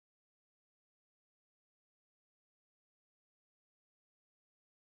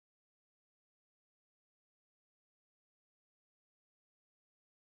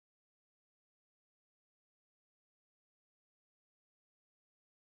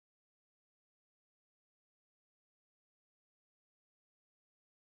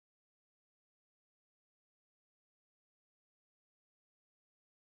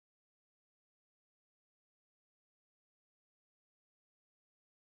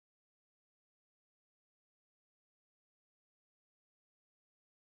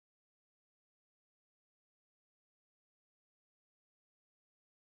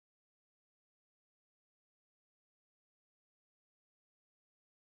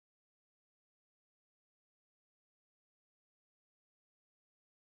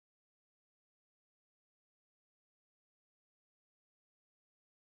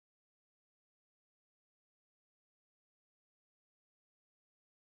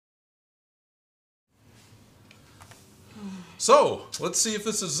So, let's see if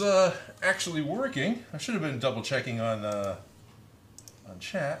this is actually working. I should have been double checking on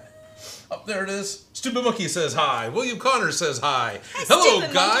chat. Oh, there it is. Stupid Monkey says hi. William Connor says hi. Hi, hello,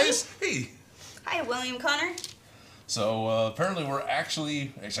 Stupid guys. Monkey. Hey. Hi, William Connor. So, apparently we're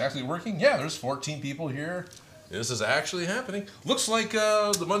actually exactly working. Yeah, there's 14 people here. This is actually happening. Looks like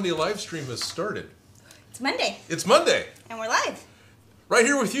the Monday live stream has started. It's Monday. It's Monday. And we're live. Right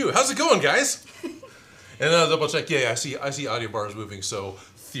here with you. How's it going, guys? And double check. Yeah, I see audio bars moving, so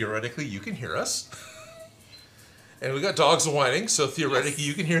theoretically you can hear us. And we got dogs whining, so theoretically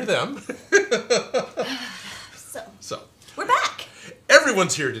you can hear them. So we're back.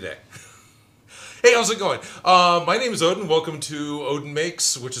 Everyone's here today. Hey, how's it going? My name is Odin. Welcome to Odin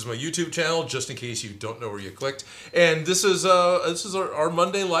Makes, which is my YouTube channel, just in case you don't know where you clicked. And this is our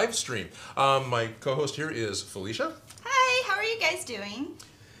Monday live stream. My co-host here is Felicia. Hi, how are you guys doing?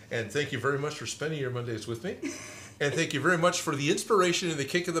 And thank you very much for spending your Mondays with me. And thank you very much for the inspiration and the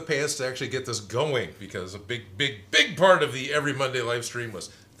kick in the pants to actually get this going, because a big part of the every Monday live stream was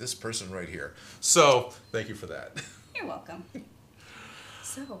this person right here. So thank you for that. You're welcome.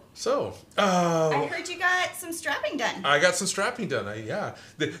 So, I heard you got some strapping done. I got some strapping done. Yeah,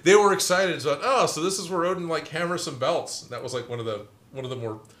 they were excited. So, so this is where Odin hammers some belts. That was like one of the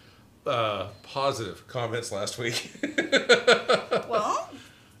more positive comments last week. Well,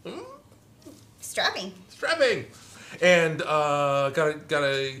 strapping, and got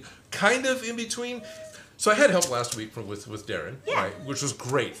a kind of in between. So I had help last week with Darren, yeah, right, which was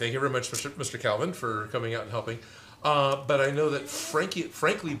great. Thank you very much, Mr. Calvin, for coming out and helping. But I know that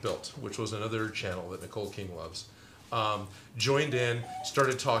Frankly Built, which was another channel that Nicole King loves, joined in,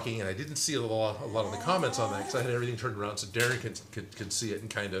 started talking, and I didn't see a lot of the comments on that because I had everything turned around so Darren could see it and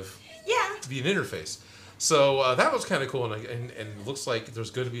kind of be an interface. So that was kind of cool, and it looks like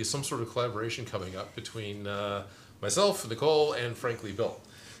there's going to be some sort of collaboration coming up between myself, Nicole, and Frankly Built.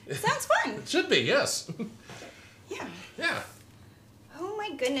 Sounds fun. It should be, yes. Yeah. Yeah. Oh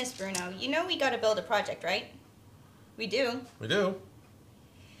my goodness, Bruno. You know we got to build a project, right? We do. We do.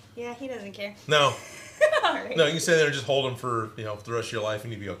 Yeah, he doesn't care. No. All right. No, you can stay there and just hold him for the rest of your life,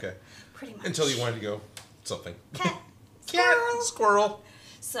 and you'd be okay. Pretty much. Until you want to go something. Cat. Squirrel.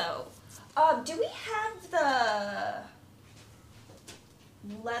 So, do we have the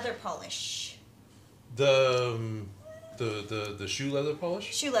leather polish? The shoe leather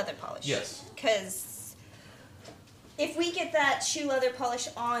polish? Shoe leather polish. Yes. Because if we get that shoe leather polish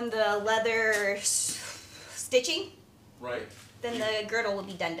on the leather stitching, right, then the girdle will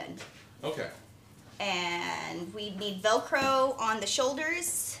be done. Okay. And we need Velcro on the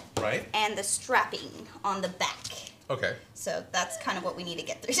shoulders. Right. And the strapping on the back. Okay. So that's kind of what we need to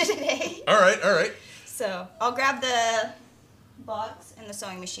get through today. All right. So I'll grab the box and the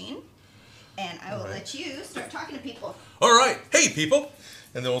sewing machine, and I will let you start talking to people. All right. Hey, people.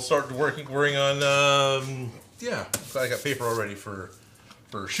 And then we'll start working on, yeah, I got paper already for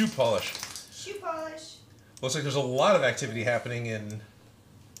shoe polish. Shoe polish. Looks like there's a lot of activity happening in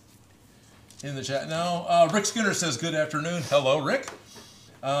the chat now. Rick Skinner says, good afternoon. Hello, Rick.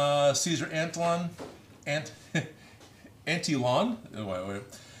 Caesar Antillon. Antillon.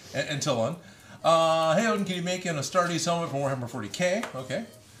 Hey, Odin, can you make an Astartes helmet for Warhammer 40k? Okay.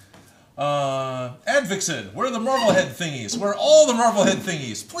 Advixen, where are the Marblehead thingies? Where are all the Marblehead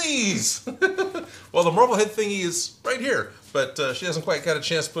thingies? Please! Well, the Marblehead thingy is right here, but she hasn't quite got a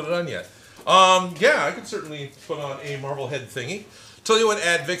chance to put it on yet. Yeah, I could certainly put on a Marblehead thingy. Tell you what,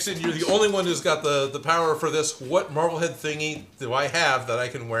 Advixen, you're the only one who's got the power for this. What Marblehead thingy do I have that I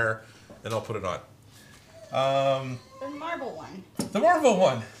can wear, and I'll put it on? The marble one. The Marvel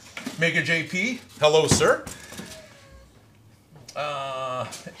one. Mega JP, hello, sir.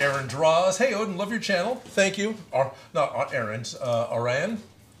 Aaron Draws, hey, Odin, love your channel. Thank you. Not Aaron's, Aran.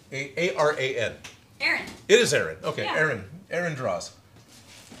 A-R-A-N. Aaron. It is Aaron. Okay, yeah. Aaron Draws.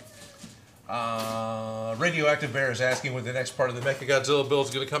 Radioactive Bear is asking when the next part of the Mechagodzilla build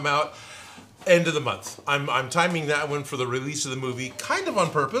is going to come out. End of the month. I'm timing that one for the release of the movie, kind of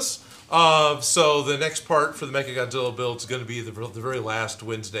on purpose. So the next part for the Mechagodzilla build is going to be the very last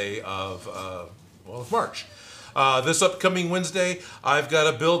Wednesday of March. This upcoming Wednesday, I've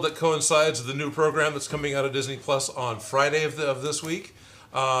got a build that coincides with the new program that's coming out of Disney Plus on Friday of this week.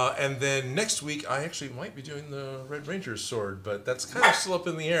 And then next week, I actually might be doing the Red Ranger's sword, but that's kind of still up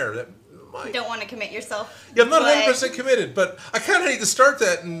in the air. You don't want to commit yourself. Yeah, I'm not 100% committed, but I kind of need to start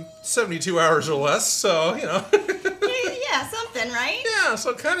that in 72 hours or less, so, Yeah, something, right? Yeah,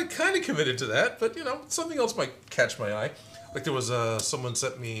 so kind of committed to that, but, something else might catch my eye. Like there was someone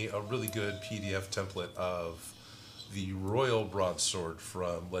sent me a really good PDF template of the Royal Broadsword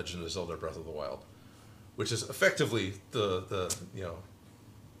from Legend of Zelda Breath of the Wild, which is effectively the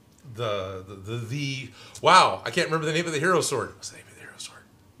wow, I can't remember the name of the hero sword. What's the name of the hero sword?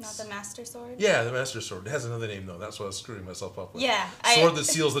 Not the Master Sword? Yeah, the Master Sword. It has another name though. That's what I was screwing myself up with. Yeah. Sword that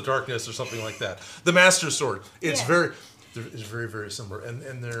seals the darkness or something like that. The Master Sword. It's Yeah. it's very, very similar.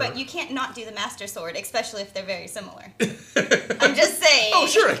 And they're... But you can't not do the Master Sword, especially if they're very similar. I'm just saying. Oh,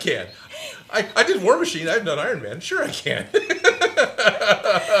 sure I can. I did War Machine. I've done Iron Man. Sure I can.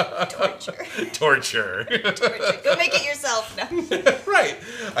 Torture. Torture. Go make it yourself now. Right.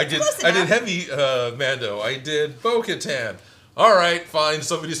 I did Heavy Mando. I did Bo-Katan. All right, fine.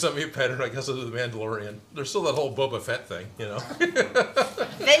 Somebody sent me a pattern. I guess I'll do the Mandalorian. There's still that whole Boba Fett thing, you know.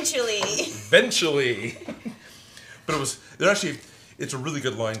 Eventually. But it's a really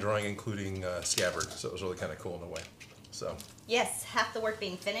good line drawing, including Scabbard. So it was really kind of cool in a way. So. Yes, half the work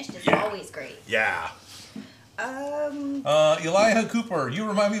being finished is always great. Yeah. Elijah Cooper, you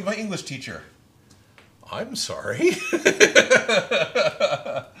remind me of my English teacher. I'm sorry.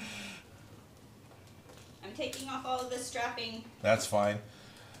 I'm taking off all of this strapping. That's fine.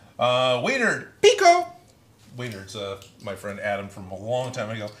 Waynard, Pico. Waynard's my friend Adam from a long time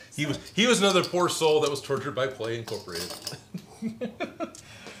ago. He was another poor soul that was tortured by Play Incorporated.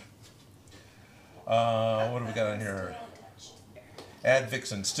 What do we got on here? Ad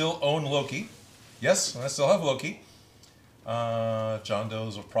Vixen, still own Loki. Yes, I still have Loki. John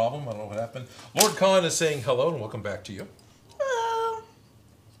Doe's a problem. I don't know what happened. Lord Khan is saying hello and welcome back to you. Hello.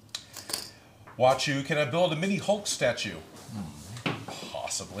 Watch you. Can I build a mini Hulk statue?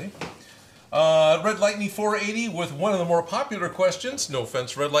 Possibly. Red Lightning 480 with one of the more popular questions. No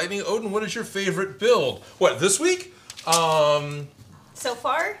offense, Red Lightning. Odin, what is your favorite build? What, this week? So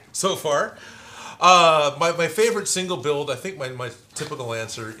far? So far. My favorite single build, I think my typical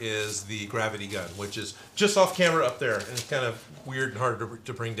answer is the gravity gun, which is just off camera up there. And it's kind of weird and hard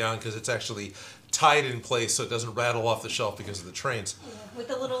to bring down because it's actually tied in place so it doesn't rattle off the shelf because of the trains. Yeah, with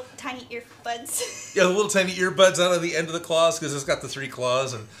the little tiny earbuds. Yeah, the little tiny earbuds out of the end of the claws because it's got the 3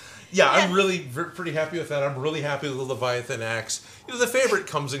 claws. And yeah, I'm really pretty happy with that. I'm really happy with the Leviathan axe. You know, the favorite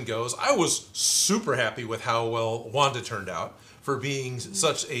comes and goes. I was super happy with how well Wanda turned out for being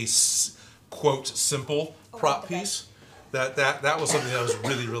such a quote simple prop piece. That was something I was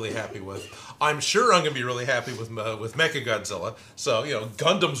really, really happy with. I'm sure I'm going to be really happy with Mechagodzilla. So, you know,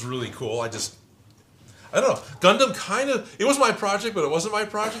 Gundam's really cool. I don't know. Gundam it was my project, but it wasn't my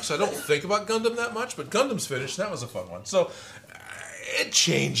project, so I don't think about Gundam that much. But Gundam's finished. That was a fun one. So, it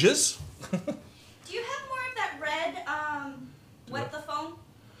changes. Do you have more of that red, wet the foam?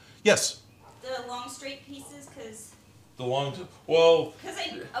 Yes. The long straight pieces, because... The long... Well... Because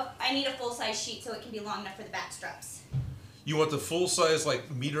I need a full-size sheet so it can be long enough for the back straps. You want the full-size, like,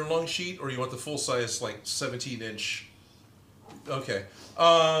 meter-long sheet, or you want the full-size, like, 17-inch... Okay. Do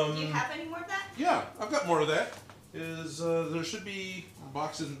you have any more of that? Yeah, I've got more of that. There should be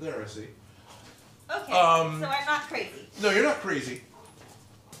boxes in there, I see. Okay, so I'm not crazy. No, you're not crazy.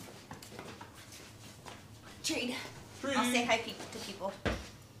 Trade. I'll say hi to people.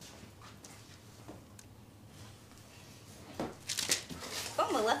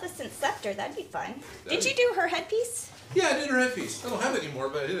 Oh, Maleficent Scepter, that'd be fun. Did you do her headpiece? Yeah, I did her headpiece. I don't have it anymore,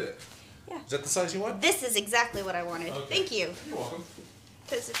 but I did it. Yeah. Is that the size you want? This is exactly what I wanted. Okay. Thank you. You're welcome.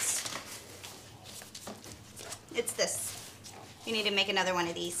 Because it's this. You need to make another one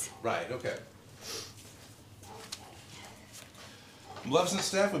of these. Right, okay. Maleficent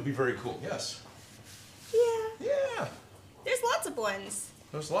staff would be very cool, yes. Yeah. Yeah. There's lots of ones.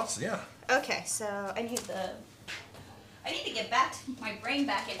 There's lots, yeah. Okay, so I need to get my brain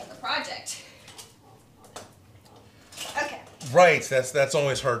back into the project. Okay. Right, that's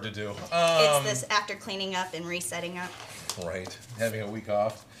always hard to do. It's this after cleaning up and resetting up. Right, having a week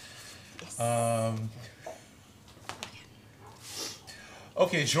off. Yes.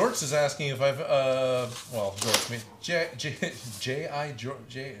 Okay, Jorts is asking if I've Jorts, J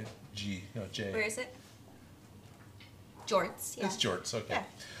no J. Where is it? Jorts. Yeah. It's Jorts. Okay. Yeah.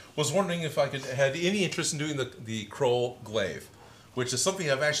 Was wondering if I had any interest in doing the Kroll glaive, which is something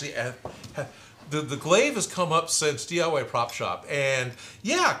I've actually the glaive has come up since DIY Prop Shop, and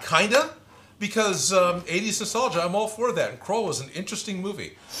yeah, kinda. Because 80s nostalgia, I'm all for that. And Kroll was an interesting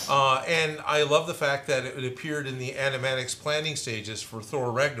movie. And I love the fact that it appeared in the animatics planning stages for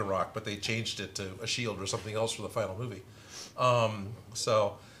Thor Ragnarok, but they changed it to a shield or something else for the final movie.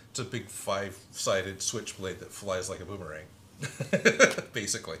 So it's a big 5-sided switchblade that flies like a boomerang,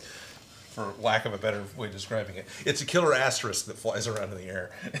 basically, for lack of a better way of describing it. It's a killer asterisk that flies around in the air.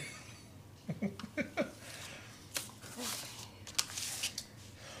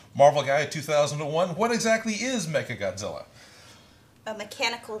 Marvel Guy 2001. What exactly is Mechagodzilla? A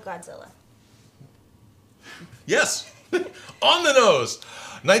mechanical Godzilla. Yes, on the nose.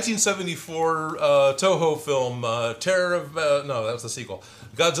 1974 Toho film, Terror of... no, that was the sequel.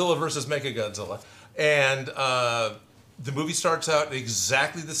 Godzilla versus Mechagodzilla. And the movie starts out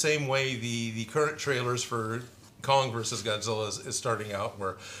exactly the same way the current trailers for Kong versus Godzilla is starting out,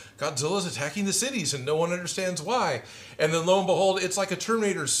 where Godzilla's attacking the cities and no one understands why. And then lo and behold, it's like a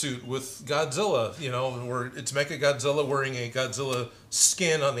Terminator suit with Godzilla, you know, where it's Mechagodzilla wearing a Godzilla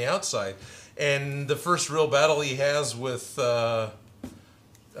skin on the outside. And the first real battle he has with,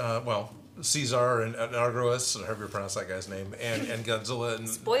 Caesar and Argoas, or however you pronounce that guy's name, and Godzilla. And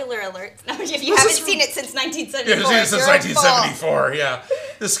spoiler alert. No, if you haven't seen it since 1974. Yeah, seen it since 1974, yeah.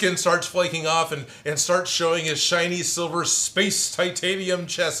 The skin starts flaking off and starts showing his shiny silver space titanium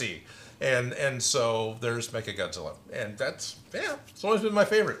chassis. And so there's Mechagodzilla. And that's, yeah, it's always been my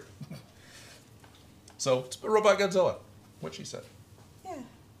favorite. So it's Robot Godzilla, what she said. Yeah.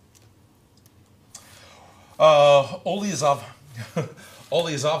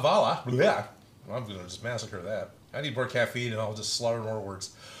 Olizavala. Yeah. I'm going to just massacre that. I need more caffeine and I'll just slaughter more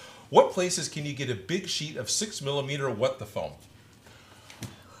words. What places can you get a big sheet of 6mm what the foam?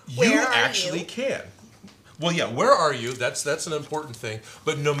 You actually can. Well, yeah, where are you? That's an important thing.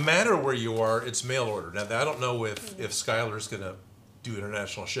 But no matter where you are, it's mail order. Now, I don't know if Skylar's going to do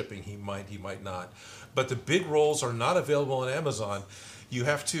international shipping. He might not. But the big rolls are not available on Amazon. You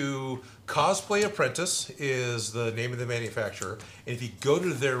have to... Cosplay Apprentice is the name of the manufacturer. And if you go to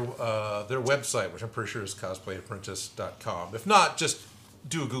their website, which I'm pretty sure is cosplayapprentice.com. If not, just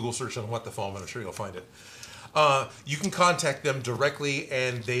do a Google search on what the foam, and I'm sure you'll find it. You can contact them directly,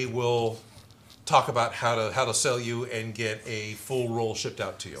 and they will talk about how to sell you and get a full roll shipped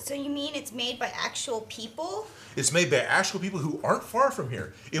out to you. So you mean it's made by actual people? It's made by actual people who aren't far from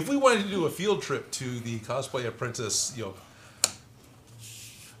here. If we wanted to do a field trip to the Cosplay Apprentice,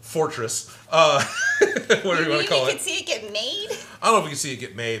 fortress, whatever you want to call it. We could see it get made? I don't know if we can see it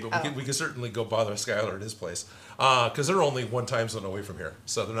get made, but we can certainly go bother Skylar at his place. Because they're only one time zone away from here,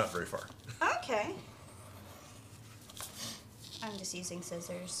 so they're not very far. Okay. I'm just using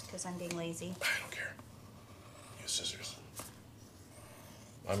scissors because I'm being lazy. I don't care. Use scissors.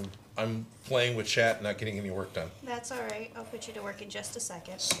 I'm playing with chat, not getting any work done. That's all right. I'll put you to work in just a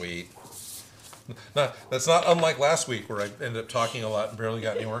second. Sweet. No, that's not unlike last week where I ended up talking a lot and barely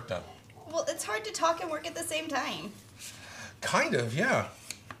got any work done. Well, it's hard to talk and work at the same time. Kind of, yeah.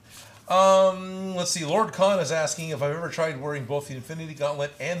 Let's see. Lord Khan is asking if I've ever tried wearing both the Infinity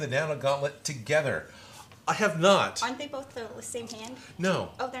Gauntlet and the Nano Gauntlet together. I have not. Aren't they both the same hand? No.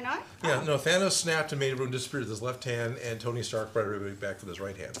 Oh, they're not? Yeah, no. Thanos snapped and made everyone disappear with his left hand, and Tony Stark brought everybody back with his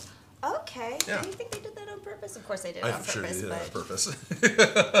right hand. Okay. Yeah. Do you think they did that on purpose? Of course they did it on purpose. I'm sure they did but... it on purpose.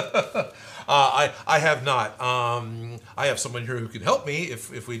 I have not. I have someone here who can help me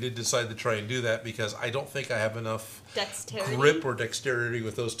if we did decide to try and do that, because I don't think I have enough grip or dexterity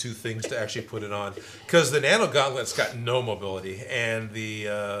with those two things to actually put it on. Because the Nano Gauntlet's got no mobility, and the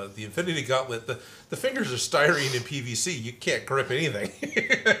Infinity Gauntlet, the fingers are styrene and PVC. You can't grip anything.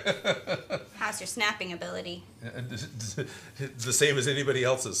 How's your snapping ability? The same as anybody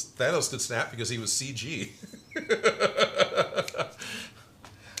else's. Thanos could snap because he was CG.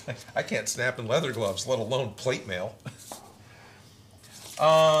 I can't snap in leather gloves, let alone plate mail.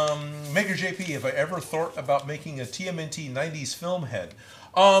 Maker JP, have I ever thought about making a TMNT 90s film head?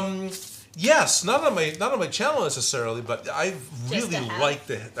 Yes, not on my channel necessarily, but I really like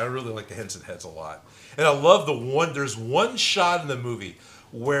the Henson heads a lot. And I love there's one shot in the movie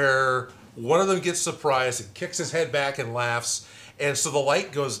where one of them gets surprised and kicks his head back and laughs. And so the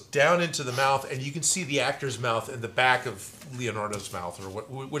light goes down into the mouth, and you can see the actor's mouth in the back of Leonardo's mouth, or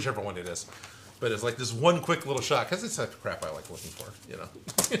whichever one it is. But it's like this one quick little shot, because it's the type of crap I like looking for,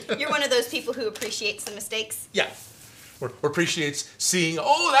 You're one of those people who appreciates the mistakes? Yeah. Or appreciates seeing,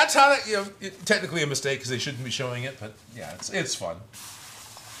 that's how that, technically a mistake because they shouldn't be showing it, but yeah, it's fun.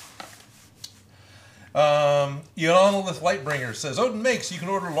 Yonolith Lightbringer says, Odin Makes, you can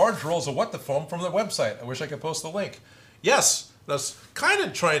order large rolls of What the Foam from their website. I wish I could post the link. Yes, I was kind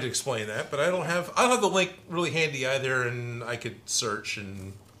of trying to explain that, but I don't have the link really handy either, and I could search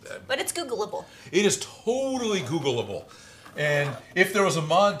and... But it's Googleable. It is totally Googleable. And if there was a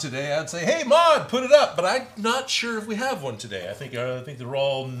mod today, I'd say, hey, mod, put it up. But I'm not sure if we have one today. I think they're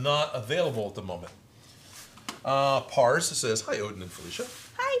all not available at the moment. Pars says, hi, Odin and Felicia.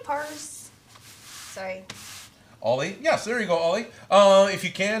 Hi, Pars. Sorry. Ollie. Yes, there you go, Ollie. If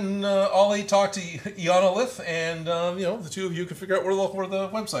you can, Ollie, talk to Yonolith, and, the two of you can figure out where the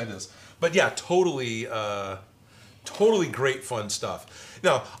website is. But, yeah, totally great fun stuff.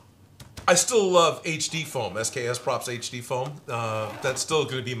 Now, I still love HD foam, SKS Props HD foam. That's still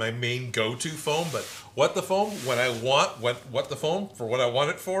going to be my main go-to foam, but what the foam, when I want, what the foam, for what I want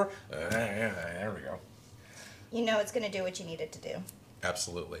it for, there we go. You know it's going to do what you need it to do.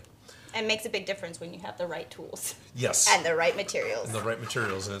 Absolutely. And makes a big difference when you have the right tools. Yes. And the right materials. And the right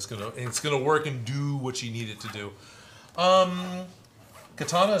materials, and it's gonna work and do what you need it to do.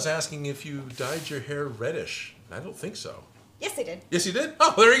 Katana is asking if you dyed your hair reddish. I don't think so. Yes, I did. Yes, you did?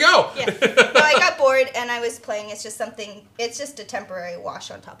 Oh, there you go. Yeah. No, I got bored and I was playing. It's just a temporary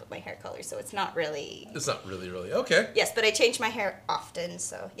wash on top of my hair color, so it's not really. It's not really. Okay. Yes, but I change my hair often,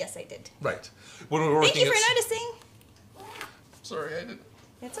 so yes, I did. Right. When we were working Thank you for noticing. Sorry, I didn't.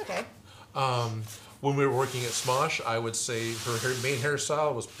 It's okay. When we were working at Smosh, I would say her main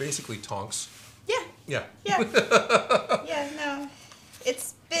hairstyle was basically tonks. Yeah. Yeah. Yeah. Yeah, no.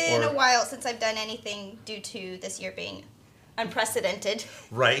 It's been a while since I've done anything due to this year being unprecedented.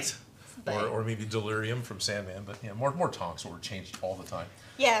 Right. But, or maybe delirium from Sandman, but yeah, more tonks were changed all the time.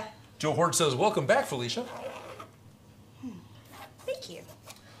 yeah. Joe Horde says, "Welcome back, Felicia." Thank you.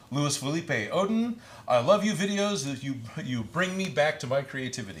 Louis Felipe, Odin, I love you videos. You bring me back to my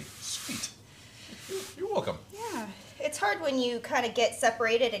creativity. Sweet. You're welcome. Yeah. It's hard when you kind of get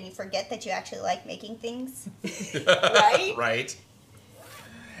separated and you forget that you actually like making things. Right? Right.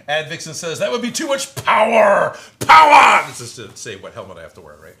 Ad Vixen says, that would be too much power! Power! This is to say what helmet I have to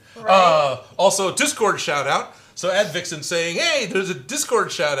wear, right? Right. Also, Discord shout out. So Ad Vixen saying, hey, there's a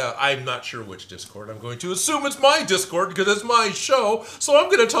Discord shout out. I'm not sure which Discord. I'm going to assume it's my Discord because it's my show. So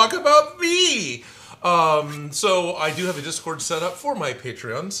I'm going to talk about me. So I do have a Discord set up for my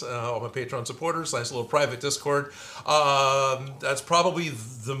Patreons, all my Patreon supporters. Nice little private Discord. That's probably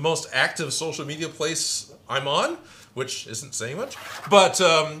the most active social media place I'm on, which isn't saying much, but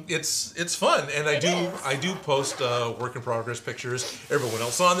it's fun, and I do post work in progress pictures. Everyone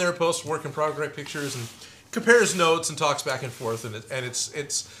else on there posts work in progress pictures and compares notes and talks back and forth, and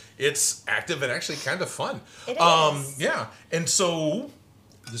it's active and actually kind of fun. It is. Yeah, and so.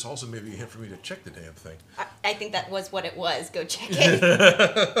 This also may be a hint for me to check the damn thing. I think that was what it was. Go check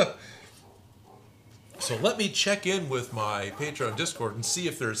it. So let me check in with my Patreon Discord and see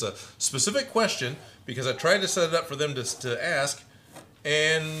if there's a specific question, because I tried to set it up for them to ask,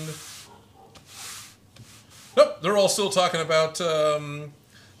 and nope, they're all still talking about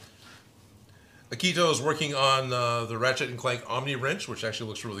Akito is working on the Ratchet and Clank Omni Wrench, which actually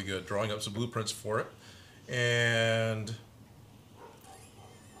looks really good, drawing up some blueprints for it, and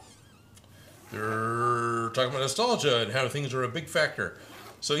they're talking about nostalgia and how things are a big factor.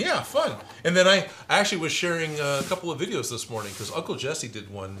 So yeah, fun. And then I actually was sharing a couple of videos this morning because Uncle Jesse did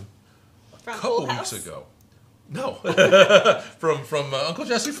one a couple weeks ago. No, from Uncle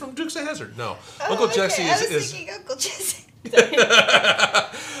Jesse from Dukes of Hazzard. No, Oh, Uncle okay. Jesse I was is thinking Uncle Jesse.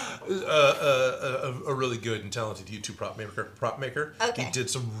 a really good and talented YouTube prop maker. Okay. He did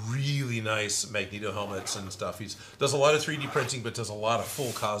some really nice Magneto helmets and stuff. He does a lot of 3D printing, but does a lot of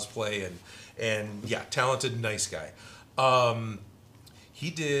full cosplay and yeah, talented, nice guy.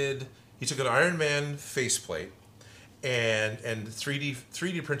 He took an Iron Man faceplate and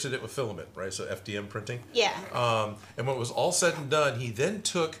 3D printed it with filament, right? So FDM printing. Yeah. And when it was all said and done, he then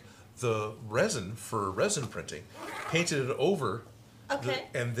took the resin for resin printing, painted it over, Okay.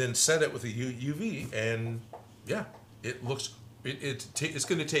 and then set it with a UV, and yeah, it looks. It's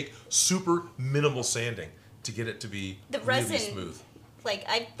going to take super minimal sanding to get it to be The really resin, smooth. Like,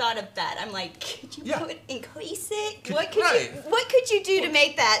 I thought of that. I'm like, could you encase it? What could you do to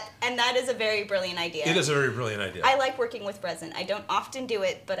make that? And that is a very brilliant idea. It is a very brilliant idea. I like working with resin. I don't often do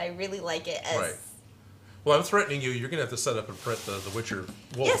it, but I really like it as. Right. Well, I'm threatening you. You're going to have to set up and print the Witcher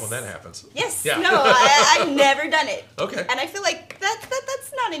wolf when that happens. Yes. Yeah. No, I've never done it. Okay. And I feel like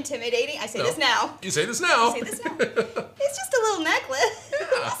that's not intimidating. I say this now. You say this now. I say this now. It's just a little necklace.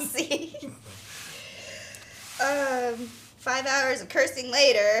 We'll see. 5 hours of cursing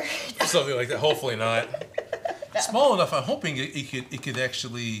later. Something like that. Hopefully not. No. Small enough. I'm hoping it could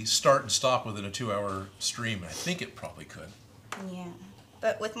actually start and stop within a 2-hour stream. I think it probably could. Yeah.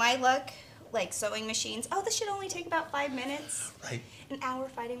 But with my luck, like sewing machines, this should only take about 5 minutes. Right. An hour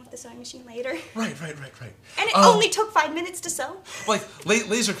fighting with the sewing machine later. Right. And it only took 5 minutes to sew. Like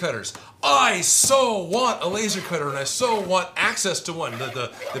laser cutters. I so want a laser cutter, and I so want access to one.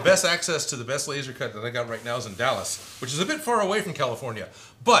 The best access to the best laser cut that I got right now is in Dallas, which is a bit far away from California.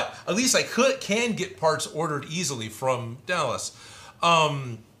 But at least I can get parts ordered easily from Dallas.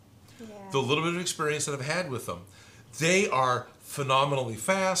 The little bit of experience that I've had with them, they are phenomenally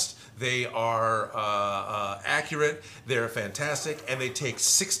fast. They are accurate. They're fantastic, and they take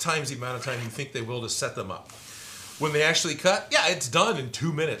 6 times the amount of time you think they will to set them up. when they actually cut, yeah, it's done in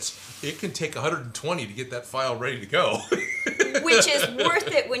 2 minutes. It can take 120 to get that file ready to go. Which is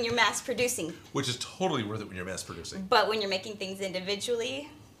worth it when you're mass producing. Which is totally worth it when you're mass producing. But when you're making things individually...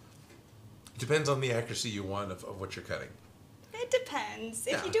 It depends on the accuracy you want of what you're cutting. It depends.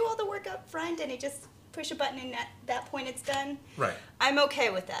 If you do all the work up front and you just push a button and at that point it's done, right. I'm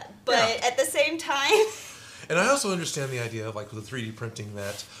okay with that. But at the same time... And I also understand the idea of, like, with the 3D printing,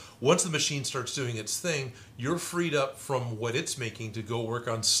 that once the machine starts doing its thing, you're freed up from what it's making to go work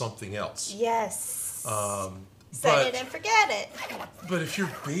on something else. Yes. Set it and forget it. But if you're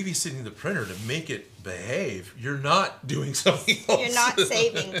babysitting the printer to make it behave, you're not doing something else. You're not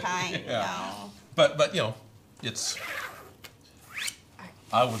saving time, no. But you know, it's...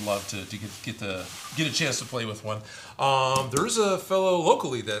 I would love to get a chance to play with one. There's a fellow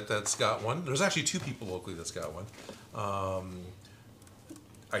locally that's got one. There's actually 2 people locally that's got one.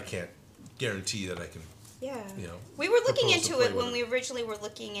 I can't guarantee that I can. Yeah. You know, we were looking into it when we originally were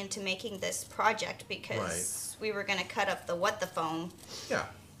looking into making this project because we were going to cut up the foam. Yeah.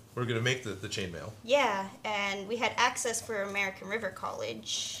 We're going to make the chainmail. Yeah, and we had access for American River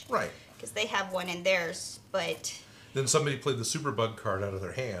College. Right. Because they have one in theirs, but... Then somebody played the Superbug card out of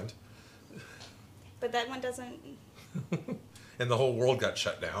their hand. But that one doesn't... And the whole world got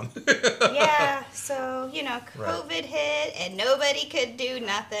shut down. Yeah, so, you know, COVID hit and nobody could do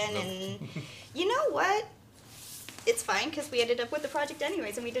nothing. And you know what? It's fine because we ended up with the project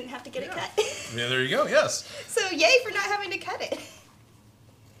anyways and we didn't have to get it cut. Yeah, there you go, yes. So yay for not having to cut it.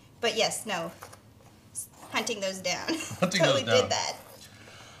 But yes, no. Hunting those down. Totally did that.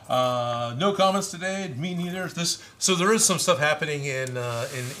 No comments today. Me neither. So there is some stuff happening in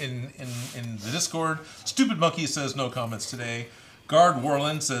the Discord. Stupid Monkey says no comments today. Guard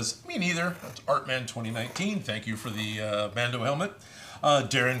Warland says me neither. That's Artman 2019. Thank you for the Mando helmet.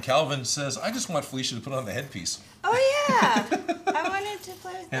 Darren Calvin says I just want Felicia to put on the headpiece. Oh yeah, I wanted to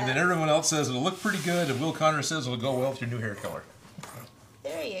play with that. And then everyone else says it'll look pretty good. And Will Connor says it'll go well with your new hair color.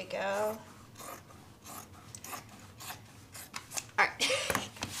 There you go. All right.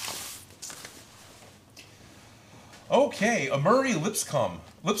 Okay, a Murray Lipscomb.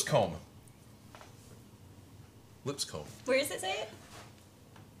 Where does it say it?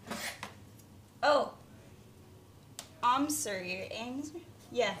 Oh.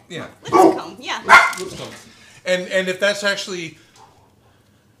 Yeah. Yeah. Lipscomb, yeah. Lipscomb. And if that's actually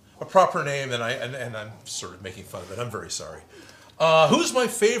a proper name, then I'm sort of making fun of it. I'm very sorry. Who's my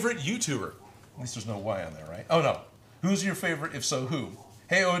favorite YouTuber? At least there's no Y on there, right? Oh, no. Who's your favorite? If so, who?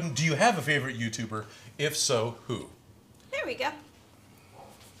 Hey, Odin, do you have a favorite YouTuber? If so, who? There we go.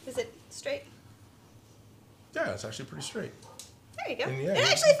 Is it straight? Yeah, it's actually pretty straight. There you go. Yeah, it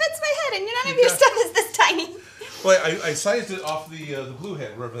actually fits my head, and none of your stuff is this tiny. Well, I sized it off the blue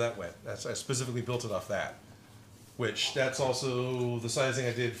head, wherever that went. I specifically built it off that. Which, that's also the sizing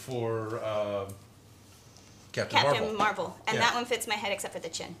I did for Captain Marvel. And that one fits my head except for the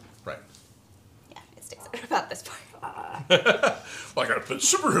chin. Right. Yeah, it sticks out about this part. Well, I gotta put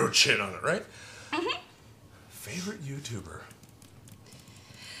superhero chin on it, right? Mm-hmm. Favorite YouTuber?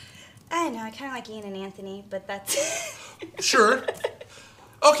 I know, I kind of like Ian and Anthony, but that's... Sure.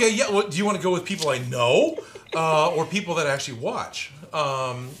 Okay, yeah, well, do you want to go with people I know? Or people that I actually watch?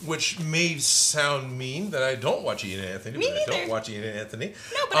 Which may sound mean that I don't watch Ian and Anthony, but I don't watch Ian and Anthony.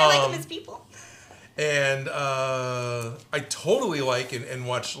 No, but I like them as people. And I totally like and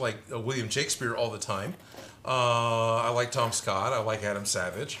watch like William Shakespeare all the time. I like Tom Scott. I like Adam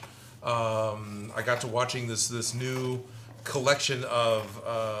Savage. I got to watching this new collection of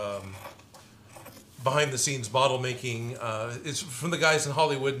behind the scenes model making. It's from the guys in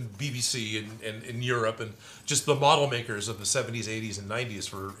Hollywood and BBC and in Europe and just the model makers of the 70s, 80s, and 90s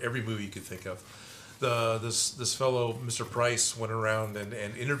for every movie you could think of. This fellow, Mr. Price, went around and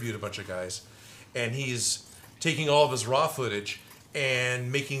interviewed a bunch of guys, and he's taking all of his raw footage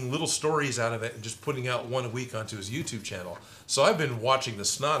and making little stories out of it and just putting out one a week onto his YouTube channel. So I've been watching the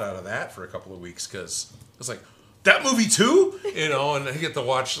snot out of that for a couple of weeks because it's like, that movie too? You know, and I get to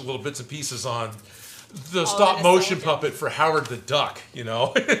watch little bits and pieces on the stop motion puppet for Howard the Duck, you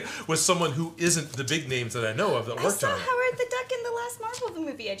know, with someone who isn't the big names that I know of that worked on it. I saw Howard the Duck in the last Marvel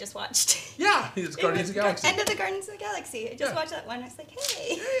movie I just watched. Yeah, it's Guardians of the Galaxy. End of the Guardians of the Galaxy. I just watched that one. I was like,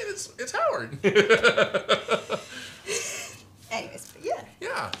 hey. Hey, it's Howard. Anyways, but yeah.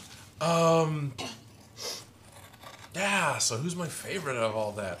 Yeah. Yeah, so who's my favorite out of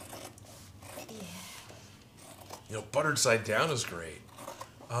all that? Yeah. You know, Buttered Side Down is great.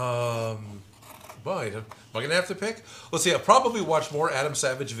 Well, am I going to have to pick? Let's see, I probably watch more Adam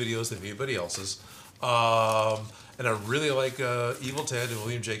Savage videos than anybody else's. And I really like Evil Ted and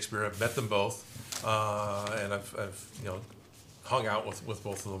William Shakespeare. I've met them both. and I've hung out with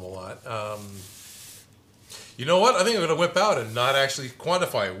both of them a lot. You know what? I think I'm going to whip out and not actually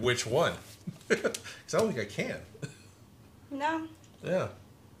quantify which one. Because I don't think I can. No. Yeah.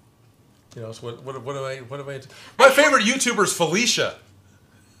 So what am I? My favorite YouTuber is Felicia.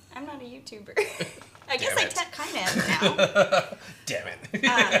 I'm not a YouTuber. I guess I kind of am now. Damn it.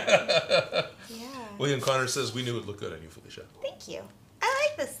 Yeah. William Connor says we knew it would look good on you, Felicia. Thank you. I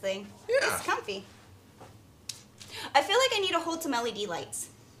like this thing. Yeah. It's comfy. I feel like I need to hold some LED lights.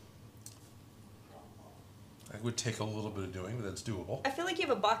 It would take a little bit of doing, but that's doable. I feel like you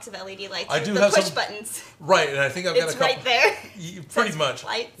have a box of LED lights. I do the have push some buttons. Right, and I think I've got a couple. It's right there. Pretty much.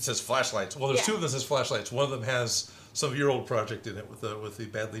 Lights. It says flashlights. Well, there's two of them that says flashlights. One of them has some of your old project in it with the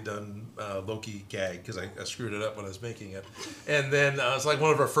badly done Loki gag because I screwed it up when I was making it, and then it's like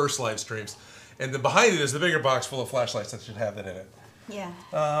one of our first live streams, and then behind it is the bigger box full of flashlights that should have that in it. Yeah.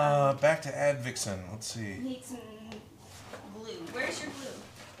 Back to Ad Vixen. Let's see. Need some glue. Where's your glue?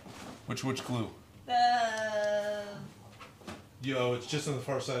 Which glue? It's just on the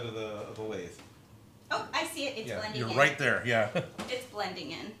far side of the lathe. Oh, I see it. It's blending in. You're right there. Yeah. It's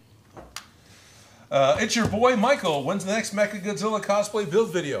blending in. It's your boy Michael. When's the next Mechagodzilla cosplay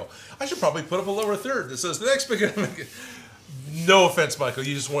build video? I should probably put up a lower third that says the next No offense, Michael.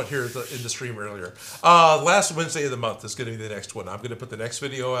 You just weren't here in the stream earlier. Last Wednesday of the month is going to be the next one. I'm going to put the next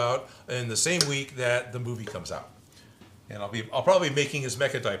video out in the same week that the movie comes out. And I'll probably be making his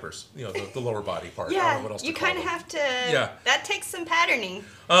mecha diapers, the lower body part. Yeah, I don't know what else you kind of have to. Yeah, that takes some patterning.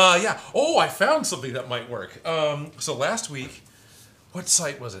 Yeah. Oh, I found something that might work. So last week, what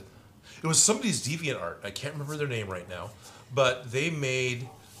site was it? It was somebody's DeviantArt. I can't remember their name right now, but they made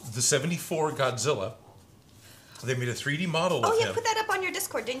the '74 Godzilla. They made a 3D model of him. Oh, you put that up on your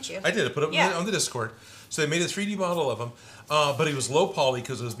Discord, didn't you? I did. I put it on the Discord. So they made a 3D model of him, but he was low poly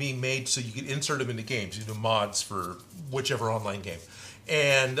because it was being made so you could insert him into games. You do mods for whichever online game.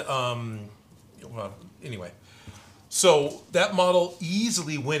 And, anyway. So that model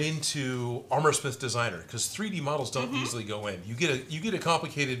easily went into Armorsmith Designer because 3D models don't easily go in. You get a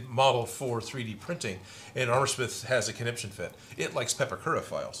complicated model for 3D printing, and Armorsmith has a conniption fit. It likes Pepakura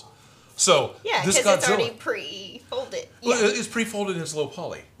files. So yeah, this because Godzilla, it's already pre-folded. Well, it's pre-folded and it's low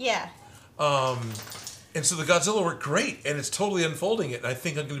poly. Yeah. And so the Godzilla worked great, and it's totally unfolding it. And I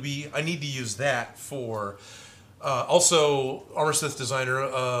think I need to use that for. Also, Armorsmith Designer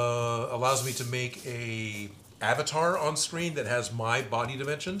allows me to make a avatar on screen that has my body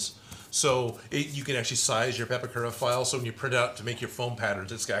dimensions. So you can actually size your Pepakura file. So when you print out to make your foam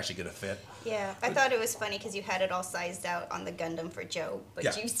patterns, it's actually going to fit. Yeah, I thought it was funny because you had it all sized out on the Gundam for Joe, but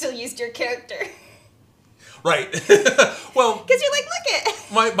Yeah. you still used your character. Right. Well, because you're like, look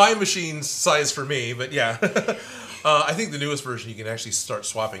it. My machine's size for me, but yeah. I think the newest version you can actually start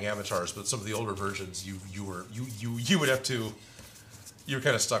swapping avatars, but some of the older versions you would have to. You're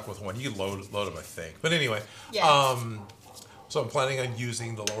kind of stuck with one. You can load them, I think. But anyway. Yeah. So I'm planning on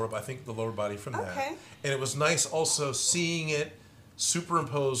using the lower body from that. Okay. And it was nice also seeing it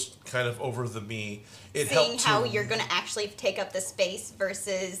superimposed kind of over the me. It Seeing helped how to, you're going to actually take up the space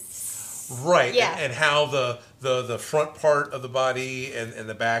versus. Right, Yeah. and how the front part of the body and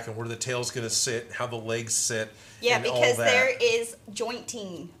the back and where the tail's going to sit, how the legs sit. Yeah, and because all that. there is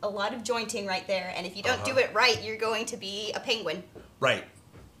jointing, a lot of jointing right there, and if you don't do it right, you're going to be a penguin. Right.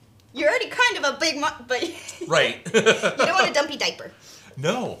 You're already kind of a big, but Right. You don't want a dumpy diaper.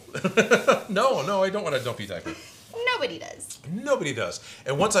 No. No, I don't want a dumpy diaper. Nobody does. Nobody does.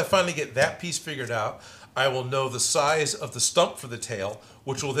 And once I finally get that piece figured out, I will know the size of the stump for the tail,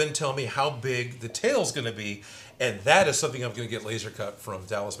 which will then tell me how big the tail's going to be. And that is something I'm going to get laser cut from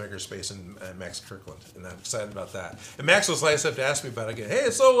Dallas Makerspace and Max Kirkland. And I'm excited about that. And Max was nice enough to ask me about it again.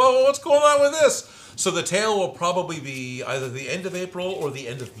 Hey, so what's going on with this? So the tail will probably be either the end of April or the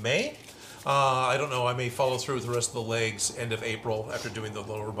end of May. I don't know. I may follow through with the rest of the legs end of April after doing the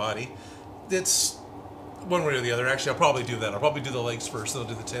lower body. It's one way or the other. Actually, I'll probably do that. I'll probably do the legs first, then I'll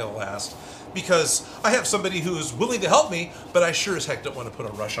do the tail last. Because I have somebody who's willing to help me, but I sure as heck don't want to put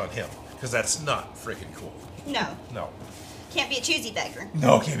a rush on him. Because that's not freaking cool. No. No. Can't be a choosy beggar.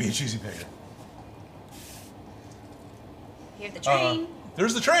 No, can't be a choosy beggar. Here's the train.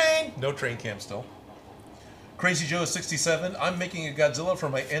 There's the train! No train cam still. Crazy Joe 67. I'm making a Godzilla for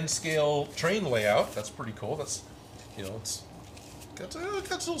my N-scale train layout. That's pretty cool. That's, it's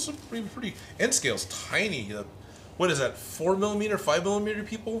got some pretty. N-scale's tiny. What is that? 4mm, 5mm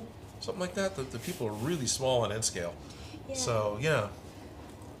people? Something like that. The people are really small on N-scale. Yeah. So yeah.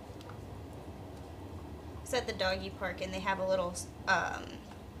 It's at the doggy park, and they have a little.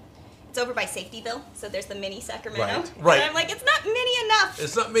 It's over by Safetyville, so there's the mini Sacramento. Right. And I'm like, it's not mini enough.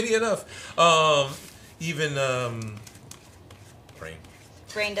 It's not mini enough. Even Brain.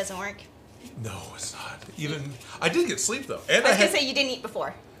 Brain doesn't work. No, it's not. Even I did get sleep though, and I was gonna say you didn't eat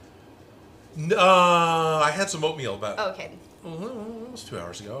before. I had some oatmeal about. Oh, okay. It was 2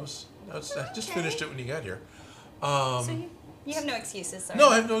 hours ago. I just finished it when you got here. So you have no excuses. Sorry. No,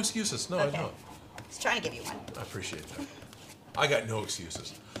 I have no excuses. No, Okay. I don't. Just trying to give you one. I appreciate that. I got no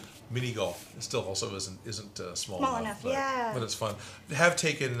excuses. Mini golf still also isn't small enough. Yeah. But it's fun. I have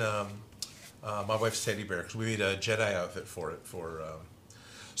taken my wife's teddy bear because we made a Jedi outfit for it.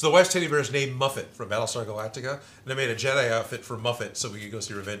 So the wife's teddy bear is named Muffet from Battlestar Galactica, and I made a Jedi outfit for Muffet so we could go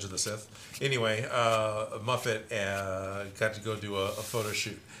see Revenge of the Sith. Anyway, Muffet got to go do a photo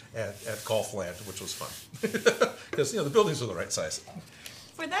shoot at Golfland, which was fun because the buildings were the right size.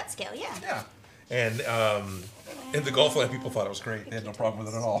 For that scale, yeah. Yeah. And the Golfland people thought it was great. They had no problem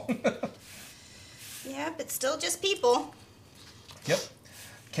with it at all. Yeah, but still just people. Yep.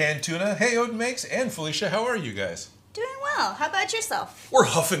 Canned tuna. Hey, Odin Makes and Felicia, how are you guys? Doing well. How about yourself? We're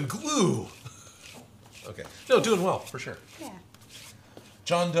huffing glue. Okay. No, doing well, for sure. Yeah.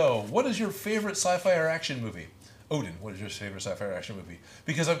 John Doe, what is your favorite sci-fi or action movie? Odin, what is your favorite sci-fi or action movie?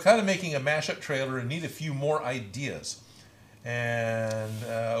 Because I'm kind of making a mashup trailer and need a few more ideas. And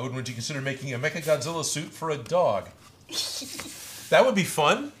Odin, would you consider making a Mechagodzilla suit for a dog? That would be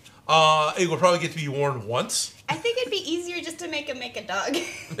fun. It would probably get to be worn once. I think it'd be easier just to make a dog.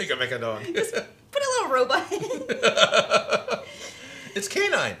 Make a Mechadog. Just put a little robot in. It's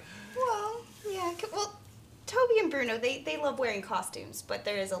canine. Well, yeah. Well, Toby and Bruno, they love wearing costumes, but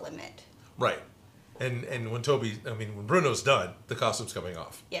there is a limit. Right. And when when Bruno's done, the costume's coming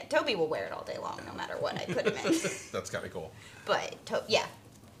off. Yeah, Toby will wear it all day long, no matter what I put him in. That's kind of cool. But, yeah.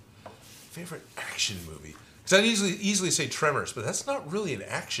 Favorite action movie? Because I'd easily say Tremors, but that's not really an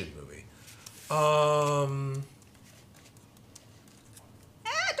action movie. Don't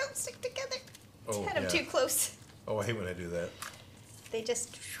stick together. Oh, Had them too close. Oh, I hate when I do that. They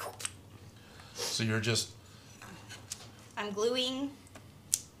just... So you're just... I'm gluing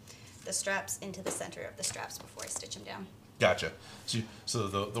the straps into the center of the straps before I stitch them down. Gotcha. So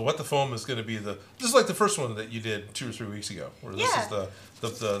the what the foam is going to be this is like the first one that you did 2 or 3 weeks ago. Where this is the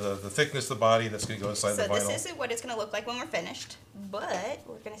thickness of the body that's going to go inside the vinyl. So this isn't what it's going to look like when we're finished, but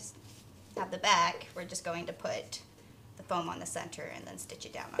we're going to have the back. We're just going to put the foam on the center and then stitch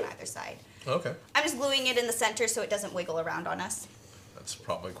it down on either side. Okay. I'm just gluing it in the center so it doesn't wiggle around on us. That's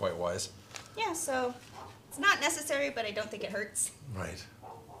probably quite wise. Yeah, so it's not necessary, but I don't think it hurts. Right.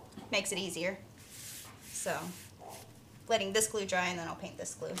 Makes it easier. So, letting this glue dry and then I'll paint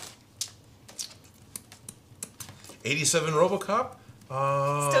this glue. 87 RoboCop?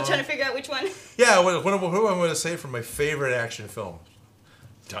 Still trying to figure out which one. Yeah, what do I want to say from my favorite action film?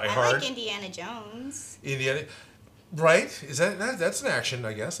 Die Hard. I like Indiana Jones. Indiana... Right? Is that's an action,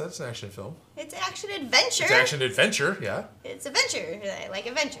 I guess. That's an action film. It's action-adventure. It's action-adventure, yeah. It's adventure. I like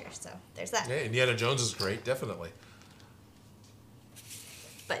adventure, so there's that. Yeah, Indiana Jones is great, definitely.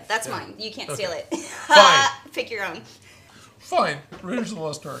 But that's mine. You can't steal it. Fine. Pick your own. Fine. Raiders of the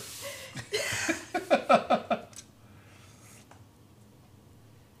Lost Ark.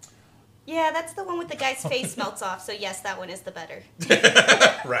 Yeah, that's the one with the guy's face melts off, so yes, that one is the better.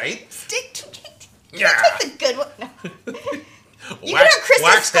 Right? Stick to it. Yeah. Take the good one. No. You can have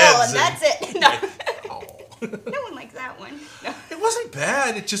Crystal Skull, and that's it. No. No one likes that one. No. It wasn't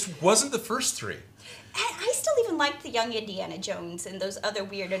bad. It just wasn't the first three. I still even liked the Young Indiana Jones and those other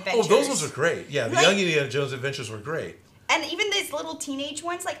weird adventures. Oh, those ones are great. Yeah, the Young Indiana Jones adventures were great. And even these little teenage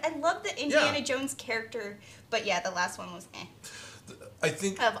ones, like, I love the Indiana Jones character, but yeah, the last one was I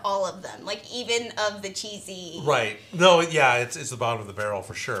think... Of all of them, like, even of the cheesy... Right. No, yeah, it's the bottom of the barrel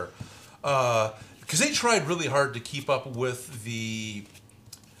for sure. Because they tried really hard to keep up with the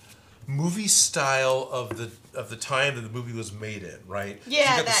movie style of the time that the movie was made in, right? Yeah,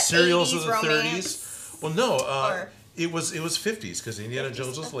 so you got the serials of the romance. 30s. Well, no, it was 50s because Indiana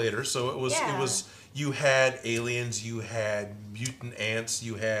Jones was later, so it was you had aliens, you had mutant ants,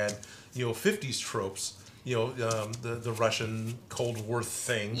 you had 50s tropes, the Russian Cold War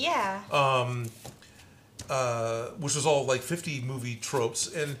thing. Yeah. Which was all like 50 movie tropes,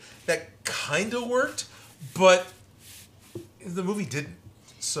 and that kind of worked, but the movie didn't.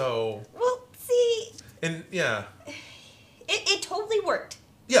 So. Well, see. And yeah. It totally worked.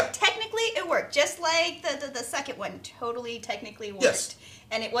 Yeah. Technically, it worked. Just like the second one totally technically worked. Yes.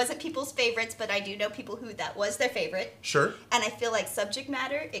 And it wasn't people's favorites, but I do know people who that was their favorite. Sure. And I feel like subject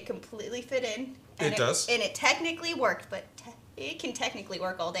matter, it completely fit in. And it does. And it technically worked, but it can technically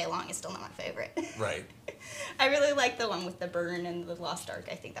work all day long. It's still not my favorite. Right. I really like the one with the burn and the Lost Ark.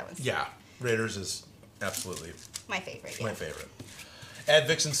 I think that one's Raiders is absolutely my favorite. my favorite. Ad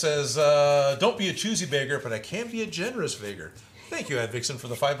Vixen says, "Don't be a choosy beggar, but I can be a generous beggar." Thank you, Ad Vixen, for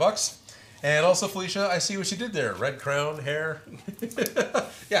the $5. And also, Felicia, I see what you did there. Red crown, hair.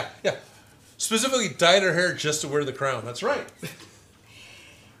 Yeah. Specifically dyed her hair just to wear the crown. That's right.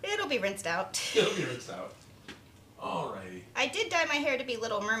 It'll be rinsed out. It'll be rinsed out. Alrighty. I did dye my hair to be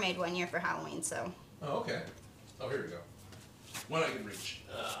Little Mermaid one year for Halloween, so. Oh, okay. Oh, here we go. One I can reach.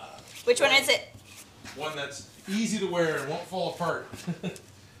 Which one is it? One that's easy to wear and won't fall apart.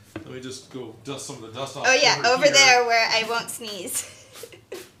 Let me just go dust some of the dust off. Oh yeah, over here. there where I won't sneeze.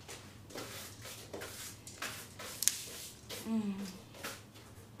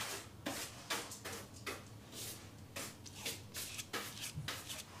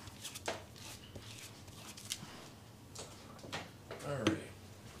 Alright.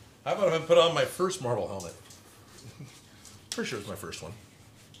 How about if I put on my first Marvel helmet? Pretty sure it's my first one.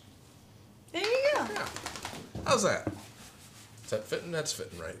 There you go. Yeah. How's that? Is that fitting? That's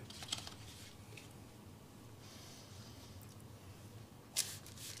fitting, right?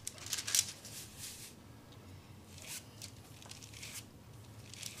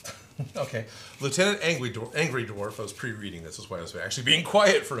 Okay. Lieutenant Angry Dwarf, I was pre-reading this, is why I was actually being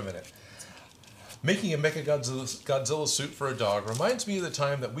quiet for a minute. Making a Mechagodzilla suit for a dog reminds me of the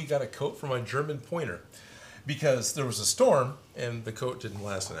time that we got a coat for my German pointer. Because there was a storm, and the coat didn't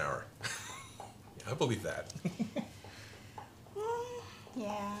last an hour. I believe that.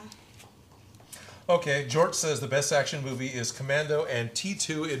 Yeah. Okay, George says the best action movie is Commando and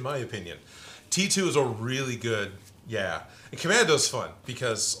T2, in my opinion. T2 is a really good, and Commando's fun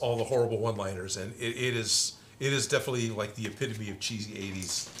because all the horrible one-liners, and it is definitely like the epitome of cheesy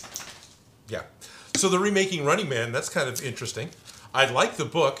 80s. Yeah. So the remaking Running Man, that's kind of interesting. I like the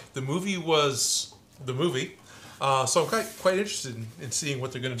book. The movie was the movie. So I'm quite interested in seeing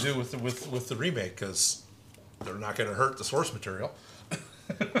what they're going to do with the remake, because they're not going to hurt the source material.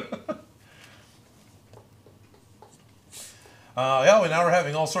 And now we're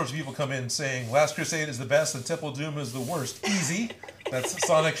having all sorts of people come in saying Last Crusade is the best and Temple of Doom is the worst. Easy. That's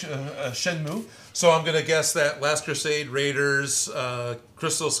Sonic Shenmue. So I'm going to guess that Last Crusade, Raiders,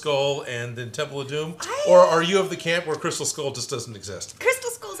 Crystal Skull, and then Temple of Doom. Or are you of the camp where Crystal Skull just doesn't exist?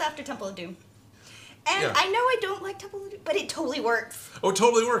 Crystal Skull's after Temple of Doom. And I know I don't like Temple of Doom, but it totally works. Oh, it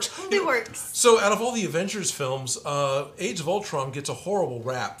totally works. Totally works. So out of all the Avengers films, Age of Ultron gets a horrible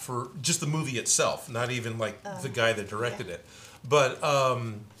rap for just the movie itself, not even like the guy that directed it. But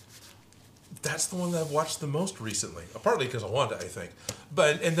that's the one that I've watched the most recently, partly because I wanted to, I think.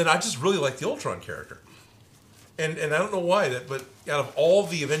 And then I just really like the Ultron character. And I don't know why but out of all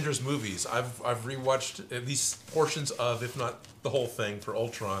the Avengers movies, I've rewatched at least portions of, if not the whole thing, for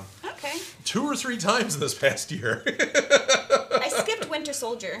Ultron. Okay. 2 or 3 times in this past year. I skipped Winter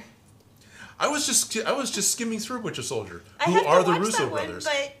Soldier. I was just skimming through Winter Soldier, I who have are to the watch Russo that one, brothers.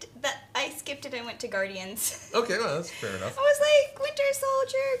 but I skipped it and went to Guardians. Okay, well, that's fair enough. I was like, Winter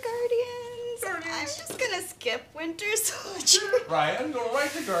Soldier, Guardians. I'm just gonna skip Winter Soldier. Right, I'm going right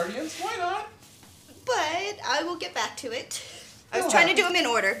to Guardians. Why not? But I will get back to it. I was You'll trying to have do them in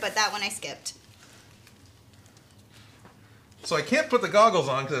order, but that one I skipped. So I can't put the goggles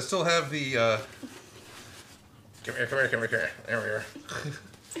on because I still have the. Come here. There we are.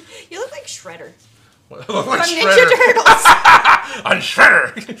 You look like Shredder. I look like From Shredder. Ninja Turtles. I'm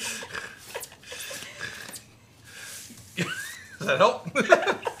Shredder. Does that help?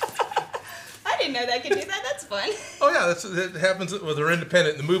 I didn't know that could do that. That's fun. Oh yeah, that happens. Well, they're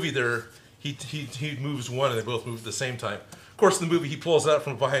independent. In the movie, he moves one, and they both move at the same time. Of course, in the movie, he pulls it out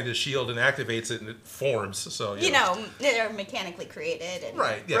from behind his shield and activates it, and it forms. So You know, they're mechanically created and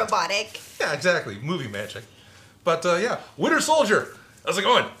robotic. Yeah, exactly. Movie magic. But Winter Soldier. How's it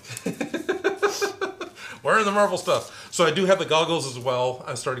going? Wearing the Marvel stuff. So I do have the goggles as well.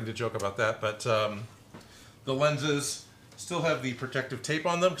 I'm starting to joke about that, but the lenses still have the protective tape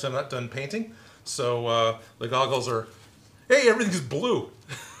on them because I'm not done painting. So the goggles are, hey, everything's blue.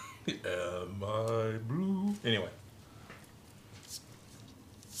 Am I blue? Anyway.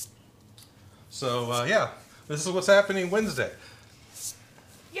 So this is what's happening Wednesday.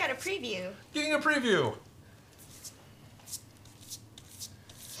 You got a preview. Getting a preview.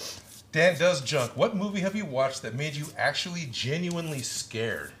 Dan Does Junk. What movie have you watched that made you actually genuinely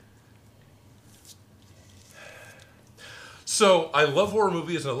scared? So I love horror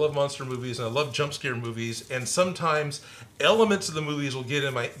movies, and I love monster movies, and I love jump scare movies, and sometimes elements of the movies will get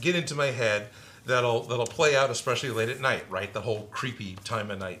into my head that'll play out, especially late at night, right? The whole creepy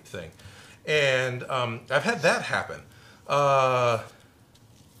time of night thing. And I've had that happen.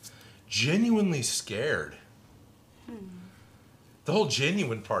 Genuinely scared. The whole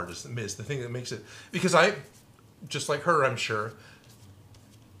genuine part is the thing that makes it... Because I, just like her, I'm sure,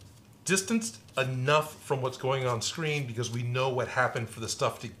 distanced enough from what's going on screen because we know what happened for the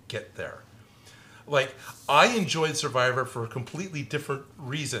stuff to get there. Like, I enjoyed Survivor for a completely different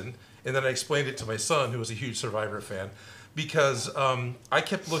reason, and then I explained it to my son, who was a huge Survivor fan, because I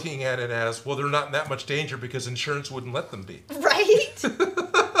kept looking at it as, well, they're not in that much danger because insurance wouldn't let them be. Right?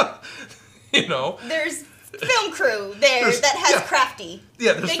 You know? There's film crew there that has Crafty.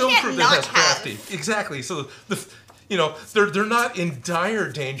 Yeah, there's they film crew that has Crafty. Have. Exactly. So, they're not in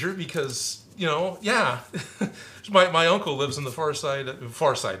dire danger because, my uncle lives on the far side,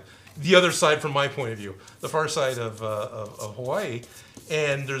 the other side from my point of view, the far side of Hawaii,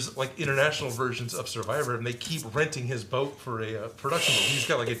 and there's like international versions of Survivor, and they keep renting his boat for a production boat. He's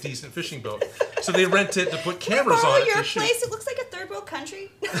got like a decent fishing boat, so they rent it to put cameras on it your to shoot. place? It looks like a third world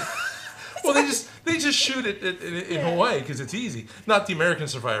country. Well, they just shoot it in Hawaii because it's easy. Not the American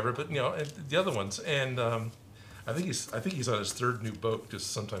Survivor, but the other ones. And I think he's on his third new boat because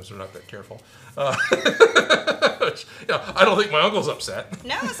sometimes they're not that careful. Which, I don't think my uncle's upset.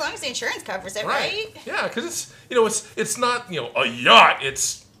 No, as long as the insurance covers it, right? Yeah, because it's not a yacht.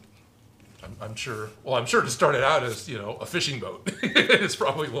 It's I'm sure. Well, I'm sure to start it out as a fishing boat. It's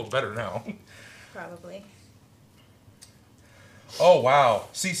probably a little better now. Probably. Oh, wow.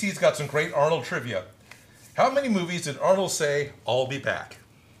 CC's got some great Arnold trivia. How many movies did Arnold say, "I'll be back"?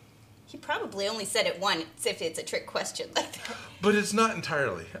 He probably only said it once if it's a trick question like that. But it's not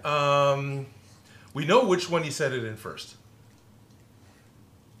entirely. We know which one he said it in first.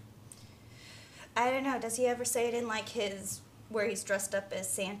 I don't know. Does he ever say it in like where he's dressed up as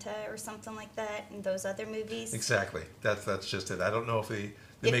Santa or something like that in those other movies? Exactly. That's just it. I don't know if they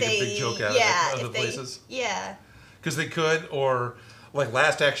make a big joke out of it other places. Yeah. Because they could, or like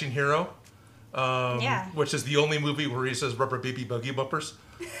Last Action Hero, which is the only movie where he says "rubber baby buggy bumpers."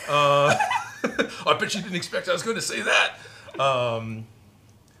 I bet you didn't expect I was going to say that.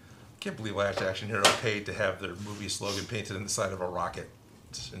 Can't believe Last Action Hero paid to have their movie slogan painted in the side of a rocket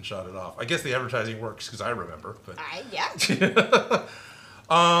and shot it off. I guess the advertising works because I remember. But yeah.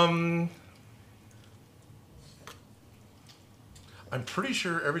 I'm pretty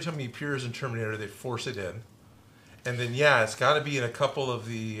sure every time he appears in Terminator, they force it in. And then, it's got to be in a couple of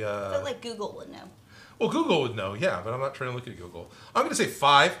the... But like Google would know. Well, Google would know, yeah, but I'm not trying to look at Google. I'm going to say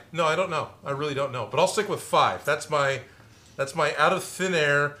 5. No, I don't know. I really don't know. But I'll stick with 5. That's my out of thin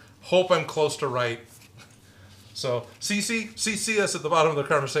air, hope I'm close to right. So, CC us at the bottom of the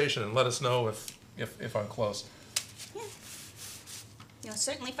conversation and let us know if I'm close. Yeah. You'll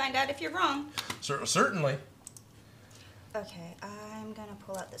certainly find out if you're wrong. Certainly. Okay, I'm going to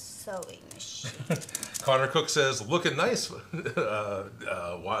pull out the sewing machine. Connor Cook says, "Looking nice, Wanda."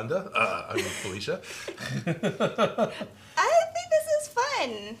 I mean, Felicia. I think this is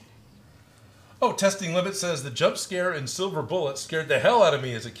fun. Oh, Testing Limit says, "The jump scare in Silver Bullet scared the hell out of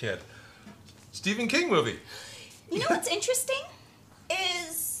me as a kid." Stephen King movie. You know what's interesting?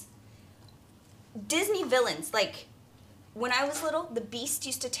 Is Disney villains. Like, when I was little, the Beast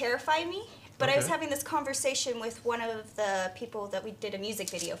used to terrify me. But I was having this conversation with one of the people that we did a music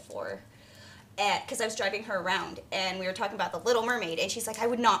video for, because I was driving her around, and we were talking about The Little Mermaid, and she's like, "I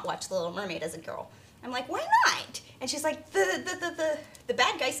would not watch The Little Mermaid as a girl." I'm like, "Why not?" And she's like, the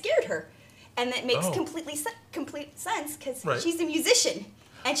bad guy scared her, and that makes complete sense because she's a musician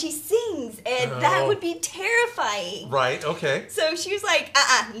and she sings, and that would be terrifying. Right. Okay. So she was like,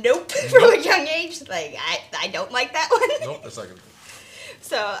 nope, from a young age, like I don't like that one. Nope, that's not good.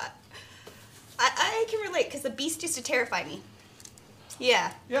 So. I can relate because the Beast used to terrify me.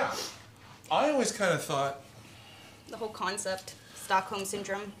 Yeah. Yeah. I always kind of thought... The whole concept, Stockholm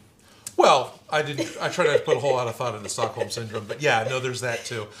Syndrome. Well, I try not to put a whole lot of thought into Stockholm Syndrome, but yeah, no, there's that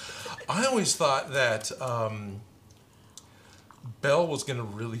too. I always thought that Belle was going to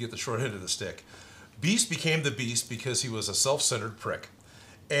really get the short end of the stick. Beast became the Beast because he was a self-centered prick.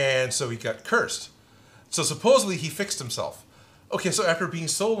 And so he got cursed. So supposedly he fixed himself. Okay, so after being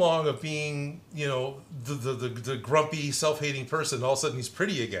so long of being, the grumpy, self-hating person, all of a sudden he's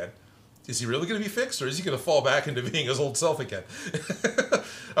pretty again. Is he really going to be fixed, or is he going to fall back into being his old self again?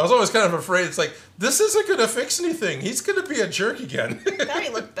 I was always kind of afraid. It's like, this isn't going to fix anything. He's going to be a jerk again. I thought he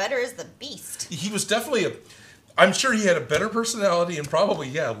looked better as the Beast. He was definitely I'm sure he had a better personality and probably,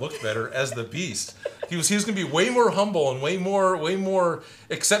 looked better as the Beast. He was going to be way more humble and way more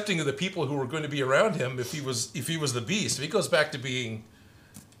accepting of the people who were going to be around him if he was the Beast. If he goes back to being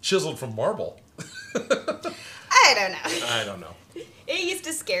chiseled from marble. I don't know. I don't know. It used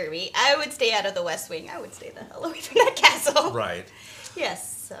to scare me. I would stay out of the West Wing. I would stay the hell away from that castle. Right.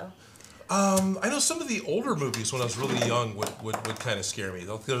 Yes, so. I know some of the older movies when I was really young would kind of scare me.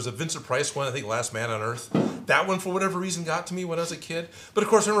 There was a Vincent Price one, I think Last Man on Earth. That one, for whatever reason, got to me when I was a kid. But of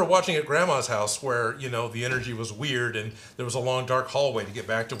course, I remember watching at Grandma's house where, you know, the energy was weird and there was a long, dark hallway to get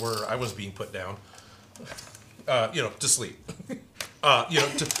back to where I was being put down. You know, to sleep. You know,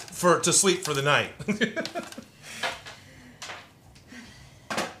 to sleep for the night.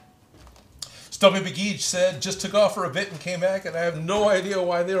 Stubby McGee said, just took off for a bit and came back, and I have no idea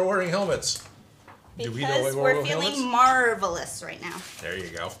why they were wearing helmets. Because Do we know why we're feeling helmets? marvelous right now. There you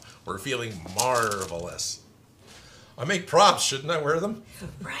go. We're feeling marvelous. I make props, shouldn't I wear them?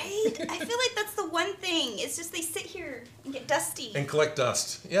 Right? I feel like that's the one thing. It's just they sit here and get dusty. And collect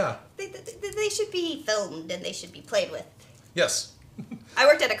dust. Yeah. They should be filmed and they should be played with. Yes. I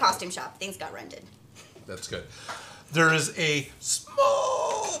worked at a costume shop. Things got rented. That's good. There is a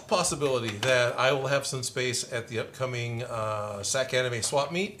small possibility that I will have some space at the upcoming SAC Anime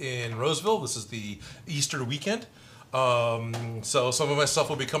Swap Meet in Roseville. This is the Easter weekend. So some of my stuff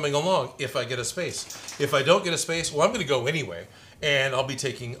will be coming along if I get a space. If I don't get a space, well, I'm going to go anyway, and I'll be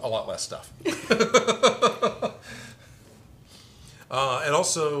taking a lot less stuff. And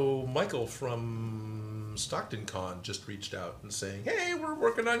also, Michael from Stockton Con just reached out and saying, hey, we're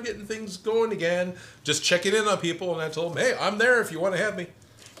working on getting things going again. Just checking in on people. And I told him, hey, I'm there if you want to have me.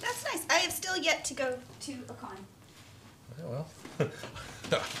 That's nice. I have still yet to go to a con. Yeah, well,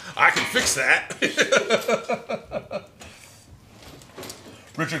 I can fix that.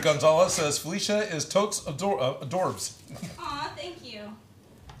 Richard Gonzalez says, Felicia is totes adorbs. Aw, thank you.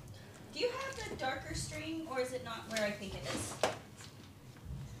 Do you have the darker string, or is it not where I think it is?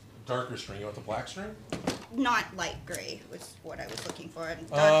 Darker string. You want the black string? Not light gray was what I was looking for. Dark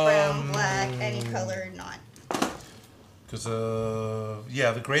brown, black, any color, not. Because,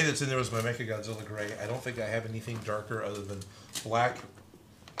 yeah, the gray that's in there was my Mechagodzilla gray. I don't think I have anything darker other than black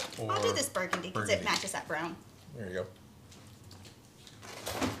or I'll do this burgundy because it matches that brown. There you go.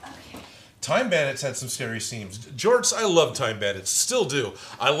 Okay. Time Bandits had some scary scenes. George, I love Time Bandits. Still do.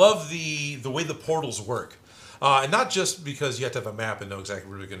 I love the way the portals work. And not just because you have to have a map and know exactly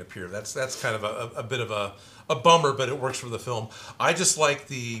where you're going to appear. That's kind of a bit of a bummer, but it works for the film. I just like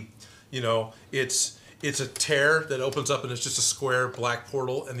the, you know, it's a tear that opens up and it's just a square black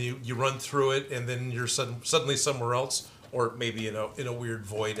portal, and you run through it, and then you're suddenly somewhere else, or maybe in a weird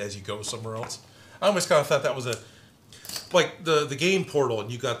void as you go somewhere else. I always kind of thought that was like the game Portal,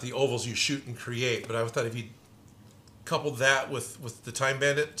 and you got the ovals you shoot and create. But I thought if you coupled that with the Time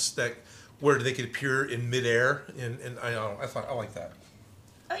Bandits, that where they could appear in midair, and I don't know, I like that.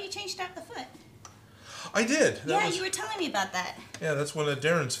 Oh, you changed out the foot. I did. Yeah, you were telling me about that. Yeah, that's one of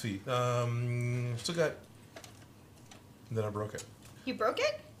Darren's feet. Still got. And then I broke it. You broke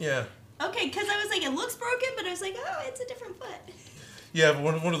it? Yeah. Okay, because I was like, it looks broken, but I was like, oh, it's a different foot. Yeah, but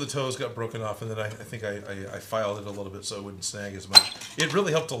one of the toes got broken off, and then I think I filed it a little bit so it wouldn't snag as much. It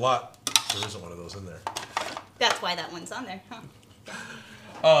really helped a lot. There isn't one of those in there. That's why that one's on there,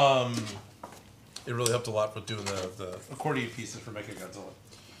 huh? It really helped a lot with doing the accordion pieces for Mechagodzilla.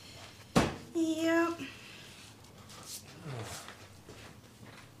 Yep.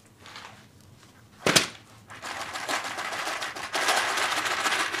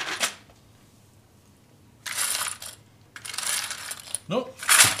 Nope.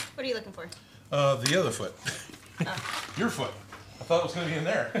 What are you looking for? The other foot. Oh. Your foot. I thought it was going to be in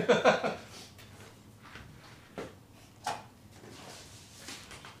there.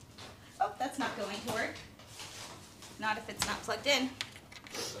 Oh, that's not going to work. Not if it's not plugged in.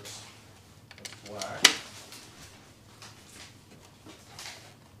 That's black.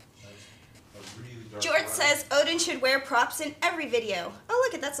 That's a really dark George black. says Odin should wear props in every video. Oh,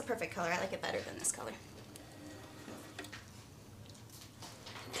 look, that's the perfect color. I like it better than this color.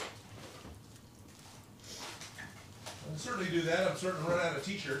 I can certainly do that. I'm starting to run out of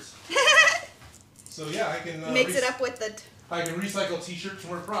t-shirts. So yeah, I can Mix it up with the... I can recycle t-shirts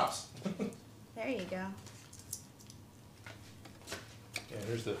and wear props. There you go. Yeah,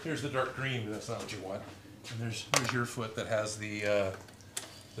 here's the dark green, but that's not what you want. And there's your foot that has the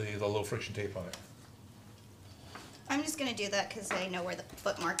low friction tape on it. I'm just going to do that because I know where the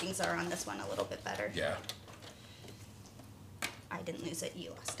foot markings are on this one a little bit better. Yeah. I didn't lose it. You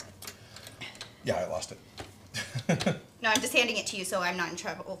lost it. Yeah, I lost it. No, I'm just handing it to you so I'm not in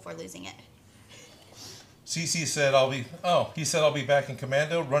trouble for losing it. CC said he said I'll be back in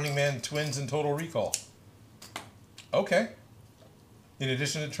Commando, Running Man, Twins, and Total Recall. Okay. In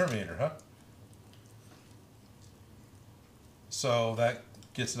addition to Terminator, huh? So that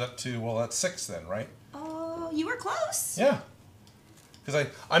gets it up to, well, that's 6 then, right? Oh, you were close. Yeah. Because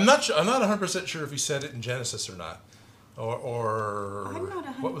I'm not 100% sure if he said it in Genesis or not. Or I'm not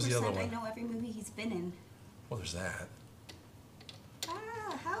 100%. What was the other one? I know every movie he's been in. Well, there's that.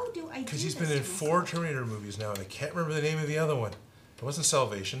 How do I do Because he's this been in to 4 myself? Terminator movies now, and I can't remember the name of the other one. It wasn't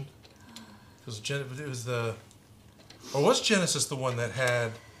Salvation. It was the... Or was Genesis the one that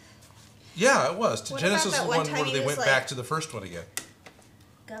had... Yeah, it was. What Genesis about is that the one one time where he they was went like- back to the first one again.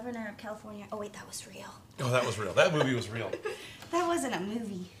 Governor of California. Oh wait, that was real. Oh, that was real. That movie was real. That wasn't a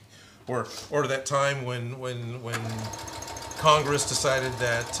movie. Or that time when Congress decided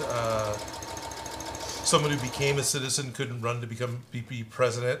that someone who became a citizen couldn't run to be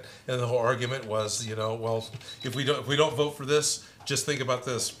president, and the whole argument was, well, if we don't vote for this, just think about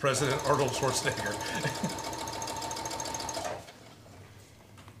this: President Arnold Schwarzenegger.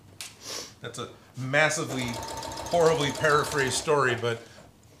 That's a massively, horribly paraphrased story, but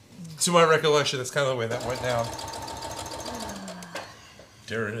to my recollection, that's kind of the way that went down.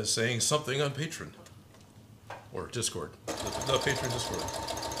 Darren is saying something on Patreon. Or Discord. The Patreon Discord.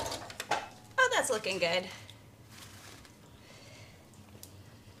 Oh, that's looking good.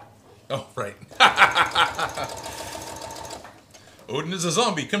 Oh, right. Odin is a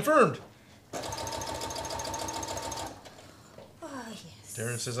zombie. Confirmed. Oh yes.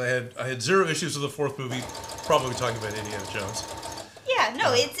 Darren says I had 0 issues with the 4th movie. Probably talking about Indiana Jones. Yeah,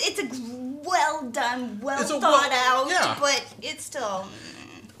 no, it's a well done, It's a thought out, yeah. but it's still.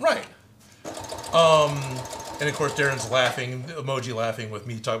 Right. And of course Darren's laughing, emoji laughing with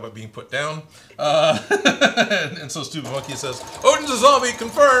me talking about being put down. And so Stupid Monkey says, Odin's a zombie,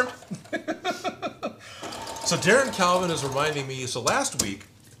 confirmed. So Darren Calvin is reminding me, so last week,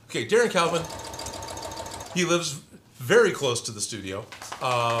 okay, Darren Calvin, he lives very close to the studio,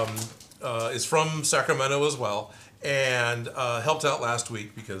 is from Sacramento as well, and helped out last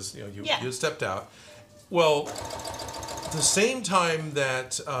week because you had stepped out. Well, the same time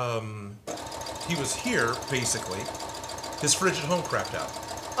that he was here, basically, his fridge at home crapped out.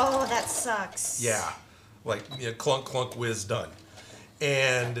 Oh, that sucks. Yeah, like clunk, clunk, whiz, done.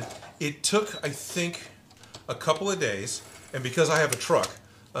 And it took, I think, a couple of days, and because I have a truck,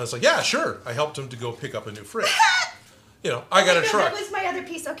 I was like, yeah, sure. I helped him to go pick up a new fridge. I got a truck. That was my other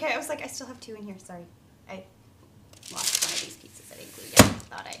piece. Okay, I was like, I still have 2 in here. Sorry, I lost one of these pieces that I glued. Yeah,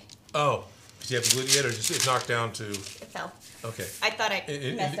 thought I. Oh, did you have to glue it yet, or just it knocked down to? It fell. Okay. I thought I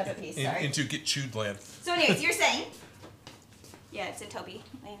messed up a piece. Sorry. Into get chewed land. So, anyways, you're saying? Yeah, it's in Toby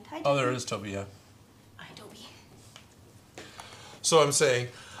land. Hi, Toby. Oh, there is Toby. Yeah. Hi, Toby. So I'm saying,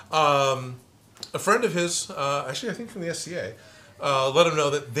 a friend of his, actually I think from the SCA, let him know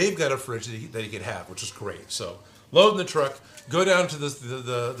that they've got a fridge that he could have, which is great. So load in the truck, go down to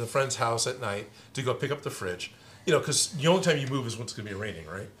the friend's house at night to go pick up the fridge. Because the only time you move is when it's going to be raining,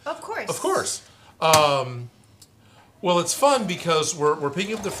 right? Of course. Of course. Well, it's fun because we're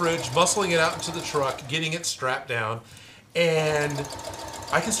picking up the fridge, muscling it out into the truck, getting it strapped down, and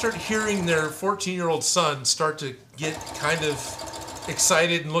I can start hearing their 14-year-old son start to get kind of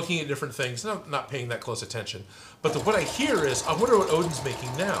excited and looking at different things. No, not paying that close attention. But what I hear is, I wonder what Odin's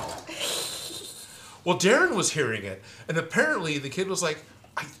making now. Well, Darren was hearing it, and apparently the kid was like,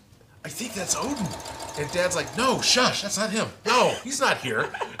 I think that's Odin. And Dad's like, no, shush, that's not him. No, he's not here.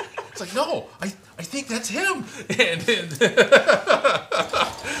 It's like, no, I think that's him. And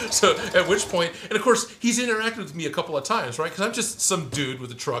so at which point, and of course, he's interacted with me a couple of times, right? Because I'm just some dude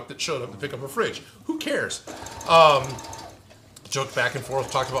with a truck that showed up to pick up a fridge. Who cares? Joked back and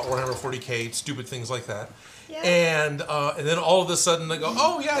forth, talked about Warhammer 40K, stupid things like that. Yeah. And then all of a sudden they go,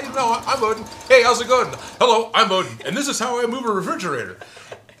 oh yeah, I'm Odin. Hey, how's it going? Hello, I'm Odin. And this is how I move a refrigerator.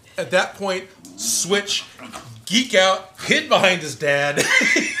 At that point, switch, geek out, hid behind his dad.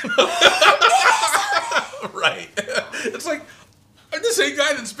 Right. It's like, I'm the same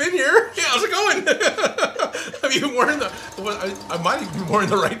guy that's been here. Yeah, how's it going? I'm even wearing I might even be wearing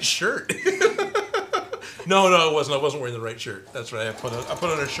the right shirt. No, it wasn't. I wasn't wearing the right shirt. That's right. I put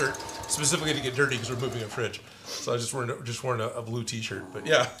on a shirt specifically to get dirty because we're moving a fridge. So I was just wearing a blue T-shirt. But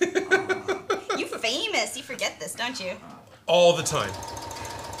yeah. You famous. You forget this, don't you? All the time.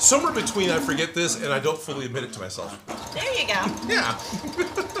 Somewhere between I forget this and I don't fully admit it to myself. There you go. Yeah.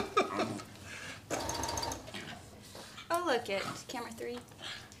 Oh, look at camera 3.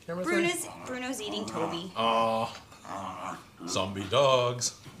 Camera three? Bruno's eating Toby. Oh. Zombie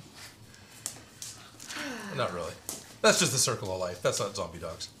dogs. Not really. That's just the circle of life. That's not zombie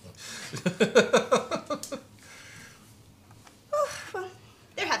dogs. Well,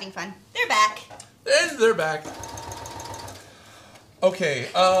 they're having fun. They're back. And they're back. Okay,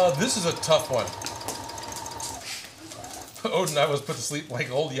 this is a tough one. Odin, I was put to sleep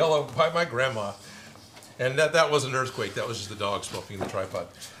like old yellow by my grandma. And that wasn't an earthquake. That was just the dog smoking in the tripod.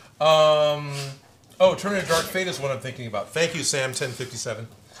 Turn Into Dark Fate is what I'm thinking about. Thank you, Sam, 1057.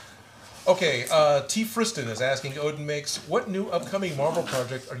 Okay, T. Friston is asking Odin Makes, what new upcoming Marvel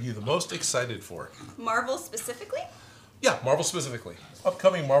project are you the most excited for? Marvel specifically? Yeah, Marvel specifically.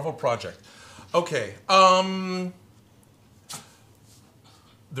 Upcoming Marvel project. Okay,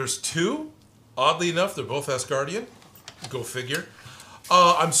 there's two. Oddly enough, they're both Asgardian. Go figure.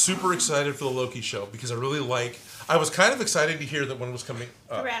 I'm super excited for the Loki show because I was kind of excited to hear that one was coming.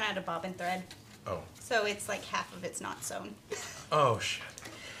 I ran out of bobbin thread. Oh. So it's like half of it's not sewn. Oh, shit.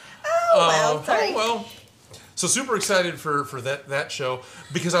 Oh, well, sorry. Oh, well. So super excited for that show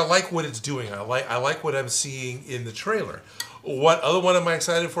because I like what it's doing. I like what I'm seeing in the trailer. What other one am I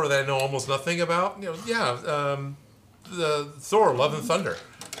excited for that I know almost nothing about? The Thor: Love and Thunder.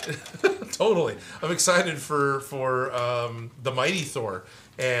 Totally. I'm excited for the Mighty Thor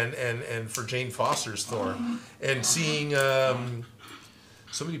and for Jane Foster's Thor and seeing.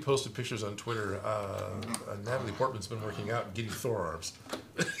 Somebody posted pictures on Twitter. Natalie Portman's been working out and getting Thor arms.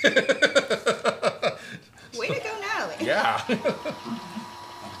 Way to go, Natalie. Yeah.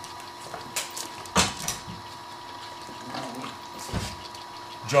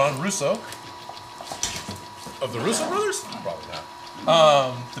 John Russo of the Russo brothers? Probably not.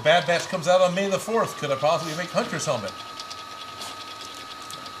 The Bad Batch comes out on May the 4th. Could I possibly make Hunter's helmet?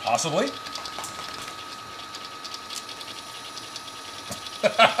 Possibly.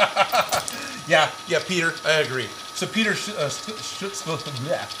 Yeah, Peter, I agree. So Peter says,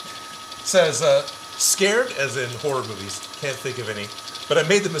 scared, as in horror movies, can't think of any, but I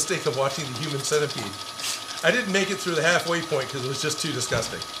made the mistake of watching The Human Centipede. I didn't make it through the halfway point because it was just too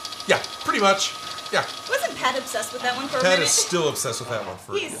disgusting. Yeah, pretty much. Yeah. Wasn't Pat obsessed with that one for a Pat minute? is still obsessed with that one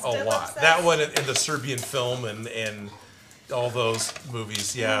for He's a still lot. obsessed. That one and the Serbian film and all those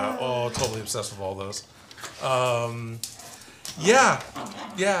movies. Yeah, totally obsessed with all those.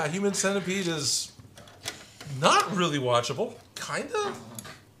 Yeah, Human Centipede is not really watchable. Kinda.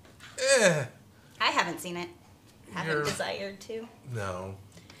 I haven't seen it. Haven't desired to. No.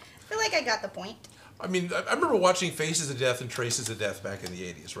 I feel like I got the point. I mean, I remember watching Faces of Death and Traces of Death back in the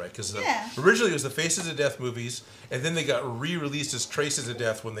 80s, right? Because Yeah. originally it was the Faces of Death movies, and then they got re-released as Traces of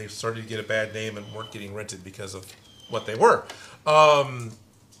Death when they started to get a bad name and weren't getting rented because of what they were. And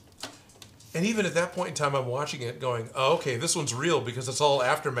even at that point in time, I'm watching it going, oh, okay, this one's real because it's all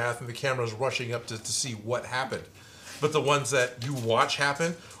aftermath and the camera's rushing up to see what happened. But the ones that you watch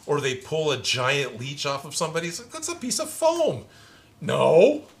happen, or they pull a giant leech off of somebody, it's like, that's a piece of foam.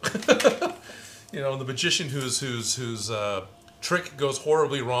 No. You know, the magician whose trick goes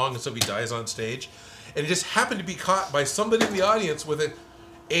horribly wrong, and so he dies on stage. And he just happened to be caught by somebody in the audience with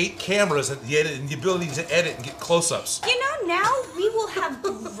 8 cameras and the ability to edit and get close-ups. You know, now we will have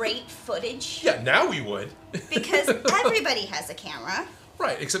great footage. Yeah, now we would. Because everybody has a camera.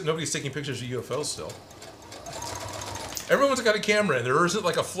 Right, except nobody's taking pictures of UFOs still. Everyone's got a camera, and there isn't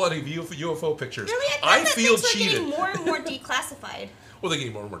like a flood of UFO pictures. Really? I feel things cheated. are getting more and more declassified. Well, they're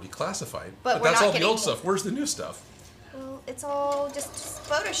getting more and more declassified. But we're that's not all the getting old more. stuff. Where's the new stuff? Well, it's all just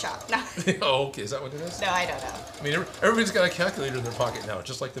Photoshop. No, Oh, okay. Is that what it is? no, I don't know. I mean, everybody's got a calculator in their pocket now,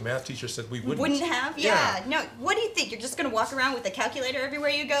 just like the math teacher said we wouldn't. Wouldn't have? Yeah. No, what do you think? You're just going to walk around with a calculator everywhere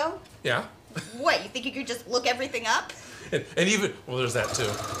you go? Yeah. What, you think you could just look everything up? And even, well, there's that too.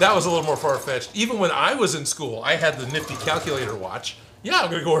 That was a little more far-fetched. Even when I was in school, I had the nifty calculator watch. Yeah, I'm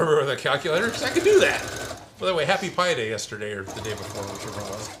going to go everywhere with a calculator because I can do that. By the way, Happy Pi Day yesterday or the day before, whichever it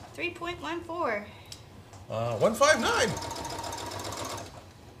was. 3.14. 159.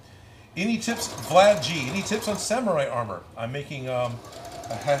 Any tips, Vlad G? Any tips on samurai armor? I'm making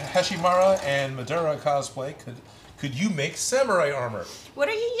Hashimara and Madara cosplay. Could you make samurai armor? What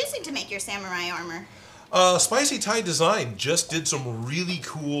are you using to make your samurai armor? Spicy Thai Design just did some really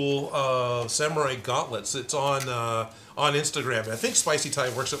cool samurai gauntlets. It's on Instagram. And I think Spicy Thai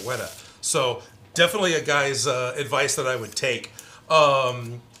works at Weta. So definitely a guy's advice that I would take.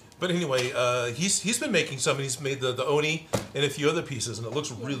 But anyway, he's been making some, and he's made the Oni and a few other pieces, and it looks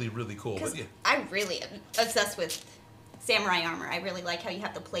really, really cool. But yeah. I really am obsessed with samurai armor. I really like how you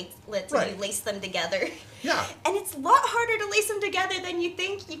have the platelets and you lace them together. Yeah. And it's a lot harder to lace them together than you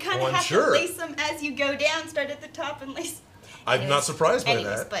think. You kind of have to lace them as you go down, start at the top and lace. I'm not surprised by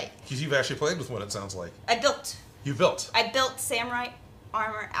that. But because you've actually played with one, it sounds like. You built samurai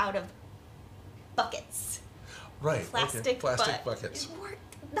armor out of buckets. Right. Plastic buckets. It worked.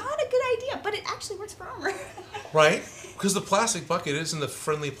 Not a good idea, but it actually works for armor. Right? Because the plastic bucket isn't a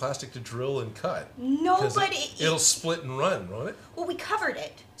friendly plastic to drill and cut. No, but it'll split and run, won't it? Well, we covered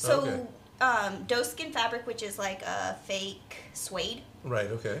it. So doeskin fabric, which is like a fake suede. Right,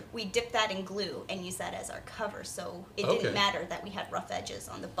 okay. We dipped that in glue and used that as our cover, so it didn't matter that we had rough edges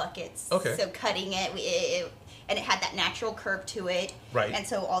on the buckets. Okay. So cutting it, and it had that natural curve to it. Right. And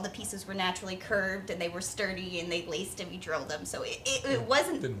so all the pieces were naturally curved, and they were sturdy, and they laced, and we drilled them. So it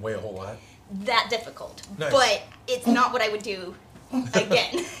wasn't Didn't weigh a whole lot. that difficult. Nice. But it's not what I would do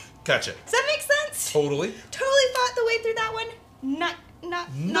again. Gotcha. Does that make sense? Totally. Totally thought the way through that one. Not the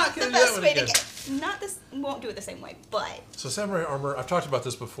gonna do that best one way again. to get. Not this. Won't do it the same way, but. So samurai armor, I've talked about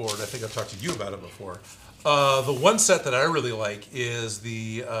this before, and I think I've talked to you about it before. The one set that I really like is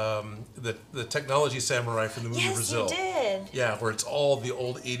the technology samurai from the movie Brazil. Yes, you did. Yeah, where it's all the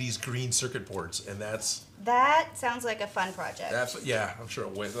old '80s green circuit boards, and That sounds like a fun project. I'm sure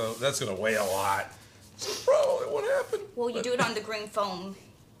it weighs. That's gonna weigh a lot. So probably what happened. Well, you do it on the green foam,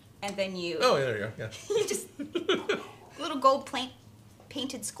 and then you. Oh, yeah, there you go. Yeah. You just little gold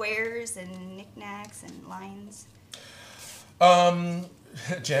painted squares and knickknacks and lines.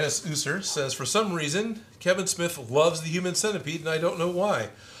 Janice User says, for some reason, Kevin Smith loves the Human Centipede, and I don't know why.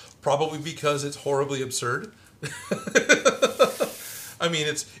 Probably because it's horribly absurd. I mean,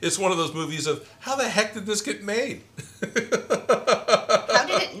 it's one of those movies of, how the heck did this get made? How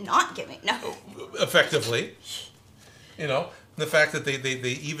did it not get made? No. Effectively. You know, the fact that they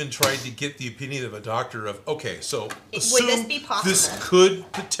even tried to get the opinion of a doctor of, okay, so assume would this be possible? This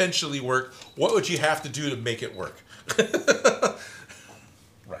could potentially work. What would you have to do to make it work?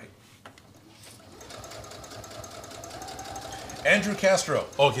 Right. Andrew Castro.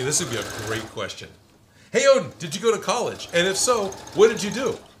 Okay, this would be a great question. Hey, Odin, did you go to college? And if so, what did you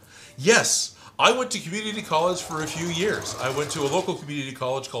do? Yes, I went to community college for a few years. I went to a local community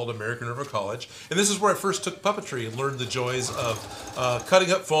college called American River College, and this is where I first took puppetry and learned the joys of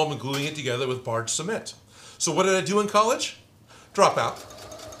cutting up foam and gluing it together with barge cement. So what did I do in college? Drop out.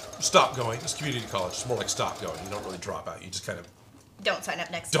 Stop going. It's community college. It's more like stop going. You don't really drop out. You just kind of Don't sign up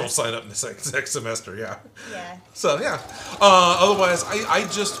next don't semester. sign up in the next semester, yeah. Yeah. So, yeah. Otherwise, I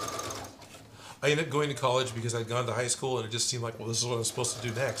ended up going to college because I'd gone to high school, and it just seemed like, well, this is what I'm supposed to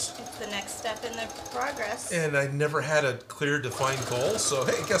do next. It's the next step in the progress. And I never had a clear, defined goal, so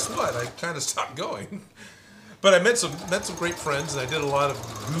hey, guess what? I kind of stopped going. But I met some great friends, and I did a lot of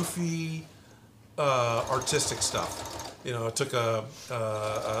goofy, artistic stuff. You know, I took a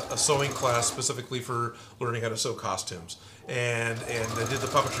sewing class specifically for learning how to sew costumes, and I did the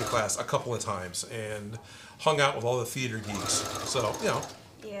puppetry class a couple of times, and hung out with all the theater geeks. So, you know.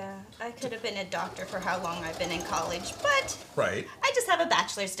 Yeah, I could have been a doctor for how long I've been in college, but Right. I just have a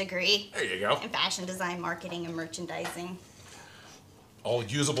bachelor's degree There you go. in fashion design, marketing, and merchandising. All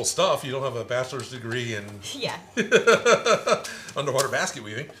usable stuff. You don't have a bachelor's degree in Yeah. underwater basket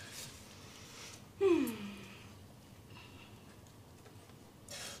weaving.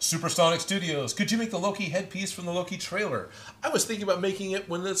 Supersonic Studios. Could you make the Loki headpiece from the Loki trailer? I was thinking about making it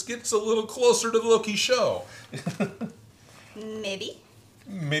when this gets a little closer to the Loki show. Maybe.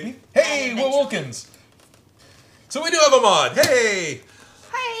 Maybe. Hey, Will Eventually. Wilkins. So we do have him on. Hey.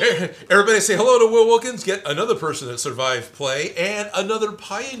 Hi. Everybody say hello to Will Wilkins. Get another person that survived play and another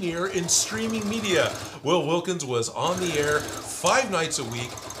pioneer in streaming media. Will Wilkins was on the air 5 nights a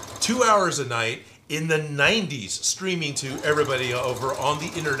week, 2 hours a night in the 90s, streaming to everybody over on the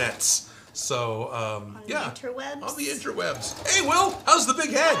internets. So, On the yeah. interwebs. On the interwebs. Hey, Will, how's the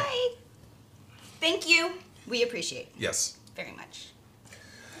big head? Hi. Thank you. We appreciate it Yes. very much.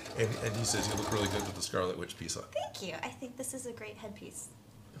 And he says you look really good with the Scarlet Witch piece on. Thank you. I think this is a great headpiece.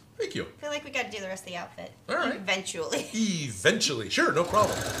 Thank you. I feel like we got to do the rest of the outfit. All right. Eventually. Eventually. Sure, no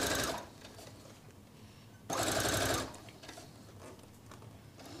problem.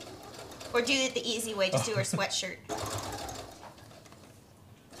 Or do it the easy way, just do our sweatshirt.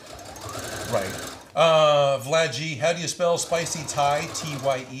 Right. Vlad G, how do you spell spicy Thai?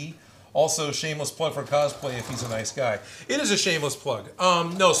 T-Y-E. Also, shameless plug for cosplay if he's a nice guy. It is a shameless plug.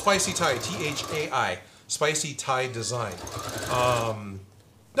 No, spicy Thai, T-H-A-I. Spicy Thai design.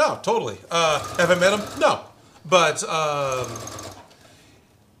 No, totally. Have I met him? No. But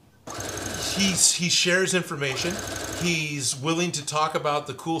he shares information. He's willing to talk about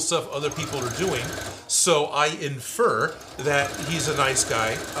the cool stuff other people are doing. So I infer that he's a nice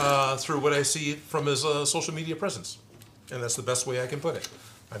guy through what I see from his social media presence. And that's the best way I can put it.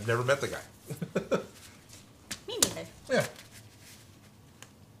 I've never met the guy. Me neither. Yeah.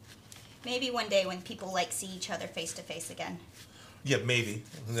 Maybe one day when people see each other face to face again. Yeah, maybe.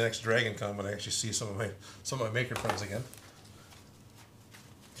 In the next Dragon Con when I actually see some of my maker friends again.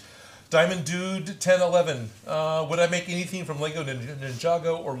 Diamond Dude 1011. Would I make anything from Lego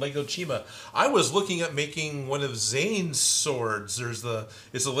Ninjago or Lego Chima? I was looking at making one of Zane's swords.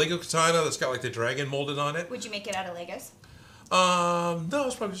 It's a Lego katana that's got like the dragon molded on it. Would you make it out of Legos? No,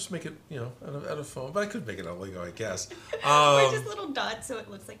 I'll probably just make it, out of foam. But I could make it out of Lego, I guess. Or just little dots so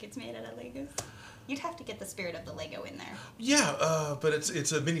it looks like it's made out of Legos. You'd have to get the spirit of the Lego in there. Yeah, but it's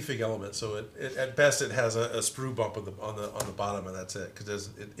a minifig element, so it at best it has a sprue bump on the bottom, and that's it, because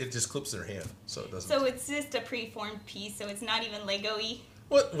it just clips their hand, so it doesn't. So it's just a preformed piece, so it's not even Lego-y.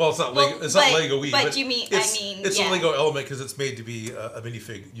 What? Well, it's not Lego. It's not Lego-y. But you mean? It's yeah. a Lego element because it's made to be a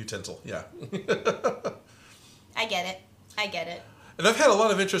minifig utensil. Yeah. I get it. And I've had a lot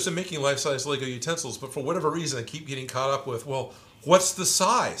of interest in making life-size Lego utensils, but for whatever reason, I keep getting caught up with, well, what's the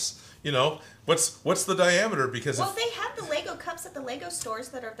size? What's the diameter? Because they have the Lego cups at the Lego stores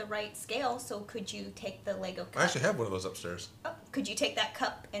that are the right scale. So could you take the Lego cup? I actually have one of those upstairs. Oh, could you take that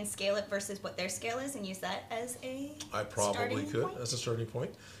cup and scale it versus what their scale is and use that as a I probably could point? as a starting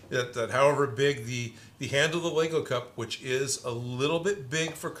point. That however big the handle of the Lego cup, which is a little bit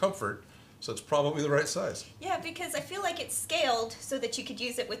big for comfort, so it's probably the right size. Yeah, because I feel like it's scaled so that you could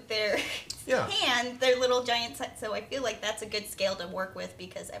use it with their hand, their little giant set. So I feel like that's a good scale to work with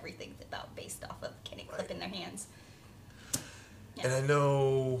because everything's about based off of can it clip in their hands. Yeah. And I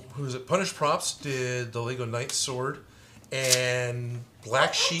know, who is it? Punish Props did the Lego Knight sword, and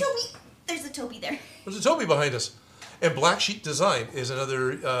Black Sheep. There's a Toby there. There's a Toby behind us. And Black Sheep Design is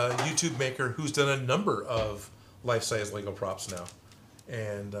another YouTube maker who's done a number of life-size Lego props now.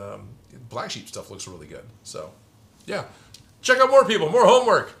 And Black Sheep stuff looks really good. So, yeah. Check out more people, more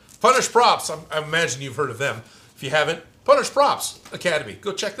homework. Punish Props. I imagine you've heard of them. If you haven't, Punish Props Academy.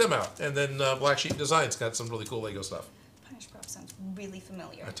 Go check them out. And then Black Sheep Design's got some really cool Lego stuff. Punish Props sounds really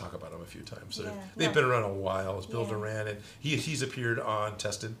familiar. I talk about them a few times. Yeah. They've been around a while. It's Bill Duran, and he's appeared on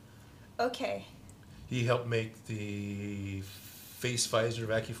Tested. Okay. He helped make the face visor,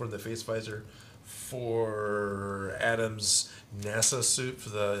 vacuum form the face visor for Adam's NASA suit for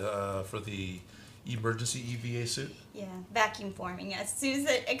the emergency EVA suit. Yeah, vacuum forming. As soon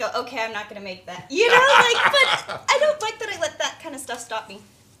as I go, okay, I'm not gonna make that. But I don't like that I let that kind of stuff stop me.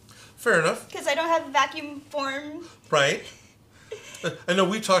 Fair enough. Because I don't have a vacuum form. Right. I know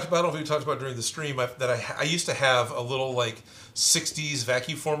we talked about during the stream that I used to have a little like 60s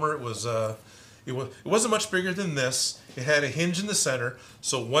vacuum former. It wasn't much bigger than this. It had a hinge in the center,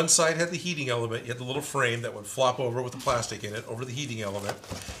 so one side had the heating element. You had the little frame that would flop over with the plastic in it, over the heating element.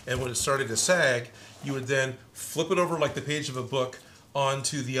 And when it started to sag, you would then flip it over like the page of a book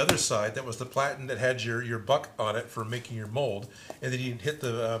onto the other side. That was the platen that had your buck on it for making your mold. And then you'd hit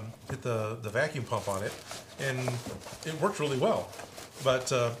the vacuum pump on it, and it worked really well.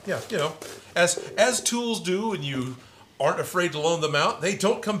 But as tools do, and you aren't afraid to loan them out, they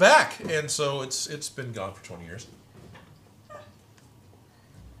don't come back, and so it's been gone for 20 years.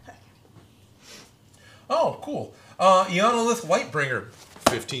 Oh, cool. Eonolith Lightbringer,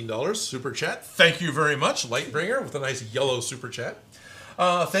 $15 super chat. Thank you very much, Lightbringer, with a nice yellow super chat.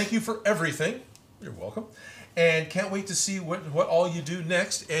 Thank you for everything. You're welcome. And can't wait to see what all you do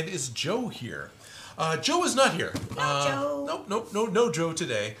next. And is Joe here? Joe is not here. No, Joe. No Joe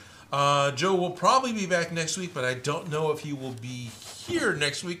today. Joe will probably be back next week, but I don't know if he will be here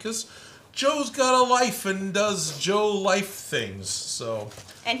next week because Joe's got a life and does Joe life things. So.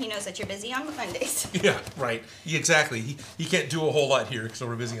 And he knows that you're busy on Mondays. Yeah, right. Exactly. He can't do a whole lot here because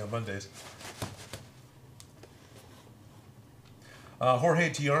we're busy on Mondays.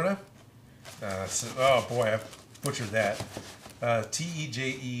 Jorge Tiorna. Oh boy, I butchered that.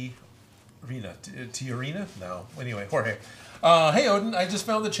 Teje Rena. Tiorina? No. Anyway, Jorge. Hey Odin, I just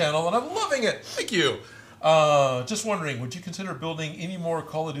found the channel and I'm loving it. Thank you. Just wondering, would you consider building any more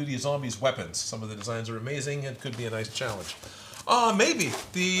Call of Duty Zombies weapons? Some of the designs are amazing and could be a nice challenge. Maybe.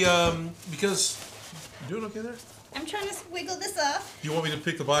 Because... You doing okay there? I'm trying to wiggle this off. You want me to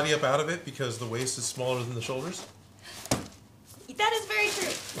pick the body up out of it because the waist is smaller than the shoulders? That is very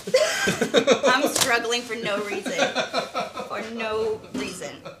true. I'm struggling for no reason. For no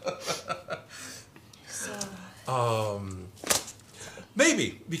reason. So...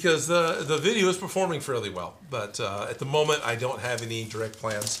 Maybe, because the video is performing fairly well. But at the moment, I don't have any direct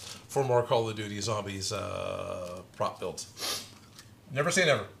plans for more Call of Duty Zombies prop builds. Never say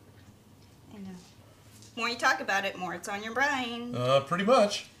never. I know. More you talk about it, more it's on your brain. Pretty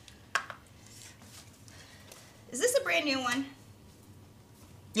much. Is this a brand new one?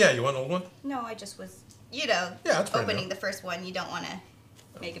 Yeah, you want an old one? No, I just was, opening the first one. You don't want to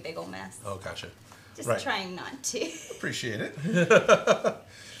make a big old mess. Oh, gotcha. Just trying not to. Appreciate it.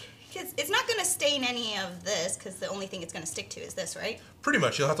 Because it's not going to stain any of this, because the only thing it's going to stick to is this, right? Pretty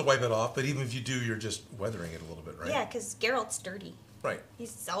much. You'll have to wipe it off, but even if you do, you're just weathering it a little bit, right? Yeah, because Geralt's dirty. Right.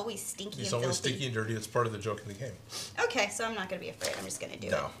 He's always stinky He's and always filthy. stinky and dirty. It's part of the joke in the game. Okay, so I'm not going to be afraid. I'm just going to do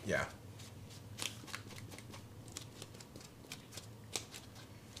it. No, yeah.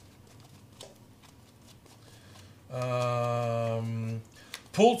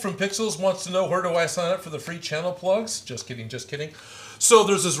 Pulled from Pixels wants to know, where do I sign up for the free channel plugs? Just kidding, just kidding. So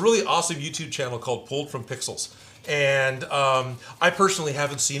there's this really awesome YouTube channel called Pulled from Pixels. And I personally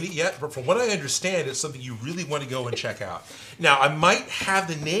haven't seen it yet, but from what I understand, it's something you really want to go and check out. Now, I might have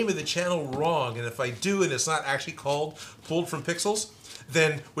the name of the channel wrong, and if I do and it's not actually called Pulled from Pixels,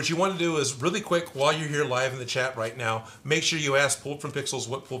 then what you want to do is really quick, while you're here live in the chat right now, make sure you ask Pulled from Pixels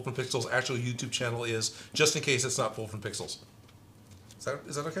what Pulled from Pixels' actual YouTube channel is, just in case it's not Pulled from Pixels.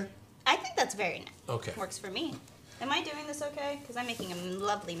 Is that okay? I think that's very nice. Okay. Works for me. Am I doing this okay? Because I'm making a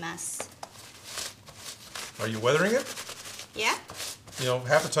lovely mess. Are you weathering it? Yeah? You know,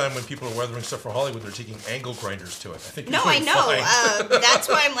 half the time when people are weathering stuff for Hollywood, they're taking angle grinders to it. I think No, I know. That's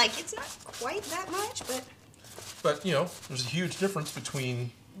why I'm like, it's not quite that much, but... But, you know, there's a huge difference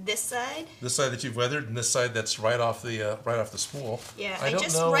between this side that you've weathered and this side that's right off the spool. Yeah, I don't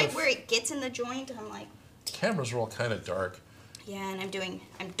just know right where it gets in the joint, I'm like... Cameras are all kind of dark. Yeah, and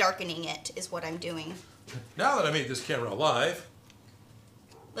I'm darkening it, is what I'm doing. Now that I made this camera alive...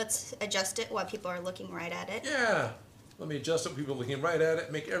 Let's adjust it while people are looking right at it. Yeah. Let me adjust it. People looking right at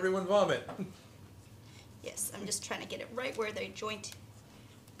it. Make everyone vomit. Yes, I'm just trying to get it right where the joint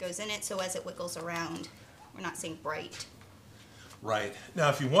goes in it, so as it wiggles around, we're not seeing bright. Right. Now,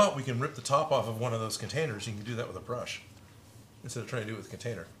 if you want, we can rip the top off of one of those containers. You can do that with a brush instead of trying to do it with a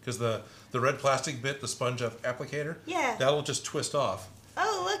container. Because the red plastic bit, the sponge applicator, Yeah. that'll just twist off.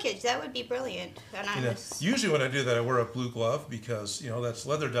 Oh, look it, that would be brilliant. And You know, usually when I do that, I wear a blue glove because, you know, that's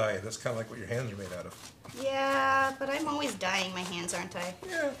leather dye. That's kind of like what your hands are made out of. Yeah, but I'm always dyeing my hands, aren't I?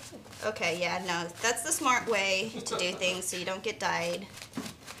 Yeah. Okay, yeah, no, that's the smart way to do things so you don't get dyed.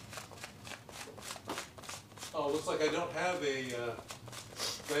 Oh, looks like I don't have a...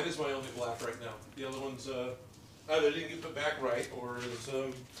 that is my only black right now. The other one's either didn't get put back right or is...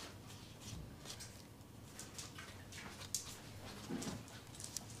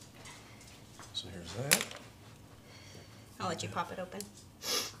 So here's that. I'll let you pop it open.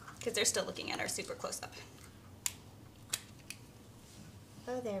 Because they're still looking at our super close-up.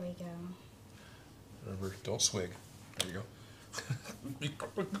 Oh, there we go. Remember, don't swig. There you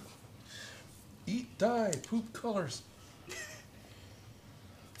go. Eat, die, poop colors.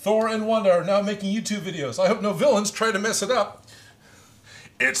 Thor and Wanda are now making YouTube videos. I hope no villains try to mess it up.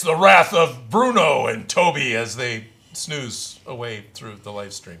 It's the wrath of Bruno and Toby as they snooze away through the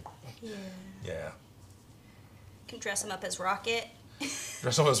live stream. Yeah. Yeah. Can dress him up as Rocket.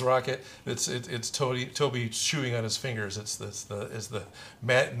 Dress up as Rocket. It's Toby chewing on his fingers. It's the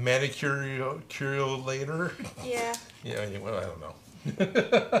manicure-curator. Yeah. Yeah. Anyway, I don't know.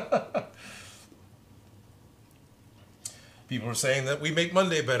 People are saying that we make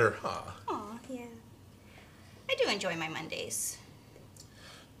Monday better. Huh. Aw, yeah. I do enjoy my Mondays.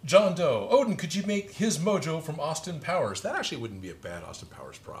 John Doe. Odin, could you make his mojo from Austin Powers? That actually wouldn't be a bad Austin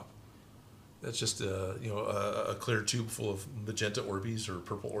Powers prop. That's just a clear tube full of magenta Orbeez or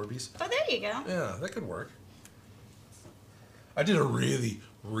purple Orbeez. Oh, there you go. Yeah, that could work. I did a really,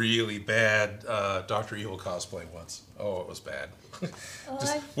 really bad Dr. Evil cosplay once. Oh, it was bad.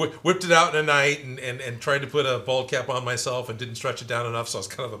 Just whipped it out in a night and tried to put a bald cap on myself and didn't stretch it down enough, so I was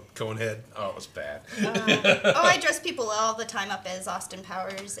kind of a cone head. Oh, it was bad. I dress people all the time up as Austin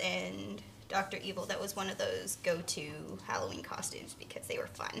Powers and Dr. Evil. That was one of those go-to Halloween costumes because they were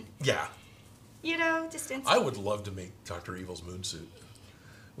fun. Yeah. You know, just I would love to make Dr. Evil's moon suit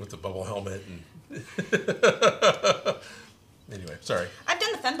with the bubble helmet and... Anyway, sorry. I've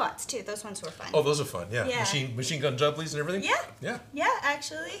done the fembots too. Those ones were fun. Oh, those are fun. Yeah. Yeah. Machine gun jubblies and everything. Yeah. Yeah. Yeah,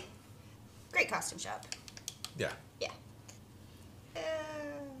 actually. Great costume shop. Yeah. Yeah.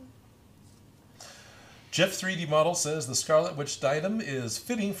 Jeff 3D Model says the Scarlet Witch diadem is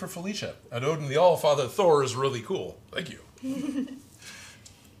fitting for Felicia. And Odin the All-Father Thor is really cool. Thank you.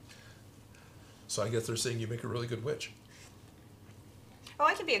 So I guess they're saying you make a really good witch. Oh,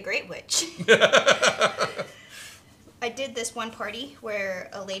 I could be a great witch. I did this one party where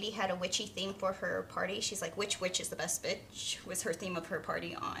a lady had a witchy theme for her party. She's like, which witch is the best bitch? Was her theme of her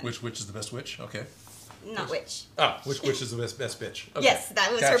party on. Which witch is the best witch? Okay. Not witch. Ah, which witch is the best bitch? Okay. Yes,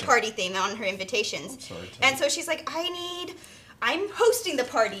 that was her party theme on her invitations. I'm sorry, and so she's like, I'm hosting the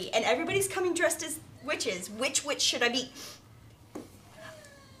party, and everybody's coming dressed as witches. Which witch should I be?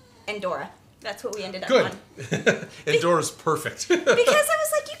 And Dora. That's what we ended up Good. on. Endora's perfect. Because I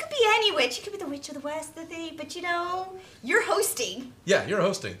was like, you could be any witch. You could be the Witch of the West, but you know, you're hosting. Yeah, you're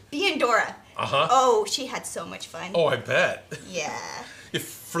hosting. Be Endora. Uh-huh. Oh, she had so much fun. Oh, I bet. Yeah. If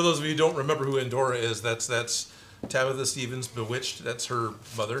for those of you who don't remember who Endora is, that's Tabitha Stevens' Bewitched. That's her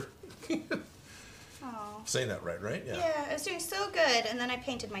mother. Oh. Saying that right? Yeah. Yeah, I was doing so good, and then I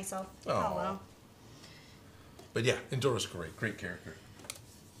painted myself. Oh well. But yeah, Endora's great character.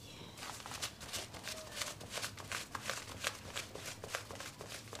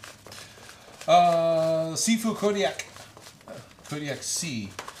 Sifu Kodiak C,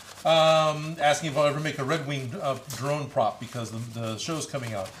 asking if I'll ever make a Red Wing drone prop because the show's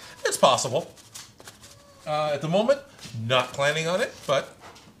coming out. It's possible. At the moment, not planning on it, but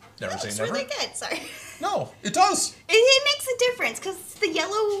never say never. It's really good. Sorry. No, it does. It makes a difference because the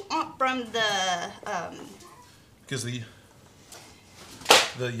yellow from the Because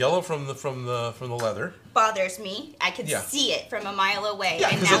the yellow from the leather bothers me. I can Yeah. see it from a mile away. Yeah,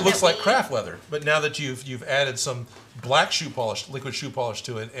 and because now it looks that like craft leather. But now that you've added some black shoe polish, liquid shoe polish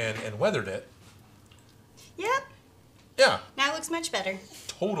to it, and weathered it. Yep. Yeah. Now it looks much better.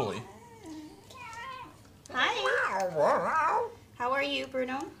 Totally. Hi. How are you,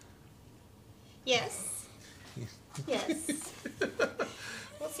 Bruno? Yes. Yes.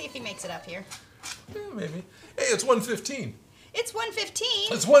 We'll see if he makes it up here. Yeah, maybe. Hey, it's 1:15. It's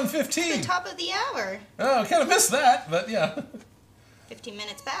 1:15. It's 1:15. The top of the hour. Oh, I kind of missed that, but yeah. 15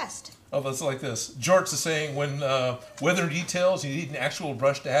 minutes past. Oh, it's like this. Jorts is saying when weather details, you need an actual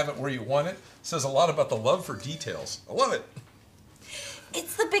brush to have it where you want it. Says a lot about the love for details. I love it.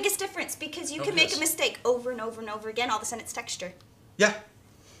 It's the biggest difference because you can make a mistake over and over and over again. All of a sudden, it's texture. Yeah,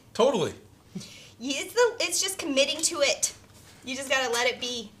 totally. It's just committing to it. You just gotta let it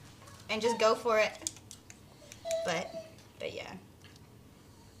be, and just go for it. But yeah,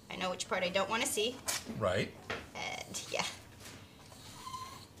 I know which part I don't want to see. Right. And yeah,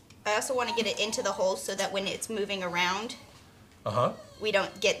 I also want to get it into the hole so that when it's moving around, we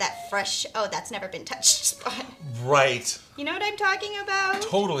don't get that fresh. Oh, that's never been touched spot. Right. You know what I'm talking about?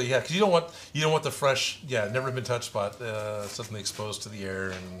 Totally, yeah. Because you don't want the fresh, never been touched spot, something exposed to the air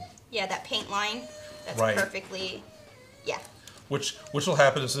and. Yeah, that paint line. That's right. Perfectly. Yeah. Which will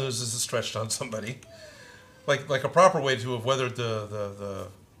happen as soon as this is stretched on somebody. Like a proper way to have weathered the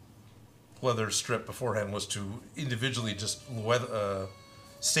leather strip beforehand was to individually just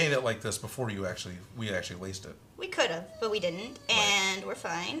stain it like this before we actually laced it. We could have, but we didn't, and we're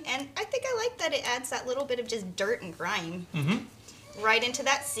fine. And I think I like that it adds that little bit of just dirt and grime right into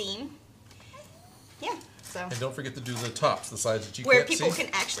that seam. Yeah. So. And don't forget to do the tops, the sides that you where can't see. Where people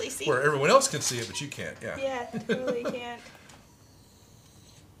can actually see. Where everyone else can see it, but you can't. Yeah. Yeah, totally can't.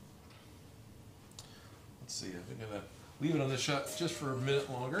 Let's see. I'm gonna leave it on this shot just for a minute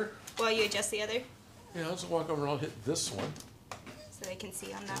longer. While you adjust the other. Yeah, I'll just walk over and I'll hit this one. So they can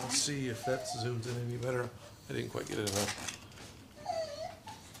see on that one. Let's see if that zooms in any better. I didn't quite get it enough.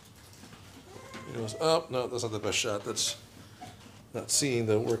 It goes up. No, that's not the best shot. That's not seeing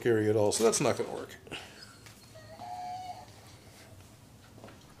the work area at all. So that's not going to work.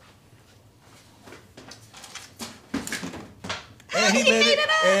 And he made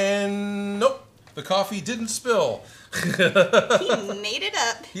it. And nope, the coffee didn't spill. He made it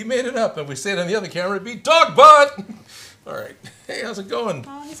up. He made it up, and we say it on the other camera, it'd be dog butt. All right. Hey, how's it going?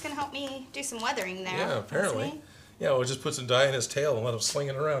 Oh, he's going to help me do some weathering there. Yeah, apparently. Yeah, we'll just put some dye in his tail and let him sling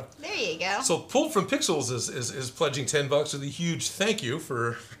it around. There you go. So Pulled from Pixels is pledging $10 with a huge thank you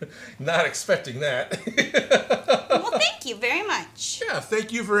for not expecting that. Well, thank you very much. Yeah,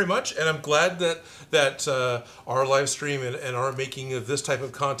 thank you very much. And I'm glad that our live stream and our making of this type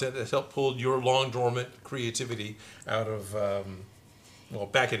of content has helped pull your long dormant creativity out of,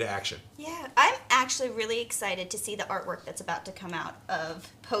 back into action. Yeah, I'm actually really excited to see the artwork that's about to come out of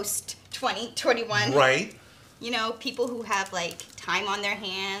post 2021. Right. You know, people who have like time on their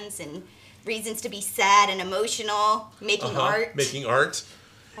hands and reasons to be sad and emotional, making art. Making art.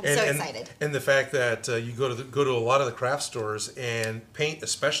 I'm so excited. And the fact that you go to a lot of the craft stores and paint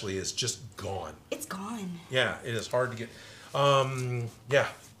especially is just gone. It's gone. Yeah, it is hard to get. Yeah.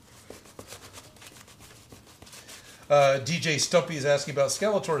 DJ Stumpy is asking about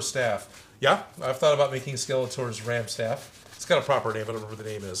Skeletor's staff. Yeah, I've thought about making Skeletor's ram staff. It's got a proper name. I don't remember what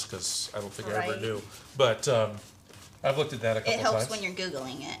the name is because I don't think I ever knew. But I've looked at that a couple times. It helps when you're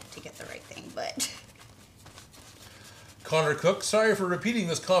Googling it to get the right thing, but... Connor Cook, sorry for repeating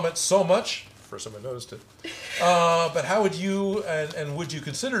this comment so much. First time I noticed it. But how would you and would you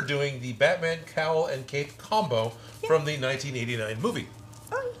consider doing the Batman cowl and cape combo from the 1989 movie?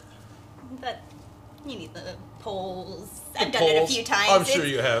 Oh, but You need the poles. I've done it a few times. I'm sure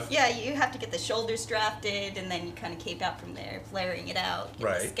you have. Yeah, you have to get the shoulders drafted, and then you kind of cape out from there, flaring it out,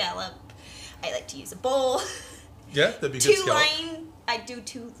 get the scallop. I like to use a bowl. Yeah, that'd be good scallop. I do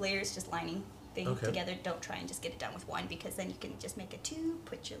 2 layers, just lining thing together. Don't try and just get it done with 1, because then you can just make a 2,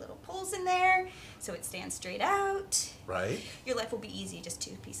 put your little poles in there, so it stands straight out. Right. Your life will be easy, just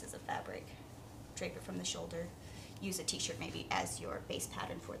 2 pieces of fabric. Drape it from the shoulder. Use a t-shirt maybe as your base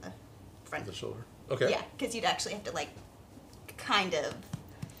pattern for the front. The shoulder. Okay. Yeah, because you'd actually have to like kind of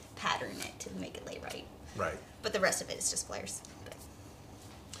pattern it to make it lay right. Right. But the rest of it is just flares.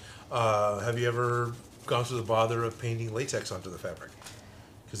 Have you ever gone through the bother of painting latex onto the fabric?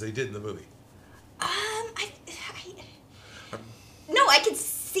 Because they did in the movie. No, I could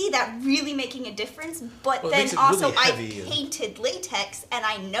see that really making a difference, but then also really I painted latex, and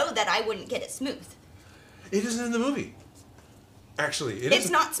I know that I wouldn't get it smooth. It isn't in the movie. Actually, it's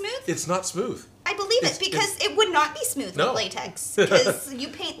not smooth? It's not smooth. I believe it, because it would not be smooth with latex. Because you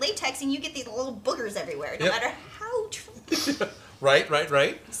paint latex and you get these little boogers everywhere, no matter how true. Right.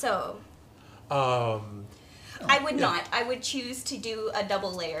 So, I would not. I would choose to do a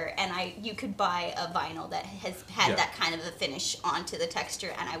double layer, and you could buy a vinyl that has had that kind of a finish onto the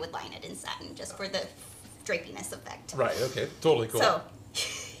texture, and I would line it in satin just for the drapiness effect. Right, okay. Totally cool. So,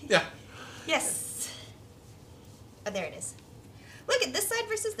 yeah. Yes. Oh, there it is. Look at this side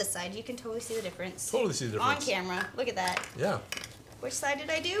versus this side. You can totally see the difference. Totally see the difference. On camera. Look at that. Yeah. Which side did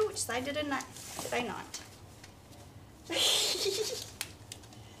I do? Which side did I not? Put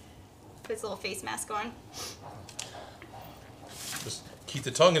his little face mask on. Just keep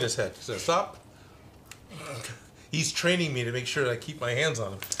the tongue in his head. So stop. He's training me to make sure that I keep my hands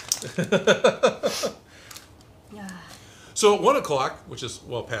on him. So at 1 o'clock, which is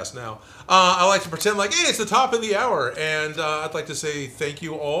well past now, I like to pretend like, hey, it's the top of the hour. And I'd like to say thank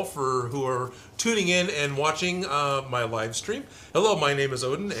you all who are tuning in and watching my live stream. Hello, my name is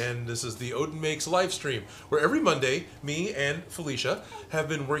Odin, and this is the Odin Makes live stream, where every Monday, me and Felicia have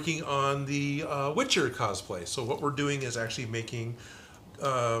been working on the Witcher cosplay. So what we're doing is actually making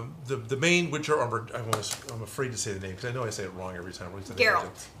the main Witcher armor. I'm afraid to say the name, because I know I say it wrong every time.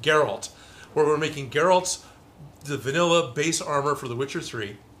 Geralt. Where we're making Geralt's the vanilla base armor for the Witcher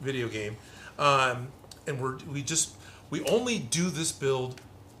 3 video game, and we only do this build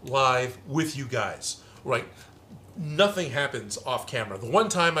live with you guys, right? Nothing happens off camera. The one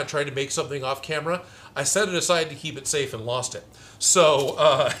time I tried to make something off camera, I set it aside to keep it safe and lost it.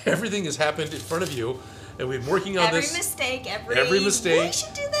 So everything has happened in front of you, and we've been working on every this. Every mistake. We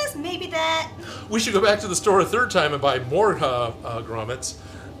should do this. Maybe that. We should go back to the store a 3rd time and buy more grommets.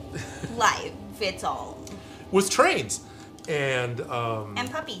 Live. It's all. With trains and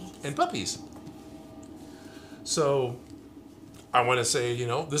puppies. So I want to say,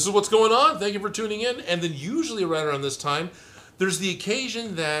 this is what's going on. Thank you for tuning in. And then usually right around this time, there's the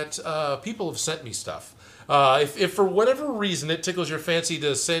occasion that people have sent me stuff. If for whatever reason it tickles your fancy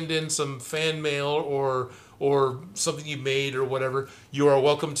to send in some fan mail or something you made or whatever, you are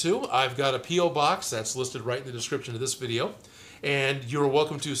welcome to. I've got a P.O. box that's listed right in the description of this video. And you're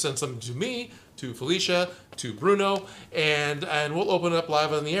welcome to send something to me, to Felicia, to Bruno, and we'll open it up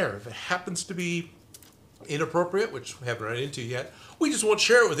live on the air. If it happens to be inappropriate, which we haven't run into yet, we just won't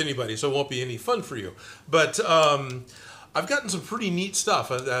share it with anybody, so it won't be any fun for you. But I've gotten some pretty neat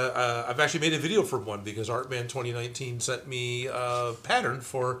stuff. I've actually made a video for one, because Artman 2019 sent me a pattern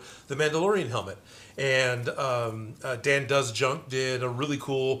for the Mandalorian helmet. And Dan Does Junk did a really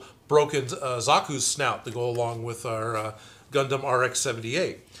cool broken Zaku's snout to go along with our Gundam RX-78.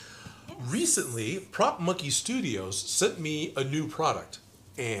 Yes. Recently, Prop Monkey Studios sent me a new product,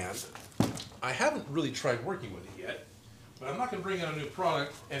 and I haven't really tried working with it yet, but I'm not going to bring out a new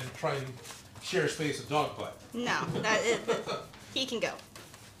product and try and share space with Dogplay. No, he can go.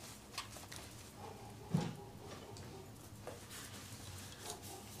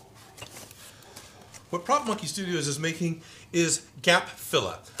 What Prop Monkey Studios is making is gap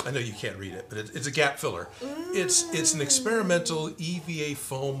filler. I know you can't read it, but it's a gap filler. Ooh. It's an experimental EVA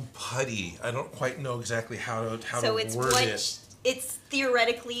foam putty. I don't quite know exactly how to word it. It's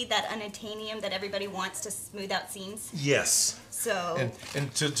theoretically that unobtainium that everybody wants to smooth out seams. Yes. So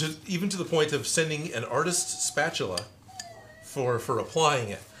and to even to the point of sending an artist's spatula for applying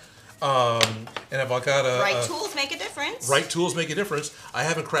it. And I've got right tools make a difference. Right tools make a difference. I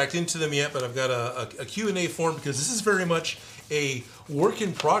haven't cracked into them yet, but I've got a Q&A form, because this is very much a work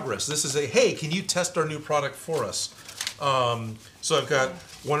in progress. This is hey, can you test our new product for us? So I've got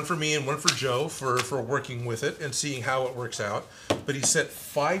one for me and one for Joe for working with it and seeing how it works out. But he sent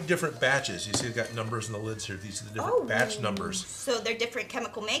 5 different batches. You see, they've got numbers in the lids here. These are the different batch numbers. So they're different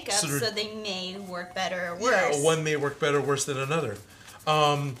chemical makeups, so they may work better or worse. Yeah, one may work better or worse than another.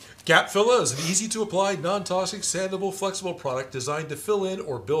 Gap Filler is an easy-to-apply, non-toxic, sandable, flexible product designed to fill in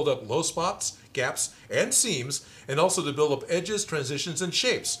or build up low spots, gaps, and seams, and also to build up edges, transitions, and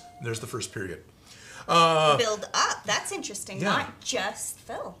shapes. And there's the first period. Build up. That's interesting. Yeah. Not just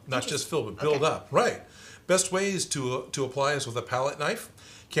fill. Not just fill, but build up. Right. Best way is to apply is with a palette knife.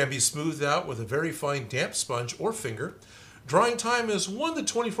 Can be smoothed out with a very fine damp sponge or finger. Drying time is 1 to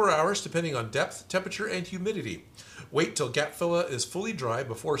 24 hours depending on depth, temperature, and humidity. Wait till Gap Filler is fully dry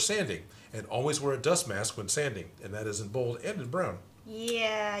before sanding. And always wear a dust mask when sanding. And that is in bold and in brown.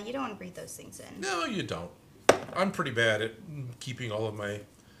 Yeah, you don't want to breathe those things in. No, you don't. I'm pretty bad at keeping all of my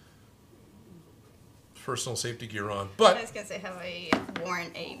personal safety gear on. But I was going to say, have I worn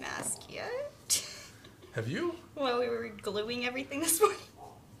a mask yet? Have you? Well, we were gluing everything this morning.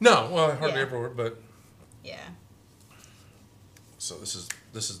 No, well, I hardly ever would, but... Yeah. So this is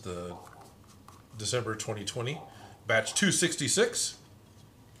the December 2020, batch 266.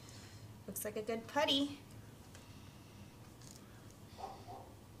 Looks like a good putty.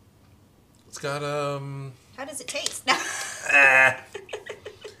 It's got, How does it taste?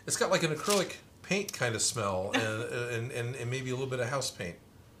 It's got like an acrylic paint kind of smell and maybe a little bit of house paint.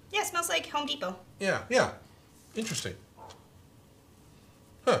 Yeah, it smells like Home Depot. Yeah. Interesting.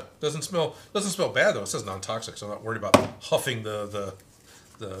 Huh. Doesn't smell bad though. It says non-toxic, so I'm not worried about huffing the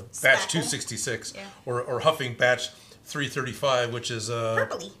batch 266 or huffing batch 335, which is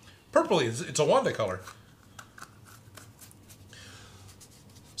purpley. Purpley. It's a Wanda color.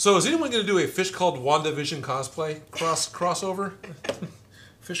 So is anyone going to do a Fish Called WandaVision cosplay crossover?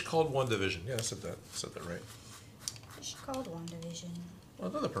 Fish Called WandaVision. Yeah, I said that right. Fish Called WandaVision. Oh,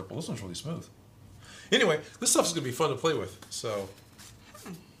 another purple. This one's really smooth. Anyway, this stuff's going to be fun to play with. So.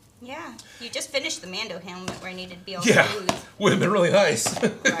 Yeah. You just finished the Mando helmet where I needed to be all smooth. Would have been really nice.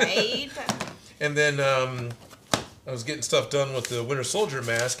 Right? And then I was getting stuff done with the Winter Soldier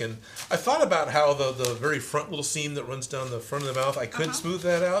mask, and I thought about how the very front little seam that runs down the front of the mouth, I couldn't smooth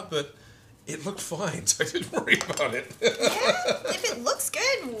that out, but it looked fine, so I didn't worry about it. Yeah, if it looks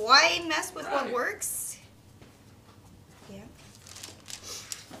good, why mess with what works? Yeah.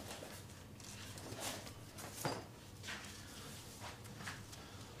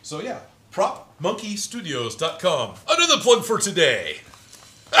 So yeah, PropMonkeyStudios.com. Another plug for today.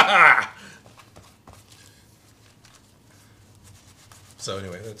 So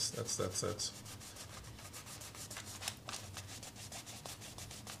anyway, that's.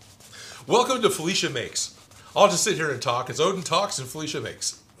 Welcome to Felicia Makes. I'll just sit here and talk. It's Odin Talks and Felicia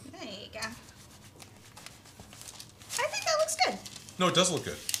Makes. There you go. I think that looks good. No, it does look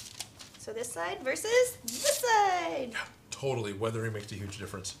good. So this side versus this side. Totally. Weathering makes a huge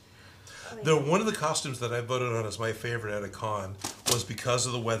difference. Oh, yeah. One of the costumes that I voted on as my favorite at a con was because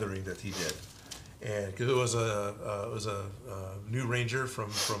of the weathering that he did. And because it was a new Ranger from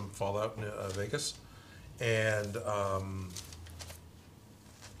Fallout Vegas, and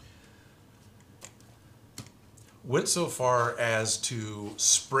went so far as to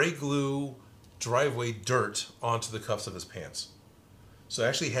spray glue driveway dirt onto the cuffs of his pants. So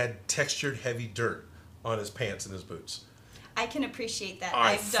actually had textured heavy dirt on his pants and his boots. I can appreciate that.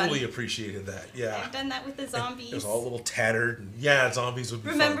 I fully appreciated that. Yeah, I've done that with the zombies. It was all a little tattered. And yeah, zombies would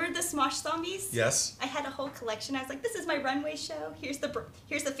be Remember fun. the Smosh zombies? Yes. I had a whole collection. I was like, this is my runway show. Here's the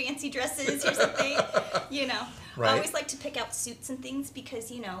fancy dresses. Here's the thing. You know. Right. I always like to pick out suits and things because,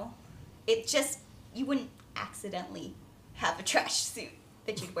 you know, it just, you wouldn't accidentally have a trash suit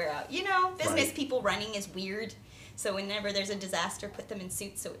that you'd wear out. You know, business people running is weird. So whenever there's a disaster, put them in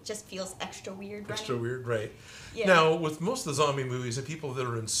suits so it just feels extra weird running. Extra weird, right. Yeah. Now, with most of the zombie movies and people that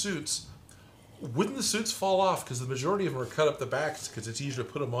are in suits, wouldn't the suits fall off? Because the majority of them are cut up the backs because it's easier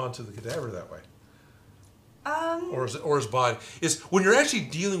to put them onto the cadaver that way. Or his body. When you're actually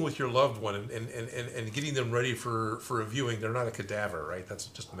dealing with your loved one and getting them ready for a viewing, they're not a cadaver, right? That's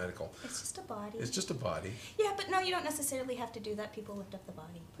just medical. It's just a body. It's just a body. Yeah, but no, you don't necessarily have to do that. People lift up the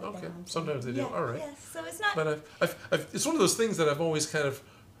body. Okay, sometimes they do. All right. Yeah, so it's not... But it's one of those things that I've always kind of...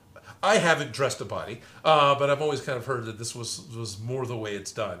 I haven't dressed a body, but I've always kind of heard that this was more the way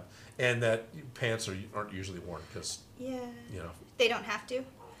it's done. And that pants aren't usually worn because, Yeah. you know... They don't have to?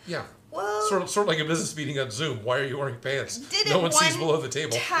 Yeah. Well, sort of like a business meeting on Zoom. Why are you wearing pants? Did No it one sees below the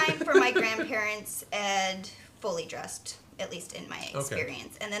table. time for my grandparents and fully dressed, at least in my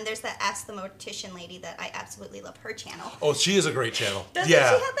experience. And then there's that Ask the Mortician lady that I absolutely love her channel. Oh, she is a great channel. Doesn't she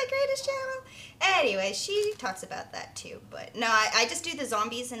have the greatest channel? Anyway, she talks about that too. But no, I just do the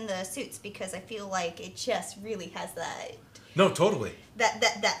zombies in the suits because I feel like it just really has that. No, totally.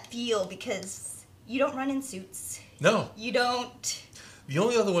 That feel because you don't run in suits. No. You don't. The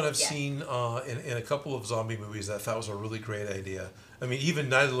only other one I've seen in a couple of zombie movies that I thought was a really great idea. I mean, even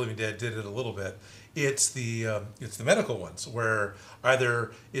Night of the Living Dead did it a little bit. It's the medical ones where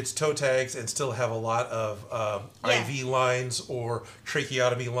either it's toe tags and still have a lot of IV lines or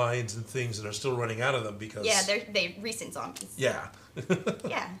tracheotomy lines and things that are still running out of them because they're recent zombies. Yeah.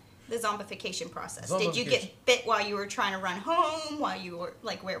 Yeah. The zombification process. Did you get bit while you were trying to run home? While you were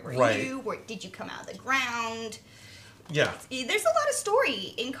like, where were you? Did you come out of the ground? Yeah. There's a lot of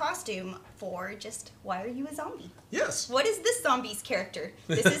story in costume for just why are you a zombie? Yes. What is this zombie's character?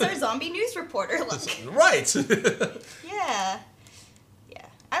 This is our zombie news reporter look. Right. Yeah. Yeah.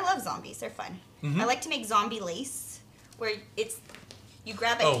 I love zombies. They're fun. Mm-hmm. I like to make zombie lace where you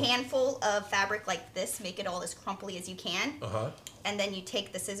grab a handful of fabric like this, make it all as crumply as you can. Uh-huh. And then you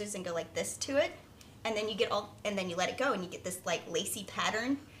take the scissors and go like this to it. And then then you let it go and you get this like lacy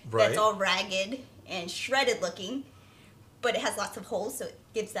pattern that's all ragged and shredded looking. But it has lots of holes, so it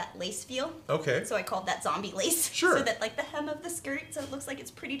gives that lace feel. Okay. So I called that zombie lace. Sure. So that like the hem of the skirt, so it looks like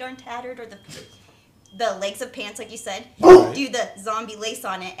it's pretty darn tattered, or the legs of pants, like you said. Do the zombie lace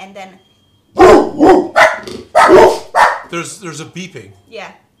on it, and then. There's a beeping.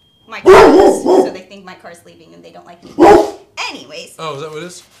 Yeah, my car is, so they think my car's leaving, and they don't like me. Anyways. Oh, is that what it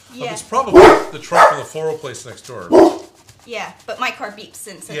is? Yeah. Oh, it's probably the truck from the floral place next door. Yeah, but my car beeps,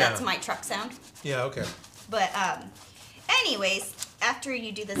 and so that's my truck sound. Yeah. Okay. But anyways, after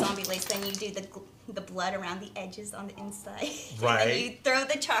you do the zombie lace, then you do the blood around the edges on the inside. Right. And then you throw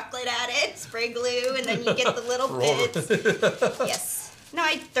the chocolate at it, spray glue, and then you get the little bits. Yes. No,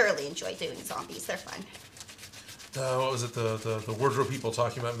 I thoroughly enjoy doing zombies. They're fun. What was it? The wardrobe people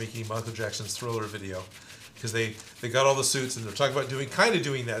talking about making Michael Jackson's Thriller video. Because they got all the suits and they're talking about doing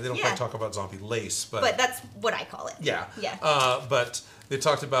that. They don't quite talk about zombie lace. But that's what I call it. Yeah. Yeah. But they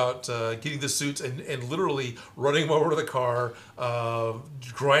talked about getting the suits and literally running them over to the car,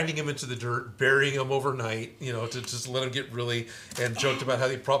 grinding them into the dirt, burying them overnight, to just let them get really, and joked about how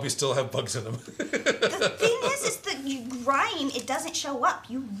they probably still have bugs in them. The thing is that you grind, it doesn't show up.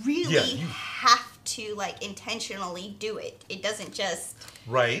 You really have to, intentionally do it. It doesn't just...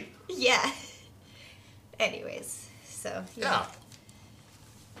 Right. Yeah. Anyways, so... Yeah.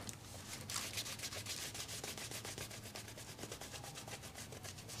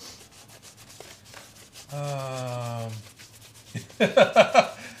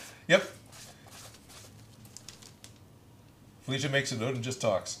 Yep. Felicia makes it. Odin just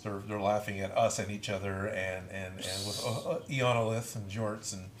talks. They're laughing at us and each other, and with Eonolith and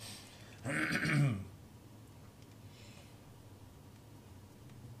Jorts and.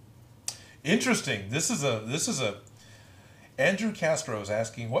 Interesting. This is a. Andrew Castro is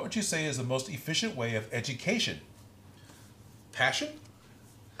asking, what would you say is the most efficient way of education? Passion?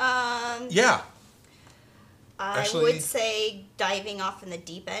 Yeah. I would say diving off in the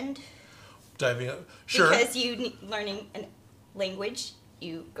deep end. Diving up, sure. Because learning a language,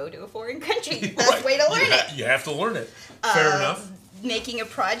 you go to a foreign country. Best way to learn it. You have to learn it. Fair enough. Making a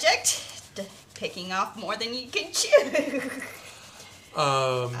project, picking off more than you can chew.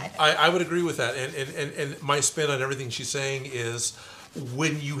 I would agree with that, and my spin on everything she's saying is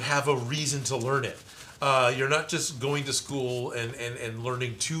when you have a reason to learn it. You're not just going to school and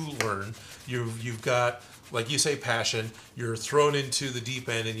learning to learn. You've got, like you say, passion. You're thrown into the deep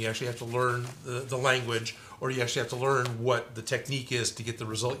end, and you actually have to learn the language, or you actually have to learn what the technique is to get the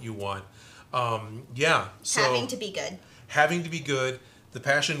result you want. So having to be good. Having to be good. The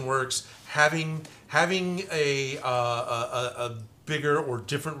passion works. Having a bigger or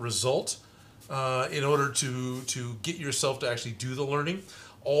different result in order to get yourself to actually do the learning.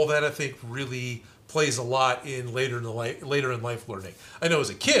 All that, I think, really plays a lot in later in life learning. I know as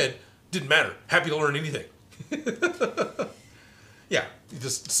a kid, didn't matter. Happy to learn anything. Yeah, you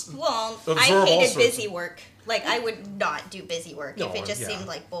just I hated busy work. I would not do busy work. If it just seemed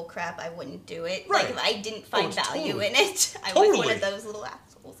like bull crap, I wouldn't do it. Right. If I didn't find value in it, I was one of those little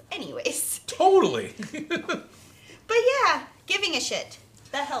assholes. Anyways. Totally. But yeah, giving a shit.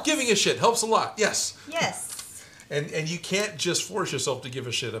 That helps. Giving a shit helps a lot, yes. Yes. And you can't just force yourself to give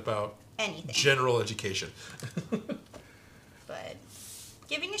a shit about anything. General education. But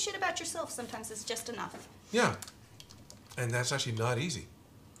giving a shit about yourself sometimes is just enough. Yeah. And that's actually not easy.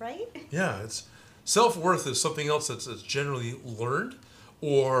 Right? Yeah, self-worth is something else that's generally learned,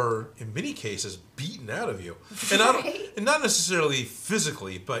 or in many cases beaten out of you, and not necessarily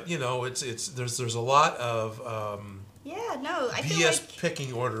physically, but there's a lot of Yeah, no, I feel BS like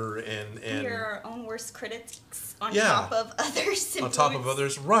picking order and we're our own worst critics on Yeah. top of others. on top of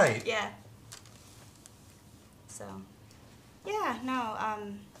others, right? Yeah. So, yeah, no,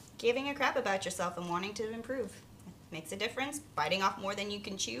 giving a crap about yourself and wanting to improve makes a difference. Biting off more than you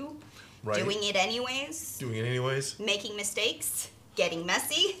can chew. Right. Doing it anyways. Doing it anyways. Making mistakes. Getting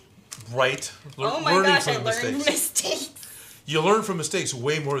messy. Right. Oh my Learning gosh, from I the learned mistakes. mistakes. You learn from mistakes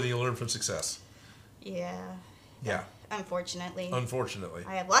way more than you learn from success. Yeah. Yeah. Unfortunately. Unfortunately.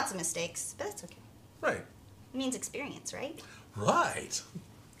 I have lots of mistakes, but that's okay. Right. It means experience, right? Right.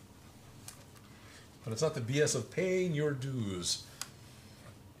 But it's not the BS of paying your dues.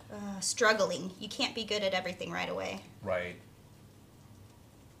 Struggling. You can't be good at everything right away. Right.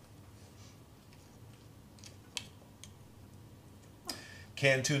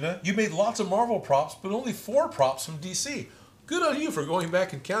 Canned tuna. You made lots of Marvel props, but only 4 props from DC. Good on you for going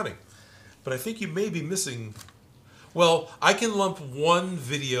back and counting. But I think you may be missing... Well, I can lump one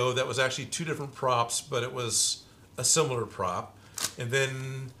video that was actually 2 different props, but it was a similar prop. And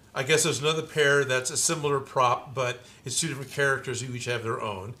then I guess there's another pair that's a similar prop, but it's 2 different characters who each have their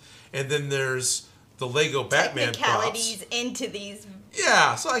own. And then there's the Lego Batman Technicalities props. into these.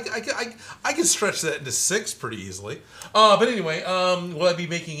 Yeah, so I can stretch that into 6 pretty easily. But anyway, will I be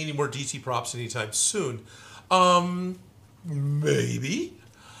making any more DC props anytime soon? Maybe.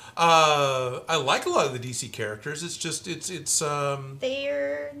 I like a lot of the DC characters. It's just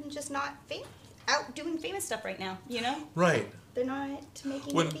They're just not out doing famous stuff right now, you know? right. They're not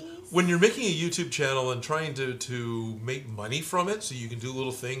making When movies. when you're making a YouTube channel and trying to make money from it, so you can do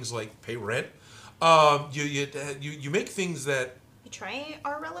little things like pay rent, you make things that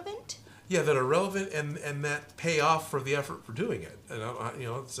Are relevant. that are relevant and that pay off for the effort for doing it. And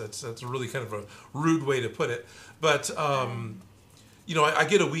that's a really kind of a rude way to put it, but I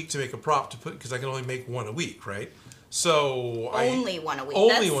get a week to make a prop to put because I can only make one a week, right? So Only one a week.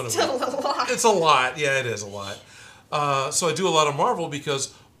 Only That's one a still week. a lot. It's a lot. Yeah, it is a lot. So I do a lot of Marvel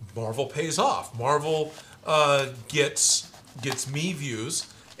because Marvel pays off. Marvel gets me views,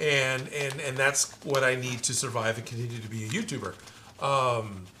 and that's what I need to survive and continue to be a YouTuber.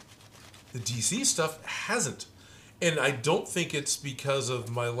 The DC stuff hasn't, and I don't think it's because of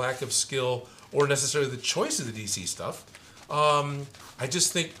my lack of skill or necessarily the choice of the DC stuff. I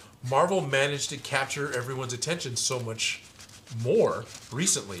just think Marvel managed to capture everyone's attention so much more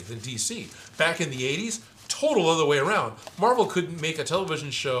recently than DC. Back in the 80s, total other way around. Marvel couldn't make a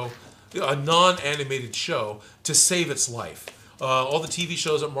television show, a non-animated show, to save its life. All the TV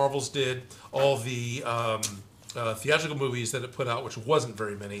shows that Marvel's did, all the theatrical movies that it put out, which wasn't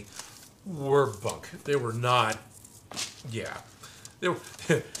very many, were bunk. They were not, they were...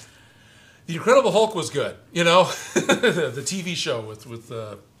 The Incredible Hulk was good, the TV show with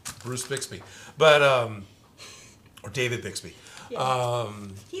Bruce Bixby, but or David Bixby. Yeah.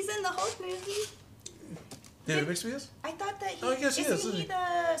 He's in the Hulk movie. David Bixby is? I thought that he. Oh, I guess he is, Isn't he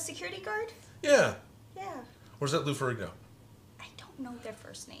the security guard? Yeah. Yeah. Or is that Lou Ferrigno? I don't know their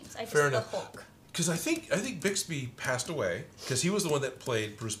first names. I just Fair the enough. Hulk. Because I think Bixby passed away because he was the one that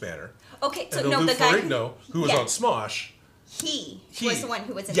played Bruce Banner. Okay, so And no, Lou the guy Ferrigno, who was on Smosh. He was the one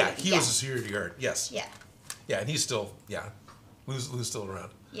who was in Yeah, the movie. he was a security guard. Yes. Yeah. Yeah, and he's still Lou's still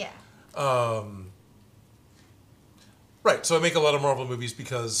around. Yeah. Right. So I make a lot of Marvel movies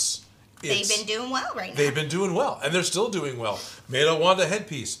because They've been doing well right now. They've been doing well, and they're still doing well. Made a Wanda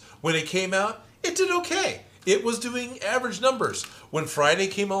headpiece. When it came out, it did okay. It was doing average numbers. When Friday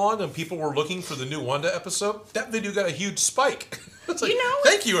came along and people were looking for the new Wanda episode, that video got a huge spike. It's like,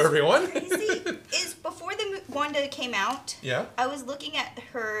 thank you, everyone. Crazy is before the Wanda came out. Yeah. I was looking at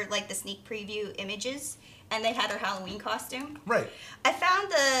her the sneak preview images, and they had her Halloween costume. Right. I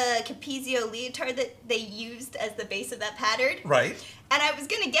found the Capizio leotard that they used as the base of that pattern. Right. And I was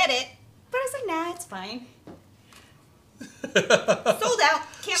gonna get it, but I was like, nah, it's fine. Sold out.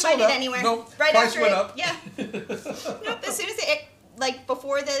 Can't find it anywhere. Nope. Right Price after went it. up. Yeah. Nope. As soon as it,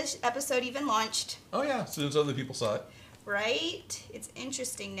 before the episode even launched. Oh yeah. As soon as other people saw it. Right. It's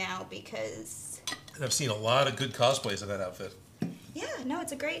interesting now because. And I've seen a lot of good cosplays of that outfit. Yeah. No,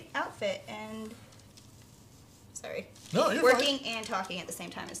 it's a great outfit, and. Sorry. No, you're Working fine. and talking at the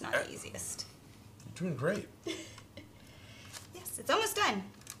same time is not the easiest. You're doing great. Yes, it's almost done.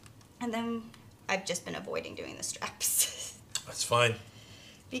 And then I've just been avoiding doing the straps. That's fine.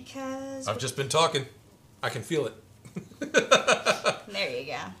 Because... I've just been talking. I can feel it. There you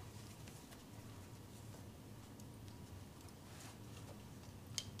go.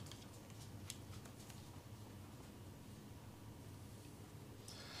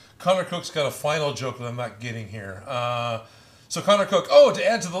 Connor Cook's got a final joke that I'm not getting here. So Connor Cook, to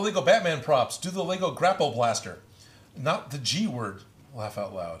add to the Lego Batman props, do the Lego Grapple Blaster. Not the G word. Laugh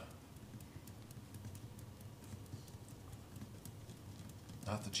out loud.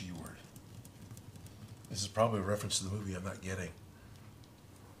 Not the G word. This is probably a reference to the movie I'm not getting.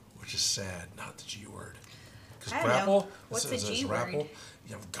 Which is sad. Not the G word. Because grapple? What's the G word?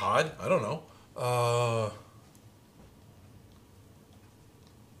 Yeah, God? I don't know.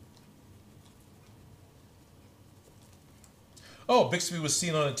 Oh, Bixby was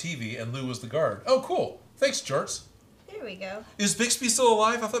seen on a TV and Lou was the guard. Oh, cool. Thanks, Jorts. There we go. Is Bixby still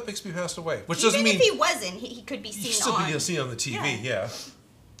alive? I thought Bixby passed away. Which doesn't mean... Even if he wasn't, he could be seen on... He still could be seen on the TV, yeah.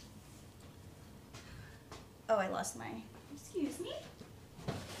 Oh, I lost my... Excuse me?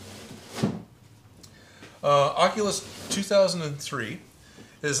 Oculus 2003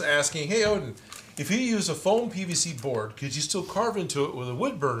 is asking, hey, Odin, if you use a foam PVC board, could you still carve into it with a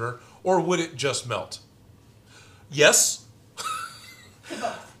wood burner, or would it just melt? Yes.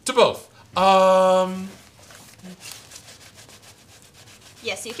 To both.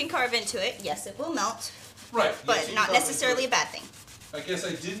 Yes, you can carve into it. Yes, it will melt. Right. But yes, not necessarily a bad thing. I guess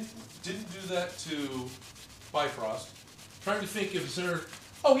I didn't do that to Bifrost. Trying to think if there...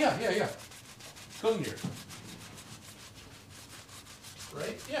 Oh, yeah. Come here.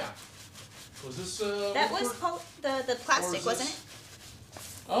 Right? Yeah. Was this... that was the plastic, wasn't it?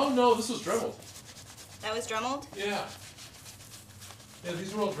 Oh, no, this was Dremel. That was Dremelled? Yeah. Yeah,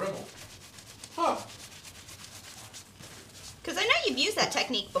 these were all Dremel. Huh. Because I know you've used that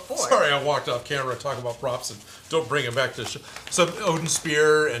technique before. Sorry, I walked off camera talking about props and don't bring them back to the show. So Odin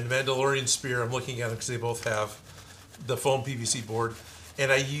Spear and Mandalorian Spear, I'm looking at them because they both have the foam PVC board.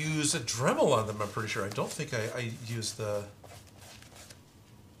 And I use a Dremel on them, I'm pretty sure. I don't think I use the...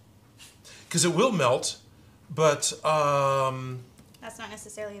 Because it will melt, but... That's not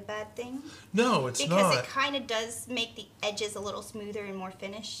necessarily a bad thing. No, it's not. Because it kind of does make the edges a little smoother and more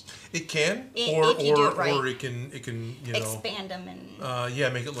finished. It can, if you do it right. or it can you know, expand them and yeah,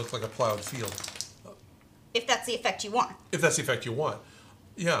 make it look like a plowed field. If that's the effect you want. If that's the effect you want,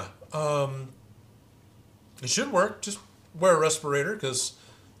 yeah. It should work. Just wear a respirator because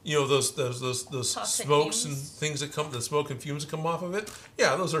you know those Toxic smokes fumes. and things that come, the smoke and fumes that come off of it.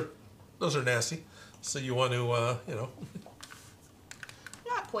 Yeah, those are nasty. So you want to you know.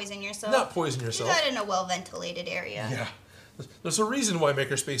 Not poison yourself. Not poison yourself. Do that in a well-ventilated area. Yeah. There's a reason why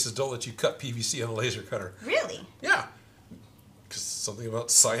makerspaces don't let you cut PVC on a laser cutter. Really? Yeah. Because something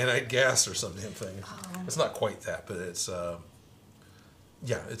about cyanide gas or some damn thing. Oh. It's not quite that, but it's,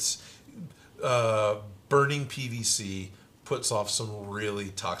 yeah, it's burning PVC puts off some really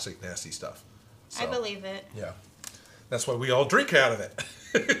toxic, nasty stuff. So, I believe it. Yeah. That's why we all drink out of it.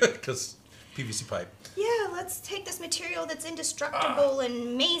 Because PVC pipe. Yeah, let's take this material that's indestructible and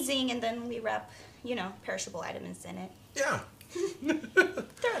amazing, and then we wrap, you know, perishable items in it. Yeah.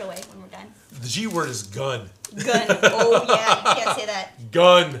 Throw it away when we're done. The G word is gun. Gun. Oh, yeah. You can't say that.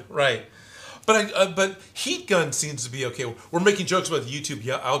 Gun. Right. But heat gun seems to be okay. We're making jokes about the YouTube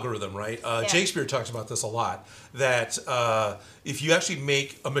algorithm, right? Yeah. Shakespeare talks about this a lot, that if you actually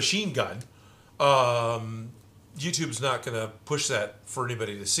make a machine gun, YouTube's not going to push that for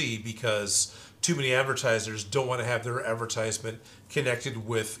anybody to see because too many advertisers don't want to have their advertisement connected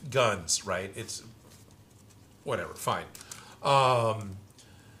with guns, right? It's whatever, fine.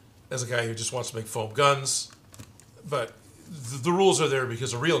 As a guy who just wants to make foam guns, but the rules are there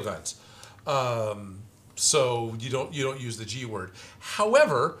because of real guns. So you don't use the G word.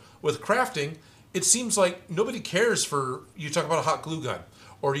 However, with crafting, it seems like nobody cares for, you talk about a hot glue gun,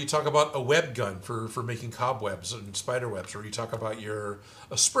 or you talk about a web gun for making cobwebs and spider webs, or you talk about a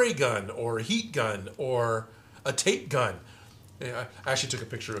spray gun or a heat gun or a tape gun. I actually took a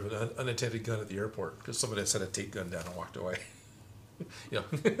picture of an unattended gun at the airport because somebody had set a tape gun down and walked away. Yeah.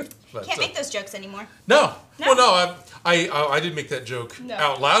 But, Can't make those jokes anymore. No. No. Well, no, I did make that joke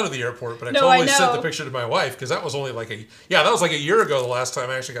out loud at the airport, but I No, totally I sent know. the picture to my wife because that was only like that was like a year ago the last time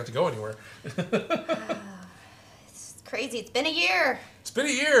I actually got to go anywhere. It's crazy. It's been a year. It's been a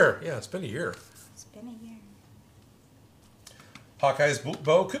year. Yeah, it's been a year. It's been a year. Hawkeye's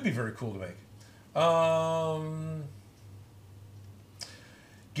bow could be very cool to make.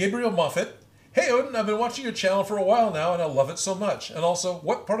 Gabriel Moffat. Hey, Odin, I've been watching your channel for a while now, and I love it so much. And also,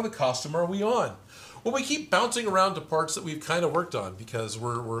 what part of the costume are we on? Well, we keep bouncing around to parts that we've kind of worked on because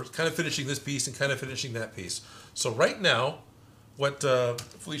we're kind of finishing this piece and kind of finishing that piece. So right now, what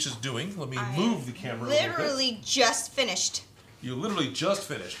Felicia's doing, let me move the camera a little bit. Literally just finished. You literally just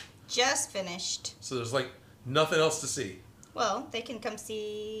finished. Just finished. So there's like nothing else to see. Well, they can come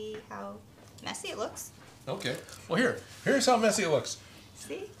see how messy it looks. Okay. Well, here's how messy it looks.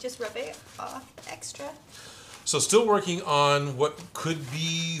 See? Just rub it off extra. So still working on what could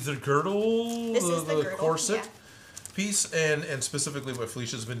be the girdle, This is the girdle, corset. yeah. piece, and specifically what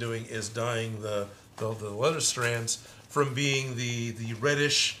Felicia's been doing is dyeing the leather strands from being the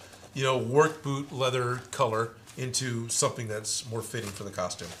reddish, work boot leather color into something that's more fitting for the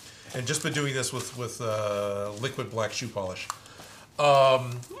costume. And just been doing this with liquid black shoe polish.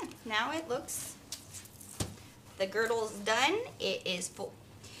 Yeah, now it looks, the girdle's done. It is full.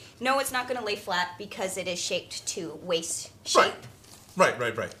 No, it's not going to lay flat because it is shaped to waist shape. Right.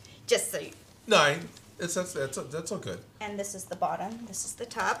 Just so you... No, that's all good. And this is the bottom. This is the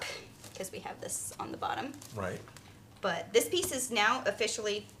top because we have this on the bottom. Right. But this piece is now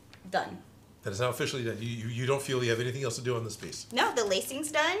officially done. That is now officially done. You don't feel you have anything else to do on this piece? No, the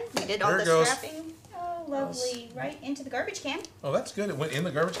lacing's done. We did all the strapping. Oh, lovely. Right into the garbage can. Oh, that's good. It went in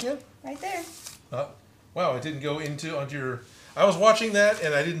the garbage can? Right there. Wow, it didn't go onto your... I was watching that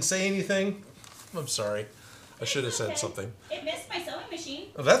and I didn't say anything. I'm sorry. I should have said something. It missed my sewing machine.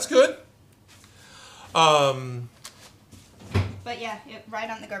 Oh, that's good. But yeah, right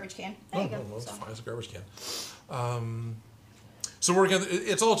on the garbage can. There you go. Well, it's fine. It's a garbage can. So we're gonna.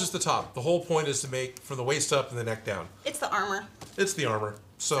 It's all just the top. The whole point is to make from the waist up and the neck down. It's the armor. It's the armor.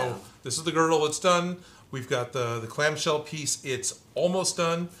 So this is the girdle. It's done. We've got the clamshell piece. It's almost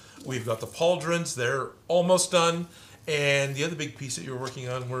done. We've got the pauldrons. They're almost done. And the other big piece that you were working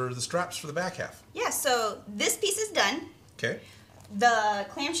on were the straps for the back half. Yeah. So this piece is done. Okay. The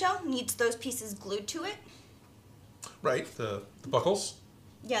clamshell needs those pieces glued to it. Right. The buckles.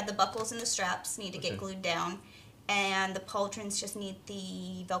 Yeah, the buckles and the straps need to get glued down. And the pauldrons just need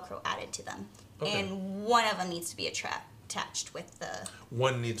the Velcro added to them. Okay. And one of them needs to be attached with the...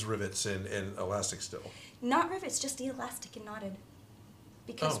 One needs rivets and elastic still. Not rivets, just the elastic and knotted.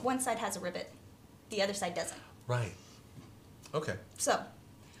 Because one side has a rivet, the other side doesn't. Right. Okay. So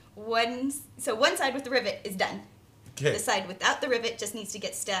one side with the rivet is done. Okay. The side without the rivet just needs to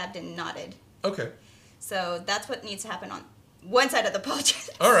get stabbed and knotted. Okay. So that's what needs to happen on one side of the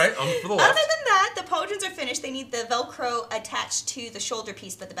pauldrons. All right, for the left. Other than that, the pauldrons are finished. They need the Velcro attached to the shoulder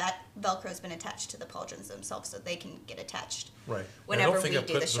piece, but the back Velcro has been attached to the pauldrons themselves, so they can get attached. Right. Whenever I don't think I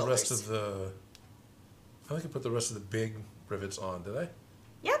do put the shoulders. rest of the. I think I put the rest of the big rivets on. Did I?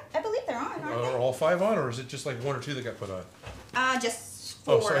 Yep, I believe they're on. Aren't Are all 5 on, or is it just like 1 or 2 that got put on? Just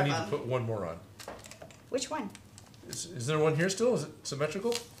 4 of them. So I need to put 1 more on. Which one? Is there one here still? Is it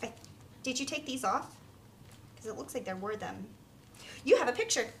symmetrical? Did you take these off? Because it looks like there were them. You have a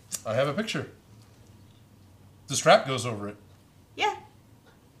picture. I have a picture. The strap goes over it. Yeah.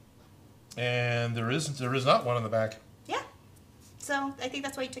 And there is not one on the back. Yeah. So I think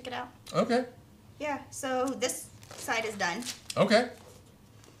that's why you took it out. Okay. Yeah. So this side is done. Okay.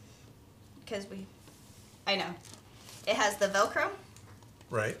 Because I know. It has the Velcro.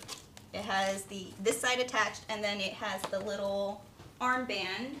 Right. It has this side attached, and then it has the little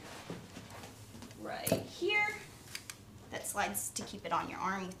armband right here that slides to keep it on your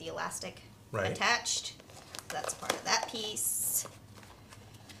arm with the elastic attached. So that's part of that piece.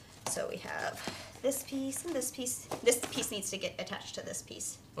 So we have this piece and this piece. This piece needs to get attached to this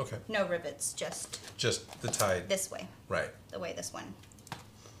piece. Okay. No rivets, just the tide. this way. Right. The way this one.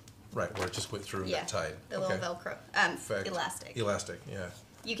 Right, where it just went through that tide. The little Velcro. Elastic. Elastic, yeah.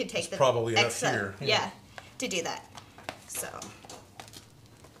 You could take There's probably enough extra, here. Yeah, to do that. So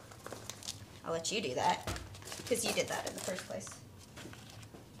I'll let you do that because you did that in the first place.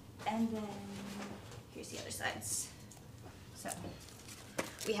 And then here's the other sides. So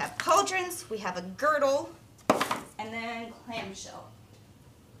we have pauldrons, we have a girdle, and then clamshell.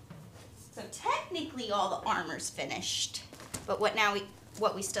 So technically all the armor's finished, but what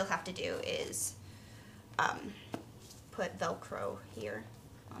we still have to do is put Velcro here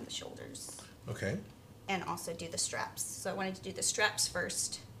on the shoulders. Okay. And also do the straps. So I wanted to do the straps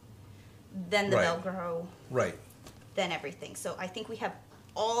first, then the Velcro, then everything. So I think we have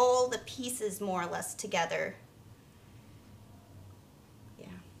all the pieces more or less together. Yeah.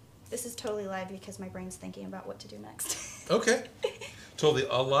 This is totally live because my brain's thinking about what to do next. Okay. Totally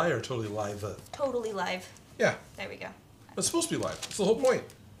a lie or totally live? Totally live. Yeah. There we go. It's supposed to be live. That's the whole point.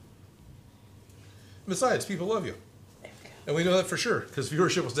 Besides, people love you. There we go. And we know that for sure because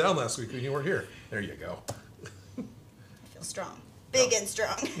viewership was down last week when you weren't here. There you go. I feel strong. Big and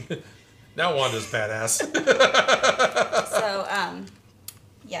strong. Now Wanda's badass. So,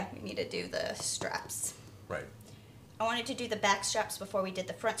 yeah, we need to do the straps. Right. I wanted to do the back straps before we did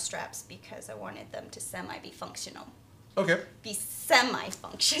the front straps because I wanted them to be functional. Okay. Be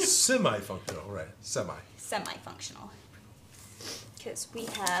semi-functional. Semi-functional, right. Semi. Semi-functional. Because we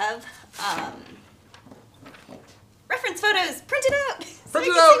have reference photos printed out. So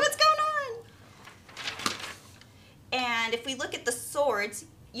you can see what's going on. And if we look at the swords,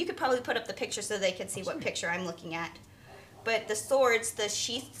 you could probably put up the picture so they can see what picture I'm looking at. But the swords, the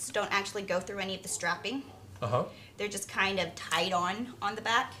sheaths don't actually go through any of the strapping. Uh-huh. They're just kind of tied on the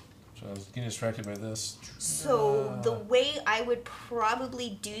back. So I was getting distracted by this. So the way I would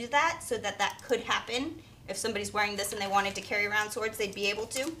probably do that, so that that could happen, if somebody's wearing this and they wanted to carry around swords, they'd be able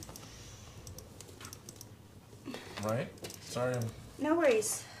to. Right. Sorry, I'm No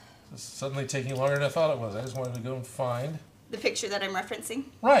worries. suddenly taking longer than I thought it was. I just wanted to go and find. The picture that I'm referencing?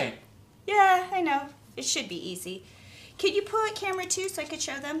 Right. Yeah, I know. It should be easy. Could you pull a camera too so I could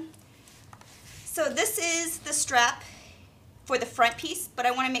show them? So this is the strap for the front piece, but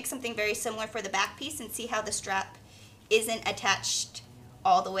I want to make something very similar for the back piece and see how the strap isn't attached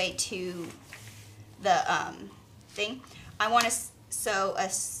all the way to the thing. I want to sew a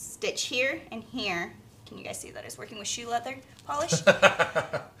stitch here and here. Can you guys see that I was working with shoe leather polish?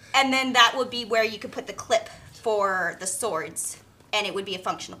 And then that would be where you could put the clip for the swords, and it would be a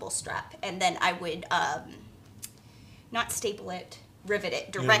functionable strap. And then I would not staple it, rivet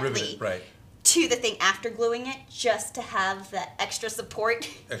it directly to the thing after gluing it, just to have that extra support.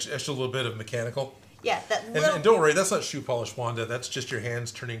 Extra little bit of mechanical. Yeah, that And don't worry, that's not shoe polish, Wanda. That's just your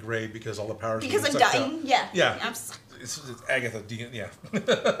hands turning gray because all the power's because I'm being sucked dying. out. Yeah. Yeah. It's Agatha. Yeah.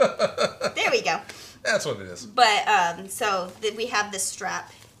 There we go. That's what it is. But so we have this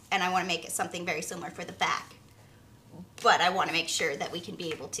strap, and I want to make it something very similar for the back. But I want to make sure that we can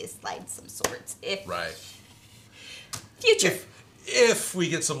be able to slide some swords. Right. Future. If we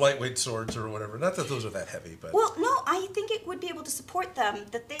get some lightweight swords or whatever. Not that those are that heavy, but... Well, no, I think it would be able to support them.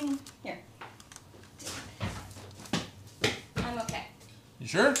 The thing... Here. I'm okay. You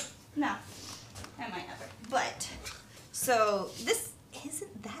sure? No. I might never. But, so, this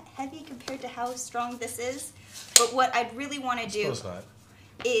isn't that heavy compared to how strong this is. But what I'd really want to do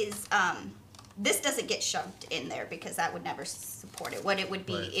is... this doesn't get shoved in there because that would never support it. What it would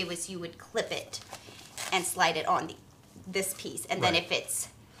be, it was you would clip it and slide it on this piece. And then if it's...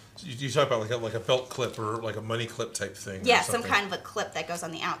 So you talk about like a belt clip or like a money clip type thing. Yeah, some kind of a clip that goes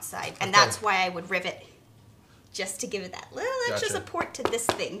on the outside. And that's why I would rivet, just to give it that little extra support to this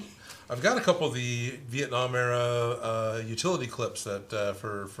thing. I've got a couple of the Vietnam era utility clips that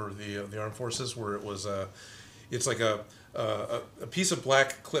for the armed forces where it was it's like a piece of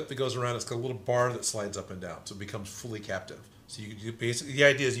black clip that goes around. It's got a little bar that slides up and down, so it becomes fully captive. So you basically, the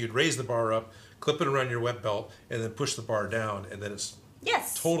idea is you'd raise the bar up, clip it around your web belt, and then push the bar down, and then it's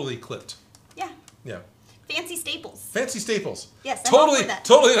totally clipped. Yeah. Yeah. Fancy staples. Fancy staples. Yes, totally,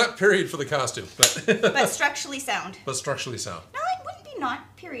 totally not period for the costume, but but structurally sound. But structurally sound. No, it wouldn't be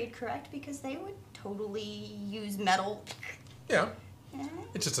not period correct because they would totally use metal. Yeah.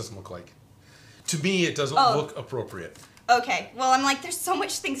 It just doesn't look like. To me, it doesn't look appropriate. Okay. Well, I'm like, there's so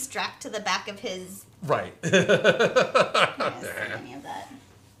much things strapped to the back of his. Right. Any of that.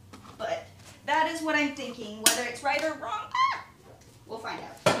 But that is what I'm thinking. Whether it's right or wrong, we'll find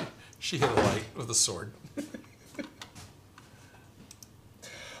out. She hit a light with a sword.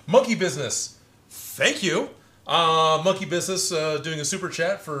 Monkey Business. Thank you. Monkey Business doing a super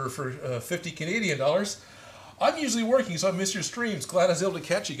chat for 50 Canadian dollars. I'm usually working, so I miss your streams. Glad I was able to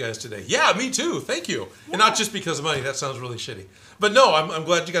catch you guys today. Yeah, me too. Thank you. Yeah. And not just because of money. That sounds really shitty. But no, I'm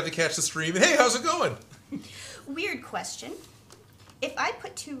glad you got to catch the stream. Hey, how's it going? Weird question. If I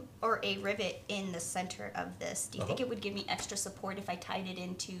put a rivet in the center of this, do you think it would give me extra support if I tied it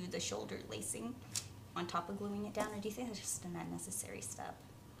into the shoulder lacing on top of gluing it down? Or do you think that's just an unnecessary step?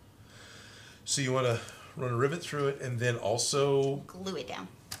 So you want to run a rivet through it and then also... glue it down.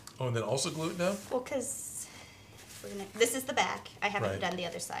 Oh, and then also glue it down? Well, because... this is the back. I haven't done the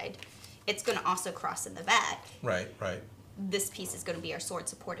other side. It's going to also cross in the back. Right, right. This piece is going to be our sword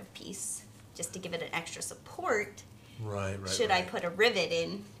supportive piece, just to give it an extra support. Right. Should I put a rivet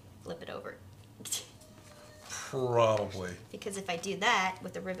in, flip it over? Probably. Because if I do that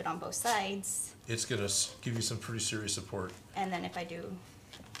with the rivet on both sides... it's going to give you some pretty serious support. And then if I do...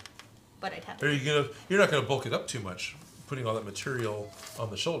 but I'd have... You're not going to bulk it up too much, putting all that material on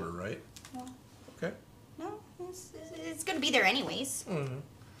the shoulder, right? No. Okay. No, it's going to be there anyways. Mm-hmm.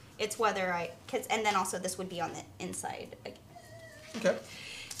 It's whether and then also this would be on the inside. Okay.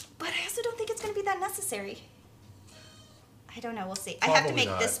 But I also don't think it's going to be that necessary. I don't know. We'll see. Probably I have to make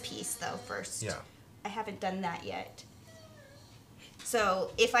not. this piece, though, first. Yeah. I haven't done that yet.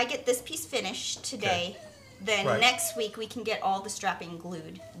 So if I get this piece finished today, then next week we can get all the strapping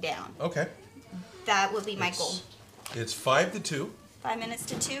glued down. Okay. That will be my goal. It's 5 to 2. 5 minutes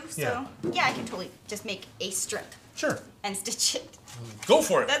to 2. So, yeah, I can totally just make a strip. Sure. And stitch it. Go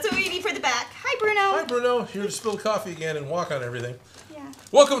for it. That's what we need for the back. Hi, Bruno. Hi, Bruno. Here to spill coffee again and walk on everything. Yeah.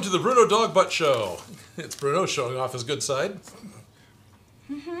 Welcome to the Bruno Dog Butt Show. It's Bruno showing off his good side.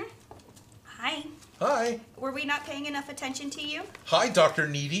 Hi. Hi. Were we not paying enough attention to you? Hi, Dr.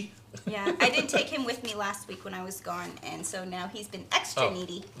 Needy. Yeah, I didn't take him with me last week when I was gone, and so now he's been extra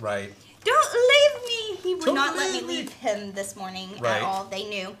needy. Right. Don't leave me! He would Don't not let me leave me. leave him this morning Right. at all. They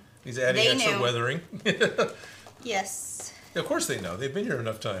knew. He's adding extra weathering. Yes. Of course they know. They've been here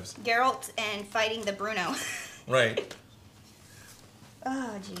enough times. Geralt and fighting the Bruno. Right.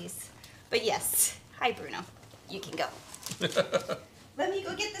 Oh, jeez. But yes. Hi, Bruno. You can go. Let me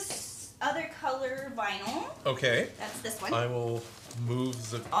go get this other color vinyl. Okay. That's this one. I will move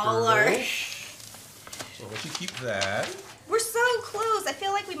the All girdle. our... So I'll let you keep that. We're so close. I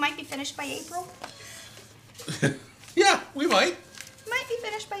feel like we might be finished by April. Yeah, we might. Might be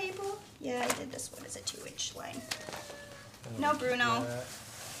finished by April. Yeah, I did this one as a 2-inch line. No, Bruno. I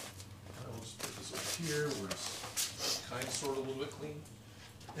will just put this over here where it's kind of sort of a little bit clean.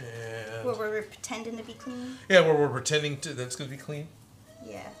 And Where we're pretending to be clean. yeah, where we're pretending to that's going to be clean.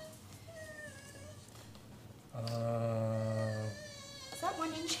 Yeah. Uh, Is that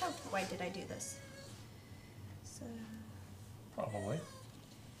 1 inch? How wide did I do this? So. Probably.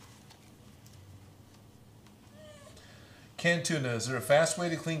 Canned tuna. Is there a fast way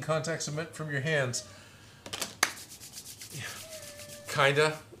to clean contact cement from your hands?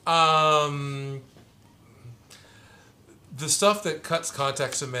 Kinda. The stuff that cuts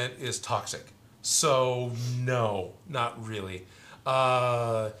contact cement is toxic. So no, not really.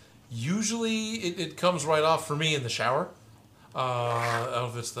 Usually it comes right off for me in the shower. I don't know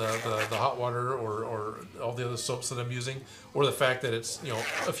if it's the hot water or all the other soaps that I'm using, or the fact that it's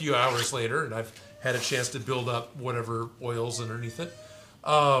a few hours later and I've had a chance to build up whatever oils underneath it.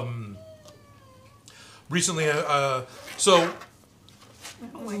 Recently,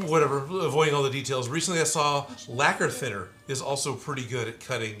 whatever, avoiding all the details. Recently, I saw lacquer thinner is also pretty good at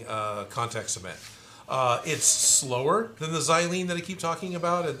cutting contact cement. It's slower than the xylene that I keep talking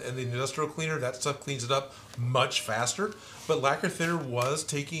about, and the industrial cleaner. That stuff cleans it up much faster. But lacquer thinner was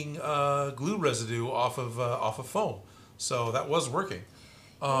taking glue residue off of foam, so that was working.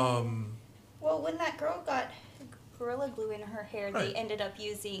 Well, when that girl got Gorilla Glue in her hair, Right. they ended up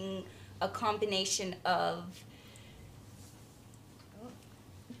using a combination of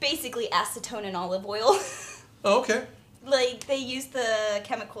basically acetone and olive oil. Oh, okay. Like, they used the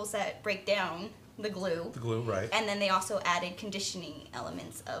chemicals that break down the glue. The glue, right. And then they also added conditioning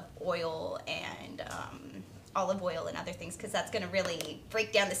elements of oil and olive oil and other things, because that's going to really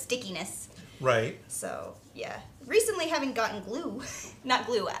break down the stickiness. Right. So, yeah. Recently, having gotten glue, not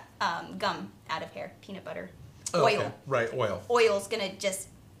glue, gum out of hair, peanut butter, Oh, oil. okay. Right, oil. Oil's going to just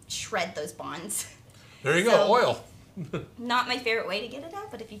shred those bonds. There you go, So- oil. Not my favorite way to get it out,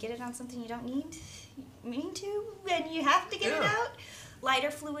 but if you get it on something you don't mean to, and you have to get it Yeah. out,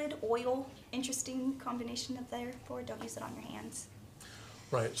 lighter fluid, oil, interesting combination of therefore, don't use it on your hands.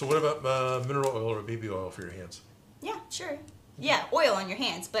 Right. So what about mineral oil or baby oil for your hands? Yeah, sure. Yeah, oil on your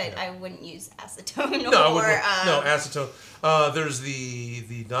hands, but I wouldn't use acetone No, I or... wouldn't. No, acetone. There's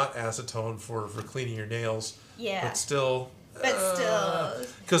the not acetone for cleaning your nails. Yeah. But still. But still.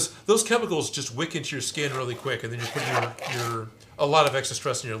 Because those chemicals just wick into your skin really quick, and then you're putting a lot of extra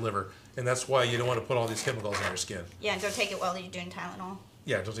stress in your liver, and that's why you don't want to put all these chemicals on your skin. Yeah, and don't take it while you're doing Tylenol.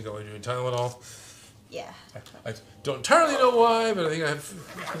 Yeah, don't take it while you're doing Tylenol. Yeah. I don't entirely know why, but I think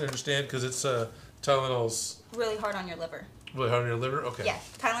I can understand because it's Tylenol's Really hard on your liver. really hard on your liver. Okay. Yeah,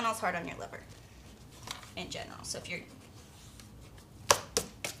 Tylenol's hard on your liver in general. So if you're...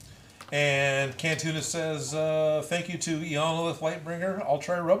 And Cantuna says, thank you to Eonolith Lightbringer. I'll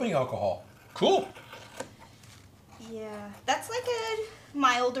try rubbing alcohol. Cool. Yeah, that's like a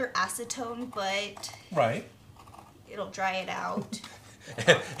milder acetone, but Right. it'll dry it out.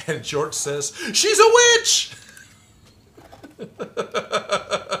 And George says, she's a witch!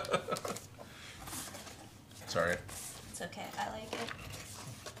 Sorry. It's okay, I like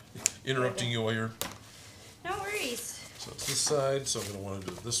it. Interrupting you while you're... No worries. So it's this side, so I'm going to want to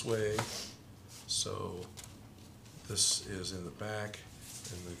do it this way. So this is in the back,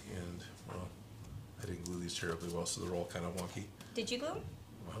 and well, I didn't glue these terribly well, so they're all kind of wonky. Did you glue 'em?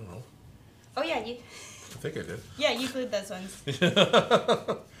 I don't know. Oh yeah, you. I think I did. Yeah, you glued those ones.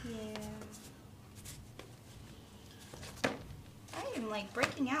 Yeah. I am like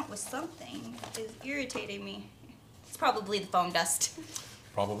breaking out with something. It's irritating me. It's probably the foam dust.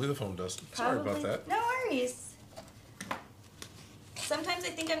 Probably the foam dust. Sorry about that. No worries. Sometimes I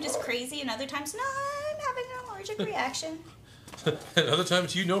think I'm just crazy, and other times, no, I'm having an allergic reaction. And other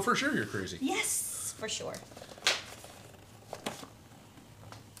times you know for sure you're crazy. Yes, for sure.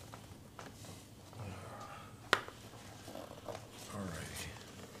 Alrighty.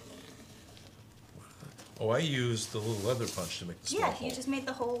 Oh, I used the little leather punch to make the small Yeah, hole. you just made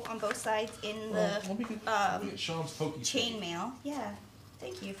the hole on both sides in Let me get Sean's pokey chainmail. Yeah.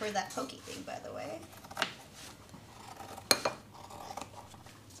 Thank you for that pokey thing, by the way.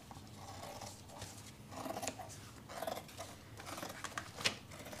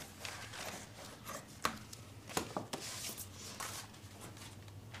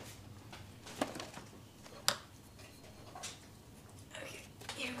 Okay,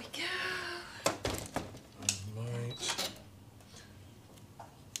 here we go.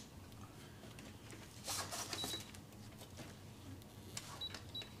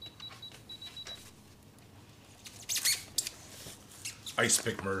 Ice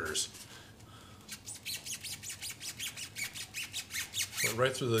pick murders. Went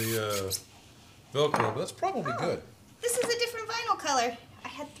right through the Velcro, but that's probably good. This is a different vinyl color. I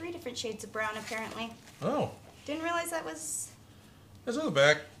had 3 different shades of brown, apparently. Oh. Didn't realize that was... It's on the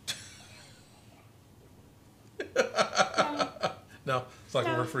back. No, it's not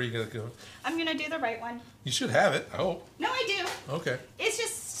going to work for you. I'm going to do the right one. You should have it, I hope. No, I do. Okay. It's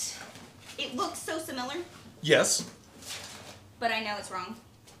just... It looks so similar. Yes. But I know it's wrong.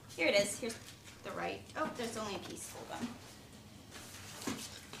 Here it is. Here's the right. Oh, there's only a piece. Hold on.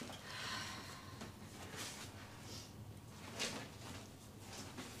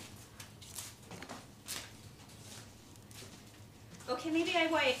 Okay, maybe I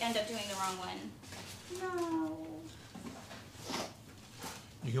might end up doing the wrong one. No.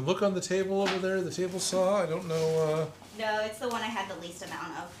 You can look on the table over there, the table saw. I don't know. No, it's the one I had the least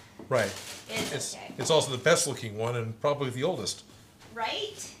amount of. Right. It's okay. It's also the best looking one and probably the oldest.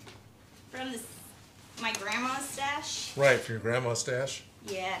 Right? From my grandma's stash? Right, from your grandma's stash?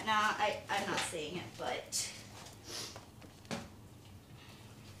 Yeah, no, I'm not seeing it, but...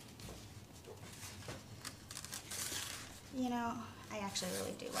 You know, I actually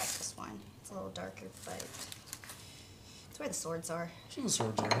really do like this one. It's a little darker, but... It's where the swords are. So the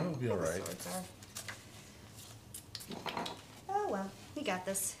swords are. That'll be alright. The swords are. Oh well, we got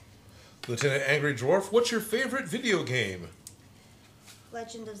this. Lieutenant Angry Dwarf, what's your favorite video game?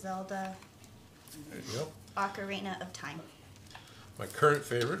 Legend of Zelda. There you go. Ocarina of Time. My current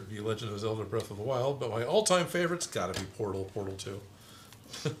favorite would be Legend of Zelda Breath of the Wild, but my all-time favorite's gotta be Portal 2.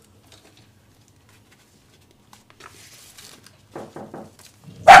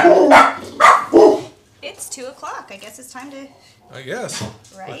 It's 2 o'clock. I guess it's time to... I guess.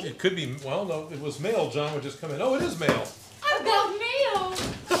 Right? It could be, well, no, it was mail. John would just come in. Oh, it is mail. I've got mail!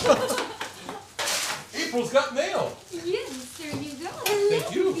 April's got mail. Yes, there you go.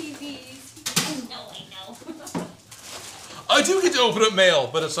 Thank you. BBs. I know. I do get to open up mail,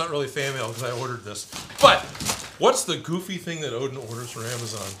 but it's not really fan mail because I ordered this. But what's the goofy thing that Odin orders from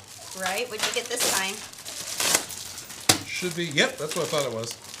Amazon? Right? What'd you get this time? Should be, yep, that's what I thought it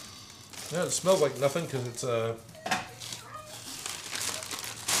was. Yeah, it smells like nothing because it's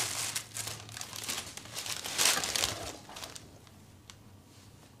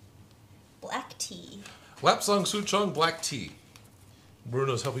Black tea. Lapsang Souchong black tea.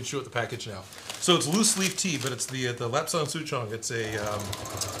 Bruno's helping chew out the package now. So it's loose leaf tea, but it's the Lapsang Souchong. It's a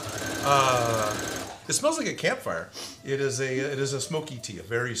it smells like a campfire. It is a smoky tea, a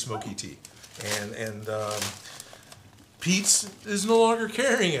very smoky tea, and Pete's is no longer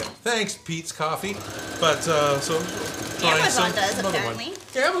carrying it. Thanks, Pete's Coffee. But so trying Amazon does another apparently. one.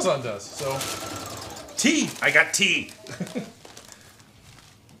 Yeah, Amazon does. So tea. I got tea.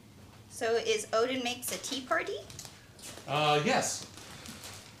 So is Odin Makes a tea party? Yes.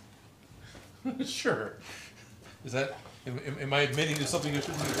 Sure. Is that? Am I admitting to something you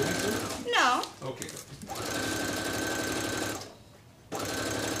shouldn't be admitting to? No. Okay.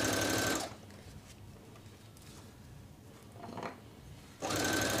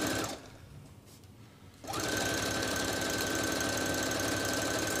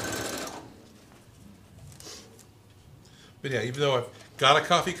 But yeah, even though I've got a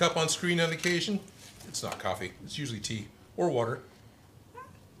coffee cup on screen on occasion, it's not coffee. It's usually tea or water. I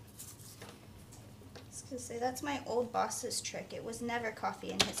was gonna say that's my old boss's trick. It was never coffee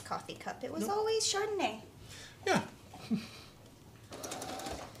in his coffee cup. It was always Chardonnay. Yeah.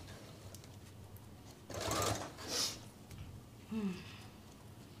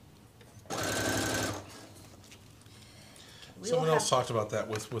 Someone else talked about that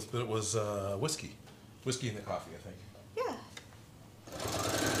with but it was whiskey in the coffee, I think. Yeah.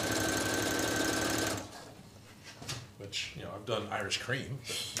 Which, you know, I've done Irish cream,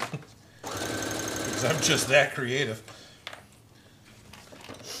 because I'm just that creative.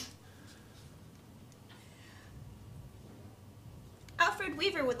 Alfred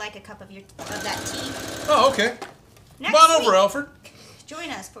Weaver would like a cup of that tea. Oh, okay. Next Come on over, week, Alfred. Join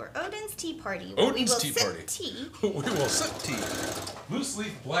us for Odin's Tea Party. Where Odin's we will Tea sip Party. tea We will sip tea. Loose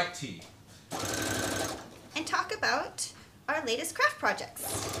leaf black tea. and talk about our latest craft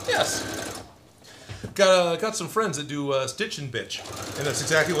projects. Yes. Got some friends that do stitch and bitch, and that's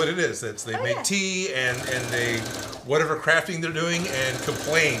exactly what it is. They make yeah. tea and they whatever crafting they're doing and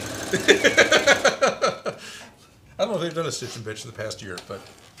complain. I don't know if they've done a stitch and bitch in the past year, but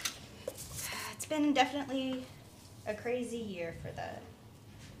It's been definitely a crazy year for that.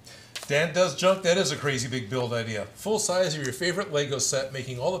 Dan Does Junk. That is a crazy big build idea. Full size of your favorite Lego set,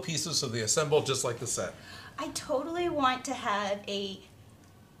 making all the pieces so they assemble just like the set. I totally want to have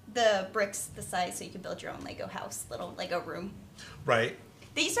the bricks the size so you can build your own Lego house, little Lego room. Right.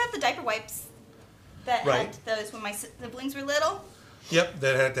 They used to have the diaper wipes that Right. had those when my siblings were little. Yep,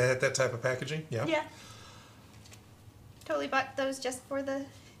 that had that type of packaging. Yeah. Yeah. Totally bought those just for the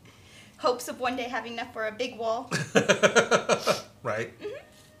hopes of one day having enough for a big wall. Right. Mm-hmm.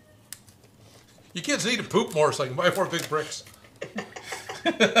 You kids need to poop more so I can buy more big bricks.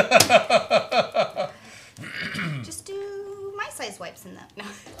 Just do my size wipes in that. No.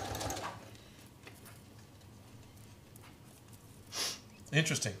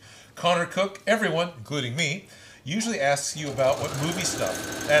 Interesting. Connor Cook, everyone, including me, usually asks you about movie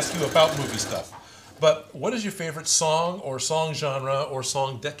stuff. But what is your favorite song or song genre or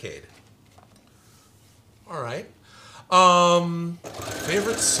song decade? All right.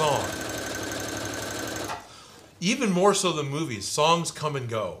 Favorite song. Even more so than movies, songs come and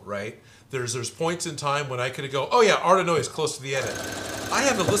go, right? There's points in time when I could go, oh yeah, Art of Noise, close to the edit. I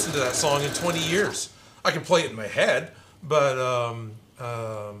haven't listened to that song in 20 years. I can play it in my head, but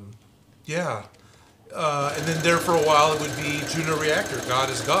yeah. And then there for a while it would be Juno Reactor,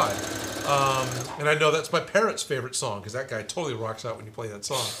 God is God. And I know that's my parents' favorite song because that guy totally rocks out when you play that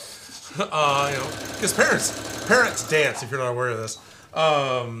song. Because parents dance, if you're not aware of this.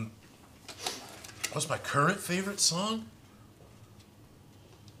 What's my current favorite song?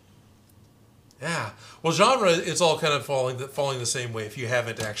 Yeah. Well, genre, it's all kind of falling the same way if you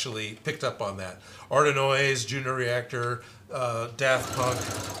haven't actually picked up on that. Art of Noise, Juno Reactor, Daft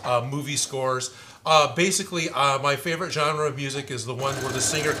Punk, movie scores. Basically, my favorite genre of music is the one where the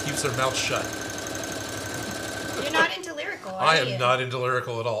singer keeps their mouth shut. You're not into lyrical, are I you? am not into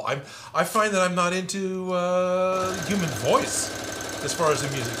lyrical at all. I find that I'm not into human voice as far as the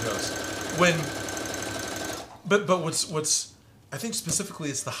music goes. But what's I think specifically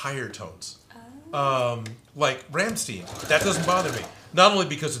it's the higher tones. Like Rammstein, that doesn't bother me. Not only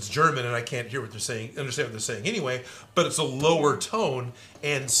because it's German and I can't hear what they're saying, understand what they're saying anyway, but it's a lower tone,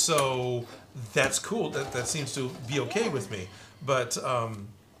 and so that's cool. That seems to be okay with me. But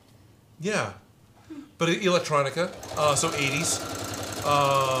yeah. But electronica, so 80s,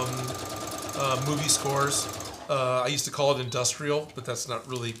 movie scores. I used to call it industrial, but that's not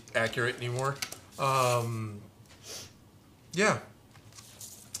really accurate anymore. Yeah.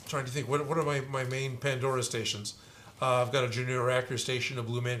 Trying to think, what are my main Pandora stations? I've got a Junior Reactor station, a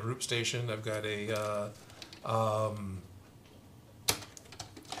Blue Man Group station. I've got a...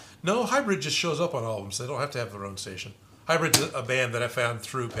 no, Hybrid just shows up on albums. They don't have to have their own station. Hybrid's a band that I found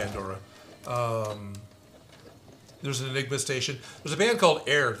through Pandora. There's an Enigma station. There's a band called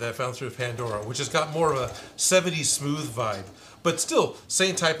Air that I found through Pandora, which has got more of a 70s smooth vibe. But still,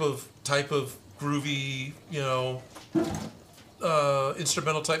 same type of groovy,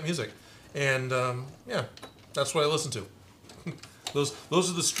 instrumental type music. And yeah, that's what I listen to. Those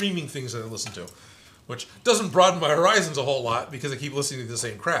are the streaming things that I listen to, which doesn't broaden my horizons a whole lot because I keep listening to the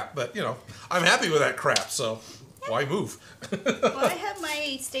same crap. But I'm happy with that crap, so why move? Well, I have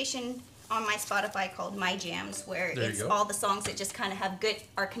my station on my Spotify called My Jams, where There you it's go. all the songs that just kind of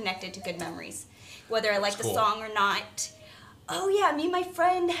are connected to good memories, whether I like That's the cool. song or not. Oh yeah, me and my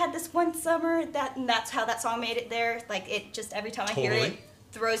friend had this one summer and that's how that song made it there. Like it just every time I hear it Totally.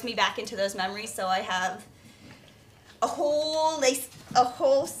 throws me back into those memories. So I have a whole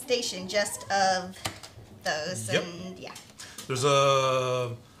station just of those. Yep. And yeah. There's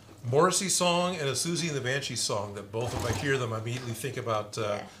a Morrissey song and a Susie and the Banshee song that both, if I hear them, I immediately think about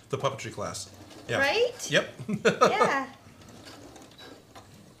the puppetry class. Yeah. Right? Yep. Yeah.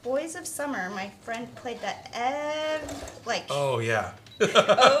 Boys of Summer, my friend played that Oh, yeah.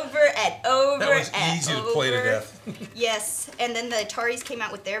 over and over That was and easy to over. play to death. Yes, and then the Ataris came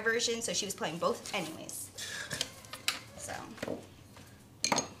out with their version, so she was playing both anyways. So,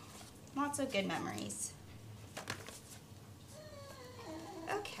 lots of good memories.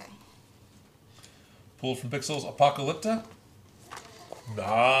 Okay. Pulled from Pixels, Apocalypta?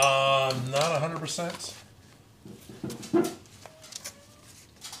 Nah, not 100%.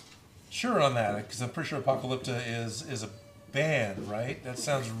 Sure on that, because I'm pretty sure Apocalypta is a band, right? That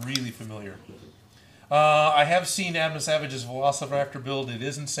sounds really familiar. I have seen Adam Savage's Velociraptor build. It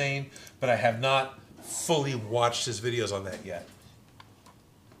is insane, but I have not fully watched his videos on that yet.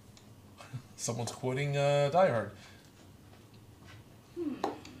 Someone's quoting Die Hard.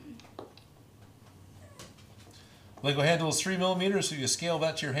 Lego handle is 3mm, so you scale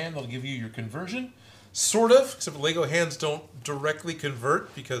that to your hand, that'll give you your conversion. Sort of, except Lego hands don't directly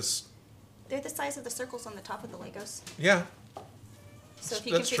convert because... They're the size of the circles on the top of the Legos. Yeah. So if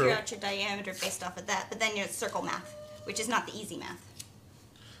you can figure out your diameter based off of that, but then it's circle math, which is not the easy math.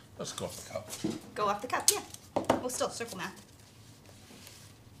 Let's go off the cup. Go off the cup, yeah. Well, still circle math.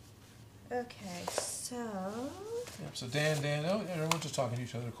 Okay, so... Yep, so Dan, oh, everyone's just talking to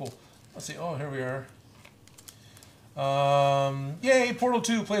each other, cool. Let's see, oh, here we are. Yay, Portal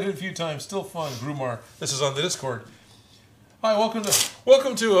 2, played it a few times, still fun. Grumar, this is on the Discord. Hi,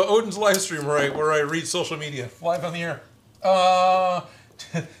 welcome to Odin's live stream where I read social media live on the air.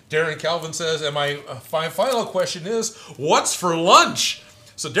 Darren Calvin says, and my final question is, what's for lunch?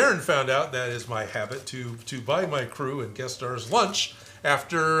 So Darren found out that is my habit to buy my crew and guest stars lunch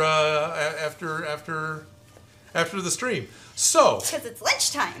after the stream. So because it's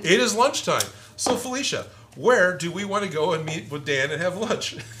lunchtime. It is lunchtime. So Felicia, where do we want to go and meet with Dan and have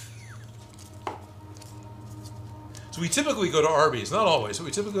lunch? So we typically go to Arby's, not always, but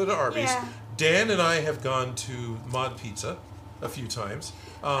we typically go to Arby's. Yeah. Dan and I have gone to Mod Pizza a few times.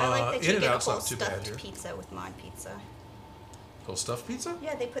 I like that you get a In-N-Out's whole not too bad stuffed here. pizza with Mod Pizza. Whole stuffed pizza?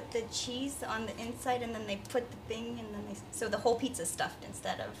 Yeah, they put the cheese on the inside and then they put the thing and then so the whole pizza's stuffed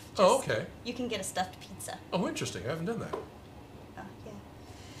instead of just, Oh, okay. You can get a stuffed pizza. Oh, interesting. I haven't done that. Oh, yeah.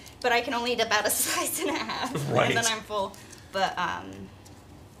 But I can only eat about a slice and a half. Right. And then I'm full. But, I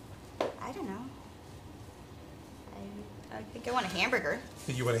don't know. I think I want a hamburger.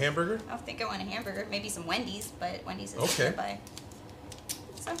 You want a hamburger? I don't think I want a hamburger. Maybe some Wendy's, but Wendy's is Okay. nearby.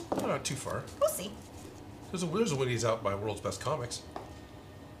 So, Oh, not too far. we'll see. There's a Wendy's out by World's Best Comics.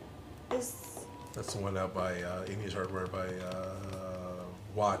 Is That's the one out by Amy's Hardware by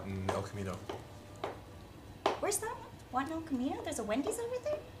Watt and El Camino. Where's that one? Juan El Camino? There's a Wendy's over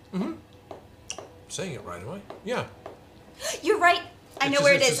there? Mm-hmm. Saying it right away. Yeah. You're right. I know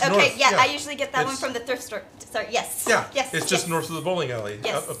where it is. just Okay, north. yeah, Yeah. I usually get that one It's- from the thrift store. Sorry, yes. Yeah. Yes. It's just yes. north of the bowling alley.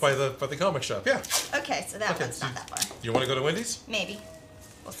 Yes. Up by the comic shop. Yeah. Okay, so that Okay, one's so not that far. You want to go to Wendy's? Maybe.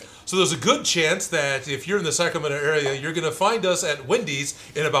 We'll see. So there's a good chance that if you're in the Sacramento area, you're going to find us at Wendy's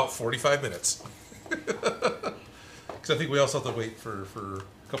in about 45 minutes. Because I think we also have to wait for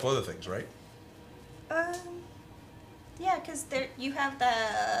a couple other things, right? Yeah, because there you have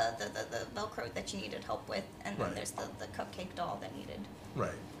the Velcro that you needed help with, and then Right. there's the cupcake doll that needed.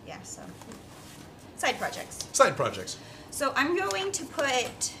 Right. Yeah, so side projects. Side projects. So I'm going to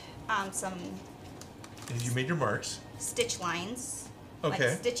put some And you made your marks. stitch lines. Okay.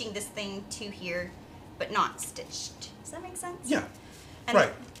 Like stitching this thing to here, but not stitched. Does that make sense? Yeah. And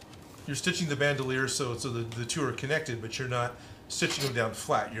Right. You're stitching the bandolier so the two are connected, but you're not stitching them down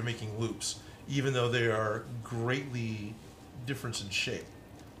flat. You're making loops, even though they are greatly different in shape.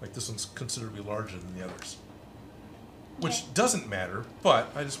 Like this one's considerably larger than the others. Which Okay. doesn't matter,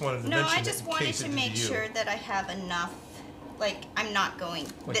 but I just wanted to No, mention I it just in wanted case to it did make you. sure that I have enough. Like I'm not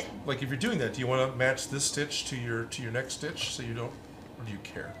going. Like if you're doing that, do you want to match this stitch to your next stitch so you don't, or do you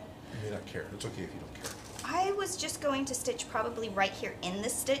care? You may not care. It's okay if you don't care. I was just going to stitch probably right here in the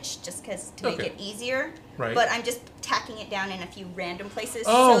stitch, just because to make Okay. it easier. Right. But I'm just tacking it down in a few random places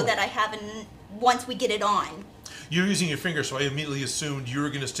Oh. so that I have once we get it on. You're using your finger, so I immediately assumed you were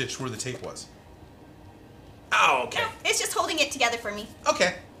going to stitch where the tape was. Oh, okay. No, it's just holding it together for me.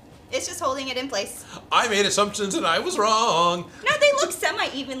 Okay. It's just holding it in place. I made assumptions and I was wrong. No, they look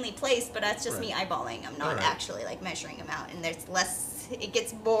semi-evenly placed, but that's just me Right. eyeballing. I'm not Alright. actually like measuring them out, and there's less. It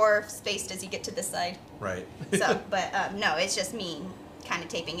gets more spaced as you get to this side. Right. So, but no, it's just me kind of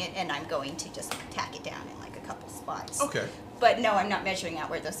taping it, and I'm going to just tack it down in like a couple spots. Okay. But no, I'm not measuring out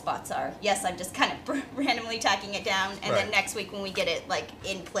where those spots are. Yes, I'm just kind of randomly tacking it down, and then Right. next week when we get it like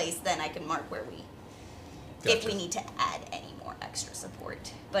in place, then I can mark where if Gotcha. we need to add any more extra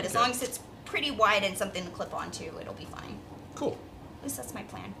support. But as Okay. long as it's pretty wide and something to clip onto, it'll be fine. Cool. At least that's my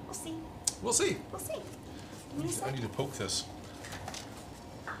plan. We'll see. We'll see. We'll see. Give me a I sec. need to poke this.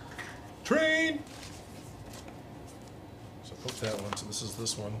 Train! So poke that one. So this is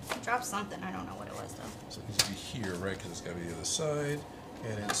this one. I dropped something. I don't know what it was though. So it needs to be here, right? Because it's got to be the other side.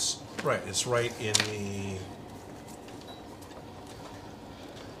 And it's right. It's right in the.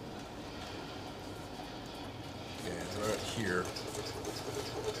 Yeah, it's right here.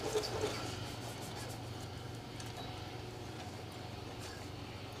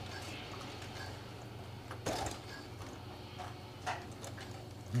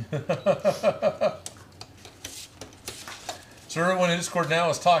 So everyone in Discord now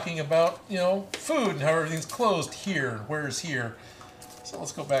is talking about, food and how everything's closed here and where's here. So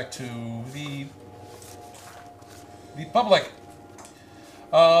let's go back to the public.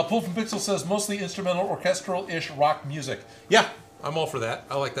 Pull from Pixel says mostly instrumental, orchestral-ish rock music. Yeah, I'm all for that.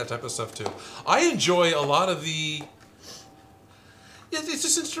 I like that type of stuff too. I enjoy a lot of the... It's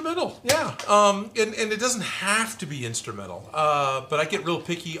just instrumental, yeah. And it doesn't have to be instrumental. But I get real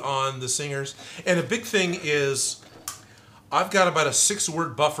picky on the singers. And a big thing is... I've got about a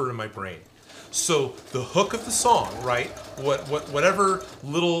 6-word buffer in my brain. So the hook of the song, right? Whatever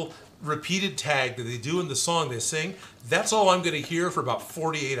little repeated tag that they do in the song they sing, that's all I'm going to hear for about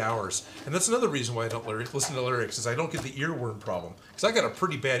 48 hours. And that's another reason why I don't listen to lyrics, is I don't get the earworm problem. Because I got a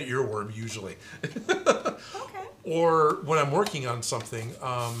pretty bad earworm usually. Okay. Or when I'm working on something,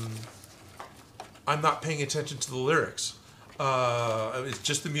 I'm not paying attention to the lyrics. It's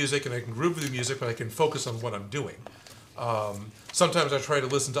just the music, and I can groove with the music, but I can focus on what I'm doing. Sometimes I try to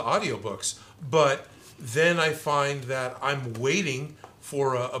listen to audiobooks, but then I find that I'm waiting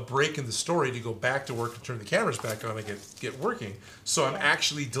for a break in the story to go back to work and turn the cameras back on and get working. So I'm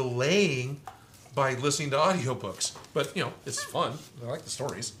actually delaying by listening to audiobooks. But, it's fun. I like the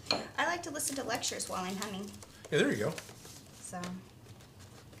stories. I like to listen to lectures while I'm humming. Yeah, there you go. So.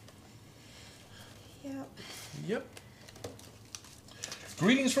 Yep. Yep.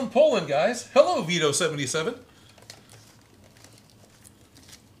 Greetings from Poland, guys. Hello, Vito77.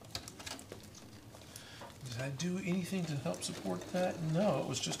 Did I do anything to help support that? No, it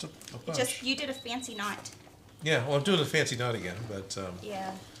was just a bunch. You did a fancy knot. Yeah, well, I'm doing a fancy knot again, but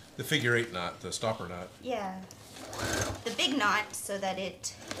Yeah. the figure 8 knot, the stopper knot. Yeah. The big knot, so that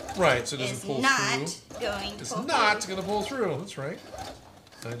it Right, so it doesn't is pull not through. going to It's pull not through. going to pull through. That's right.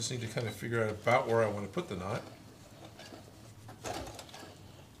 I just need to kind of figure out about where I want to put the knot.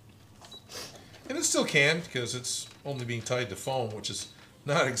 And it still can, because it's only being tied to foam, which is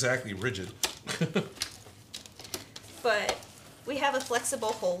not exactly rigid. But we have a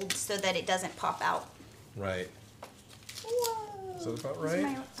flexible hold so that it doesn't pop out. Right. Whoa. Is that about Where's right?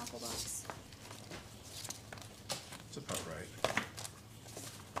 my apple box? It's about right.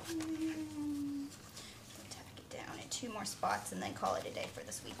 Tack it down in 2 more spots and then call it a day for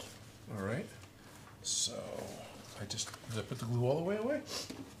this week. All right. So, did I put the glue all the way away?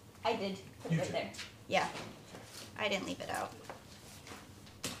 I did. Put it right there. Yeah. I didn't leave it out.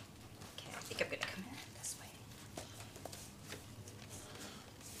 Okay, I think I'm going to come in this way.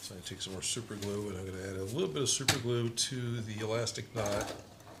 So I take some more super glue, and I'm going to add a little bit of super glue to the elastic knot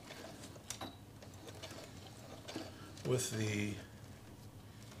with the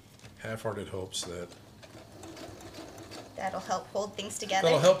half-hearted hopes that That'll help hold things together.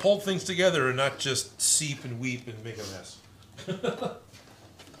 that'll help hold things together and not just seep and weep and make a mess.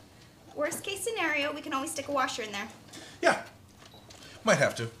 Worst case scenario, we can always stick a washer in there Yeah, might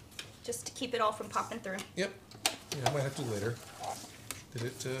have to. just to keep it all from popping through. Yep. Yeah, I might have to later.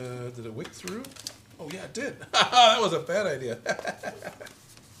 Did it wick through? Oh yeah, it did. That was a bad idea.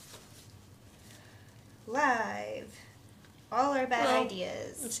 Live. All our bad Well,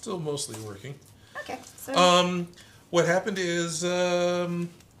 ideas. It's still mostly working. Okay, so What happened is the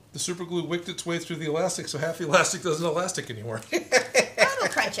super glue wicked its way through the elastic, so half the elastic doesn't elastic anymore. it'll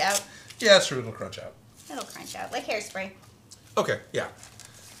crunch out. Yeah, it's true. It'll crunch out. It'll crunch out like hairspray. Okay, yeah.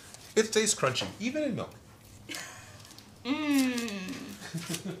 It stays crunchy, even in milk.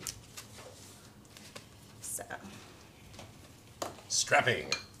 So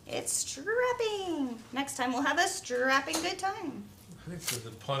Strapping. it's strapping. Next time we'll have a strapping good time. I think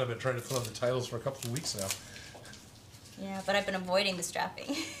the pun I've been trying to put on the titles for a couple of weeks now. Yeah, but I've been avoiding the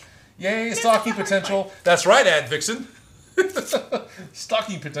strapping. Yay, stocking potential. That's right, Ad Vixen.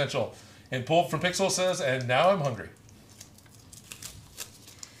 Stocking potential. And Pulled from Pixel says, and now I'm hungry.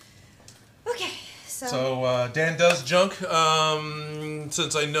 Okay, So Dan does junk.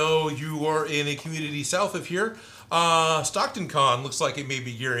 Since I know you are in a community south of here, Stockton Con looks like it may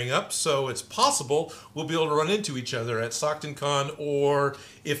be gearing up, so it's possible we'll be able to run into each other at Stockton Con, or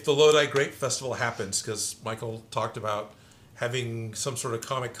if the Lodi Grape Festival happens, because Michael talked about having some sort of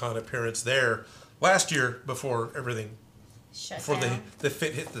Comic Con appearance there last year before everything, shut before down. the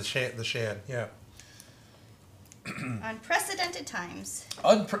fit hit the shan. Yeah. Unprecedented times.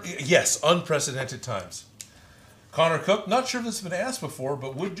 Yes, unprecedented times. Connor Cook, not sure if this has been asked before,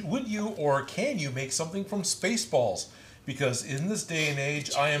 but would you or can you make something from Spaceballs? Because in this day and age,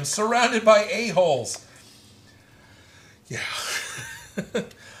 I am surrounded by a-holes. Yeah.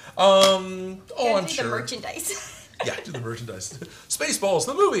 I'm Do sure. the merchandise. Yeah, do the merchandise. Spaceballs,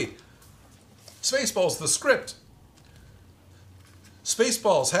 the movie. Spaceballs, the script.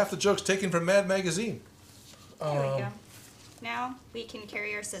 Spaceballs, half the jokes taken from Mad Magazine. There we go. Now we can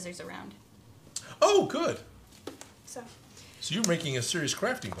carry our scissors around. Oh, good. So you're making a serious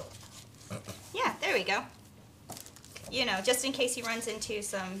crafting belt. yeah, there we go. You know, just in case he runs into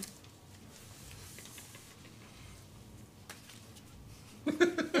some...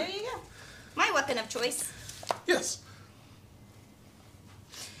 There you go. My weapon of choice. Yes.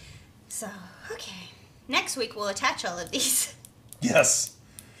 So, okay. Next week we'll attach all of these. Yes.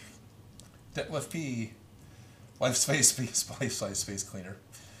 Detlef P. Life size space cleaner.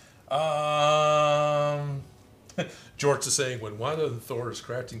 George is saying when Wanda and Thor is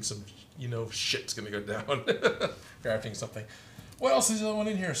crafting some, shit's gonna go down. Crafting something. What else is the other one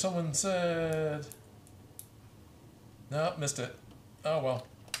in here? Someone said. No, missed it. Oh well.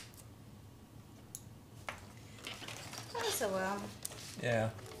 Oh, so well. Yeah.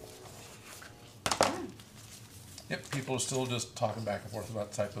 Yep, people are still just talking back and forth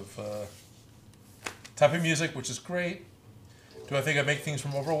about type of music, which is great. Do I think I make things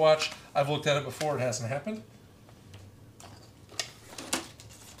from Overwatch? I've looked at it before. It hasn't happened.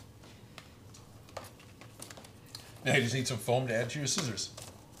 Now you just need some foam to add to your scissors.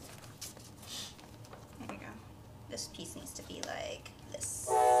 There you go. This piece needs to be like this.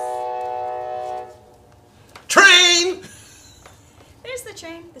 Train! There's the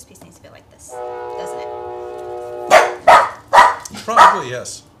train. This piece needs to be like this, doesn't it? Probably,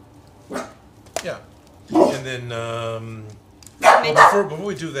 yes. Yeah. And then, before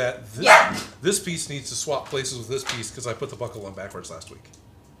we do that, this piece needs to swap places with this piece because I put the buckle on backwards last week.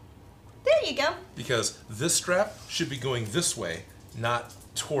 There you go. Because this strap should be going this way, not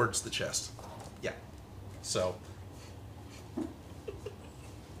towards the chest. Yeah. So.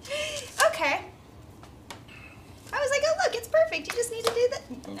 Okay. I was like, oh look, it's perfect. You just need to do that.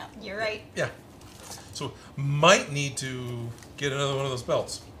 No, you're right. Yeah. So might need to get another one of those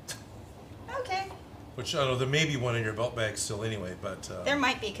belts. Okay. Which, I don't know, there may be one in your belt bag still anyway, but... there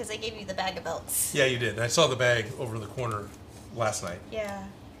might be, because I gave you the bag of belts. Yeah, you did. I saw the bag over in the corner last night. Yeah.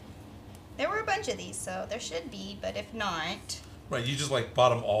 There were a bunch of these, so there should be, but if not... Right, you just, bought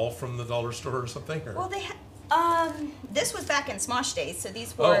them all from the dollar store or something? Or? Well, this was back in Smosh days, so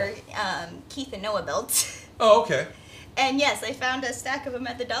these were Keith and Noah belts. Oh, okay. And yes, I found a stack of them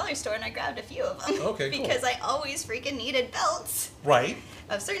at the dollar store, and I grabbed a few of them. Okay, cool. Because I always freaking needed belts. Right.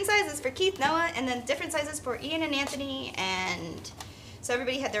 Of certain sizes for Keith, Noah, and then different sizes for Ian and Anthony, and so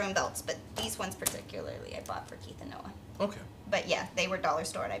everybody had their own belts, but these ones particularly I bought for Keith and Noah. Okay. But yeah, they were dollar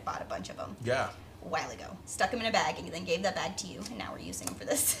store, and I bought a bunch of them. Yeah. A while ago. Stuck them in a bag, and then gave that bag to you, and now we're using them for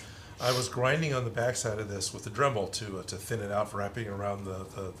this. I was grinding on the backside of this with the Dremel to thin it out for wrapping around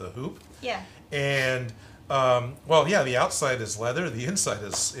the hoop. Yeah. And, the outside is leather, the inside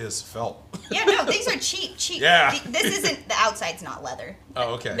is felt. Yeah, no, these are cheap. Yeah. This isn't, the outside's not leather.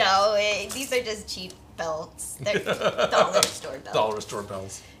 Oh, okay. No, these are just cheap belts. They're dollar store belts. Dollar store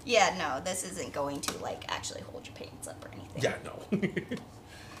belts. Yeah, no, this isn't going to, actually hold your pants up or anything. Yeah, no.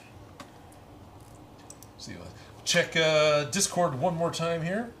 See, check Discord one more time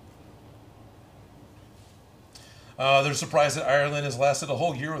here. They're surprised that Ireland has lasted a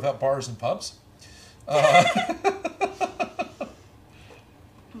whole year without bars and pubs.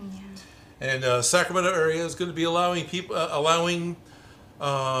 And Sacramento area is going to be allowing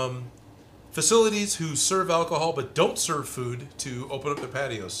facilities who serve alcohol but don't serve food to open up their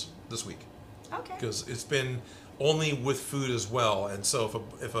patios this week. Okay. Because it's been only with food as well, and so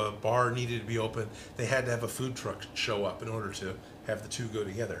if a bar needed to be open, they had to have a food truck show up in order to have the two go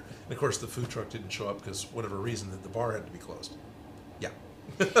together. And of course, the food truck didn't show up because whatever reason that the bar had to be closed. Yeah.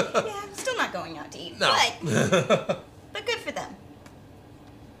 Yeah, I'm still not going out to eat. No. But good for them.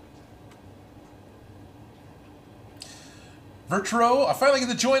 Virturo, I finally get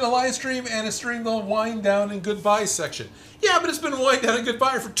to join a live stream, and it's during the wind down and goodbye section. Yeah, but it's been wind down and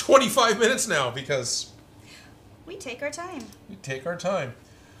goodbye for 25 minutes now because we take our time. We take our time.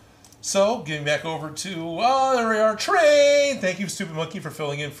 So, getting back over to, there we are, Train! Thank you, Stupid Monkey, for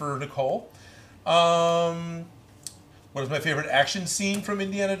filling in for Nicole. What is my favorite action scene from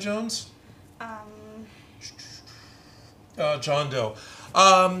Indiana Jones? John Doe.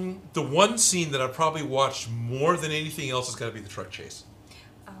 The one scene that I probably watched more than anything else has got to be the truck chase.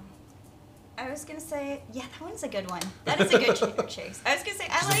 I was going to say, yeah, that one's a good one. That is a good truck chase. I was going to say,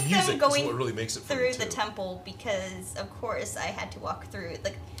 I like them going what really makes it through the temple because, of course, I had to walk through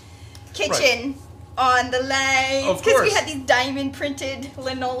the kitchen on the line. Of course. Because we had these diamond printed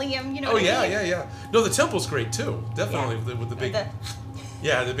linoleum, you know what I mean? Yeah. No, the temple's great too. Definitely with the big...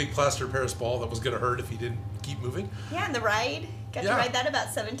 the big plaster Paris ball that was going to hurt if he didn't keep moving. Yeah, and the ride. Got to ride that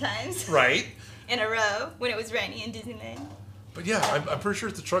about 7 times. Right. In a row when it was rainy in Disneyland. But yeah, I'm pretty sure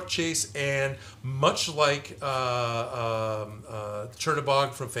it's the truck chase, and much like Chernobog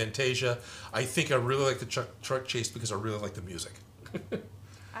from Fantasia, I think I really like the truck chase because I really like the music.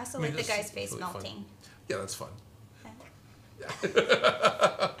 I also like the guy's face really melting. Fun. Yeah, that's fun.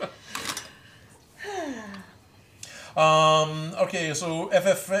 Okay, so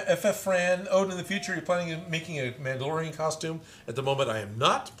FF Fran, Odin, in the future, you're planning on making a Mandalorian costume. At the moment, I am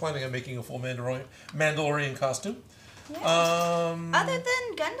not planning on making a full Mandalorian costume. Yeah. Other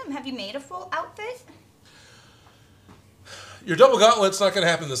than Gundam, have you made a full outfit? Your double gauntlet's not going to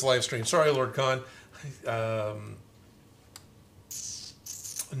happen this live stream. Sorry, Lord Khan.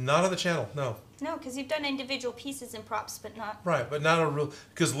 Not on the channel, no. No, because you've done individual pieces and props, but not... Right, but not a real...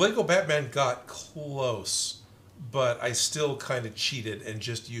 Because Lego Batman got close, but I still kind of cheated and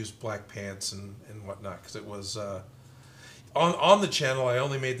just used black pants and whatnot, because it was... On the channel, I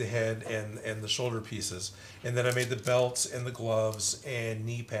only made the head and the shoulder pieces, and then I made the belts and the gloves and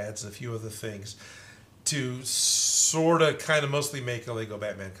knee pads and a few other things to sort of kind of mostly make a Lego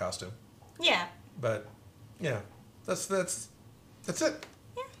Batman costume. Yeah. But, yeah, that's it. Yeah.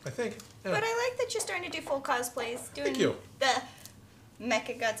 I think. Yeah. But I like that you're starting to do full cosplays. Doing Thank you. The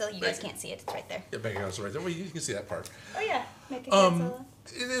Mechagodzilla. You guys can't see it. It's right there. Yeah, Mechagodzilla right there. Well, you can see that part. Oh, yeah. Mechagodzilla.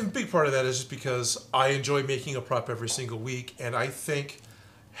 And a big part of that is just because I enjoy making a prop every single week, and I think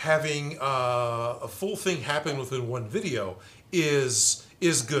having a full thing happen within one video is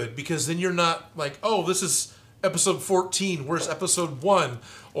good, because then you're not like, oh, this is episode 14, where's episode 1?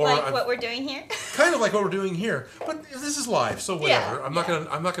 Or like what we're doing here? Kind of like what we're doing here, but this is live, so whatever. Yeah, I'm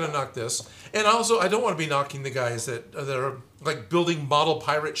not gonna knock this. And also, I don't want to be knocking the guys that are like building model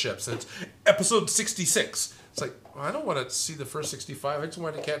pirate ships. And it's episode 66. It's like, well, I don't want to see the first 65. I just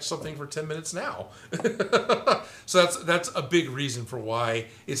want to catch something for 10 minutes now. So that's a big reason for why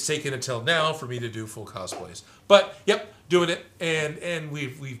it's taken until now for me to do full cosplays. But yep, doing it, and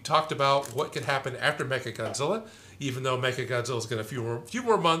we've talked about what could happen after Mechagodzilla. Even though Mechagodzilla's got a few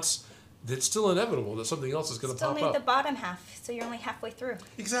more months, it's still inevitable that something else is going to pop up. Still need the bottom half, so you're only halfway through.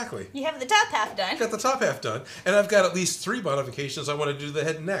 Exactly. You have the top half done. Got the top half done, and I've got at least 3 modifications. I want to do the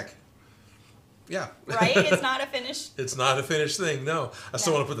head and neck. Yeah. Right? It's not a finished... It's not a finished thing, no. I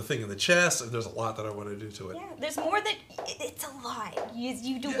still want to put the thing in the chest, and there's a lot that I want to do to it. Yeah, there's more that... It's a lot.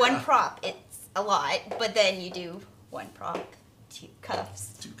 You do one prop, it's a lot, but then you do one prop, 2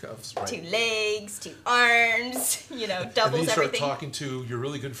 cuffs. 2 cuffs, right. 2 legs, 2 arms, doubles everything. And then you start talking to your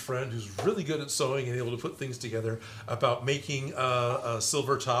really good friend who's really good at sewing and able to put things together about making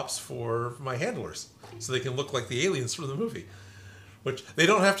silver tops for my handlers so they can look like the aliens from the movie. Which they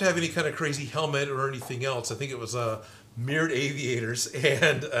don't have to have any kind of crazy helmet or anything else. I think it was mirrored aviators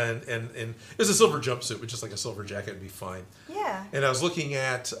and it was a silver jumpsuit, but just like a silver jacket would be fine. Yeah. And I was looking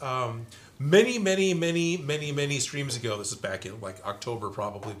at many streams ago. This is back in like October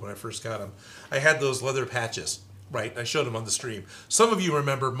probably when I first got them. I had those leather patches, right? I showed them on the stream. Some of you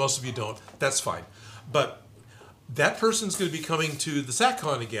remember, most of you don't. That's fine. But that person's going to be coming to the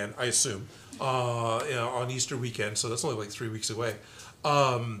SatCon again, I assume. On Easter weekend, so that's only like 3 weeks away.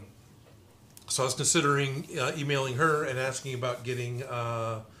 So I was considering emailing her and asking about getting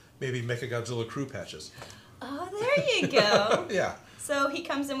maybe Mechagodzilla crew patches. Oh, there you go. Yeah. So he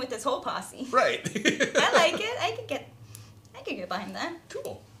comes in with his whole posse. Right. I like it. I could get behind that.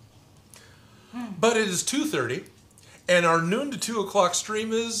 Cool. But it is 2:30, and our noon to 2 o'clock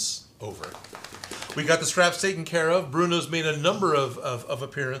stream is over. We got the straps taken care of. Bruno's made a number of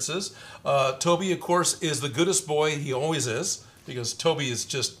appearances. Toby, of course, is the goodest boy he always is, because Toby is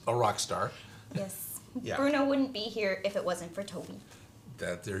just a rock star. Yes. Yeah. Bruno wouldn't be here if it wasn't for Toby.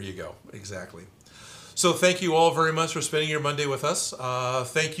 There you go. Exactly. So thank you all very much for spending your Monday with us.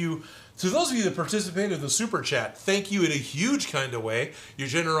 Thank you to those of you that participated in the Super Chat. Thank you in a huge kind of way. Your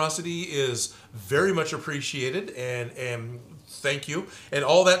generosity is very much appreciated, and thank you. And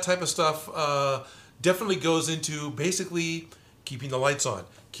all that type of stuff definitely goes into basically keeping the lights on,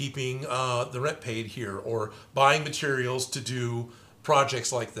 keeping the rent paid here, or buying materials to do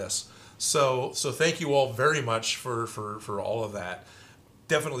projects like this. So thank you all very much for all of that.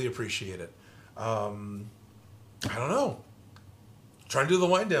 Definitely appreciate it. I don't know. Trying to do the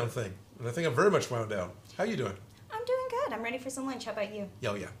wind down thing, and I think I'm very much wound down. How you doing? I'm doing good. I'm ready for some lunch. How about you?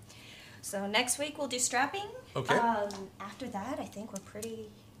 Yeah, yeah. So next week we'll do strapping. Okay. After that, I think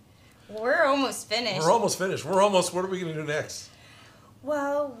we're almost finished. We're almost finished. What are we going to do next?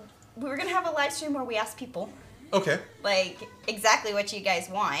 Well, we were going to have a live stream where we ask people. Okay. Like, exactly what you guys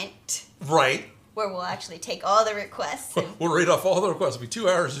want. Right. Where we'll actually take all the requests. We'll read off all the requests. It'll be 2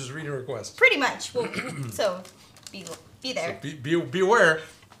 hours just reading requests. Pretty much. So, be there. So be aware.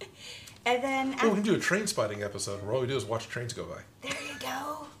 And then Oh, we can do a train spotting episode where all we do is watch trains go by. there you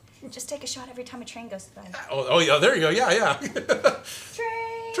go. Just take a shot every time a train goes by. Oh yeah, there you go. Yeah, yeah. Train.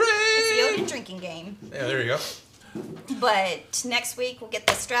 Train. It's the Odin drinking game. Yeah, there you go. But next week we'll get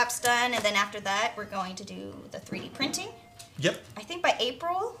the straps done, and then after that we're going to do the 3D printing. Yep. I think by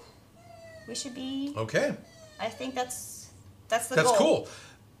April we should be. Okay. I think that's the goal. That's cool.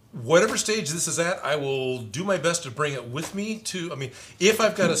 Whatever stage this is at, I will do my best to bring it with me to, I mean, if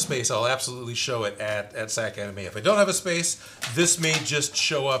I've got a space, I'll absolutely show it at SAC Anime. If I don't have a space, this may just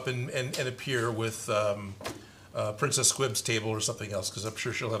show up and appear with Princess Squib's table or something else, because I'm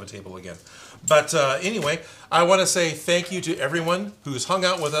sure she'll have a table again. But anyway, I want to say thank you to everyone who's hung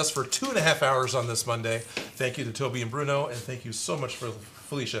out with us for 2.5 hours on this Monday. Thank you to Toby and Bruno, and thank you so much for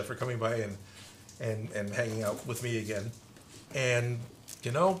Felicia for coming by and hanging out with me again. And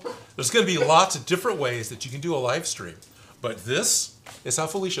you know, there's going to be lots of different ways that you can do a live stream, but this is how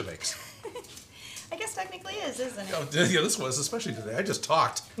Felicia makes. I guess technically isn't it? Oh, yeah, this was, especially today. I just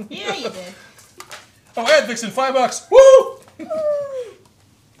talked. Yeah, you did. Oh, ad vixen, $5. Woo!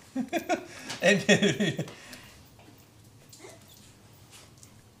 And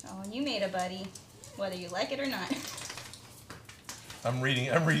Oh, you made a buddy, whether you like it or not. I'm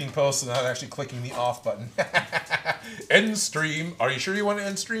reading posts and not actually clicking the off button. End stream. Are you sure you want to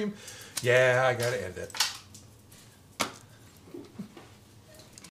end stream? Yeah, I gotta end it.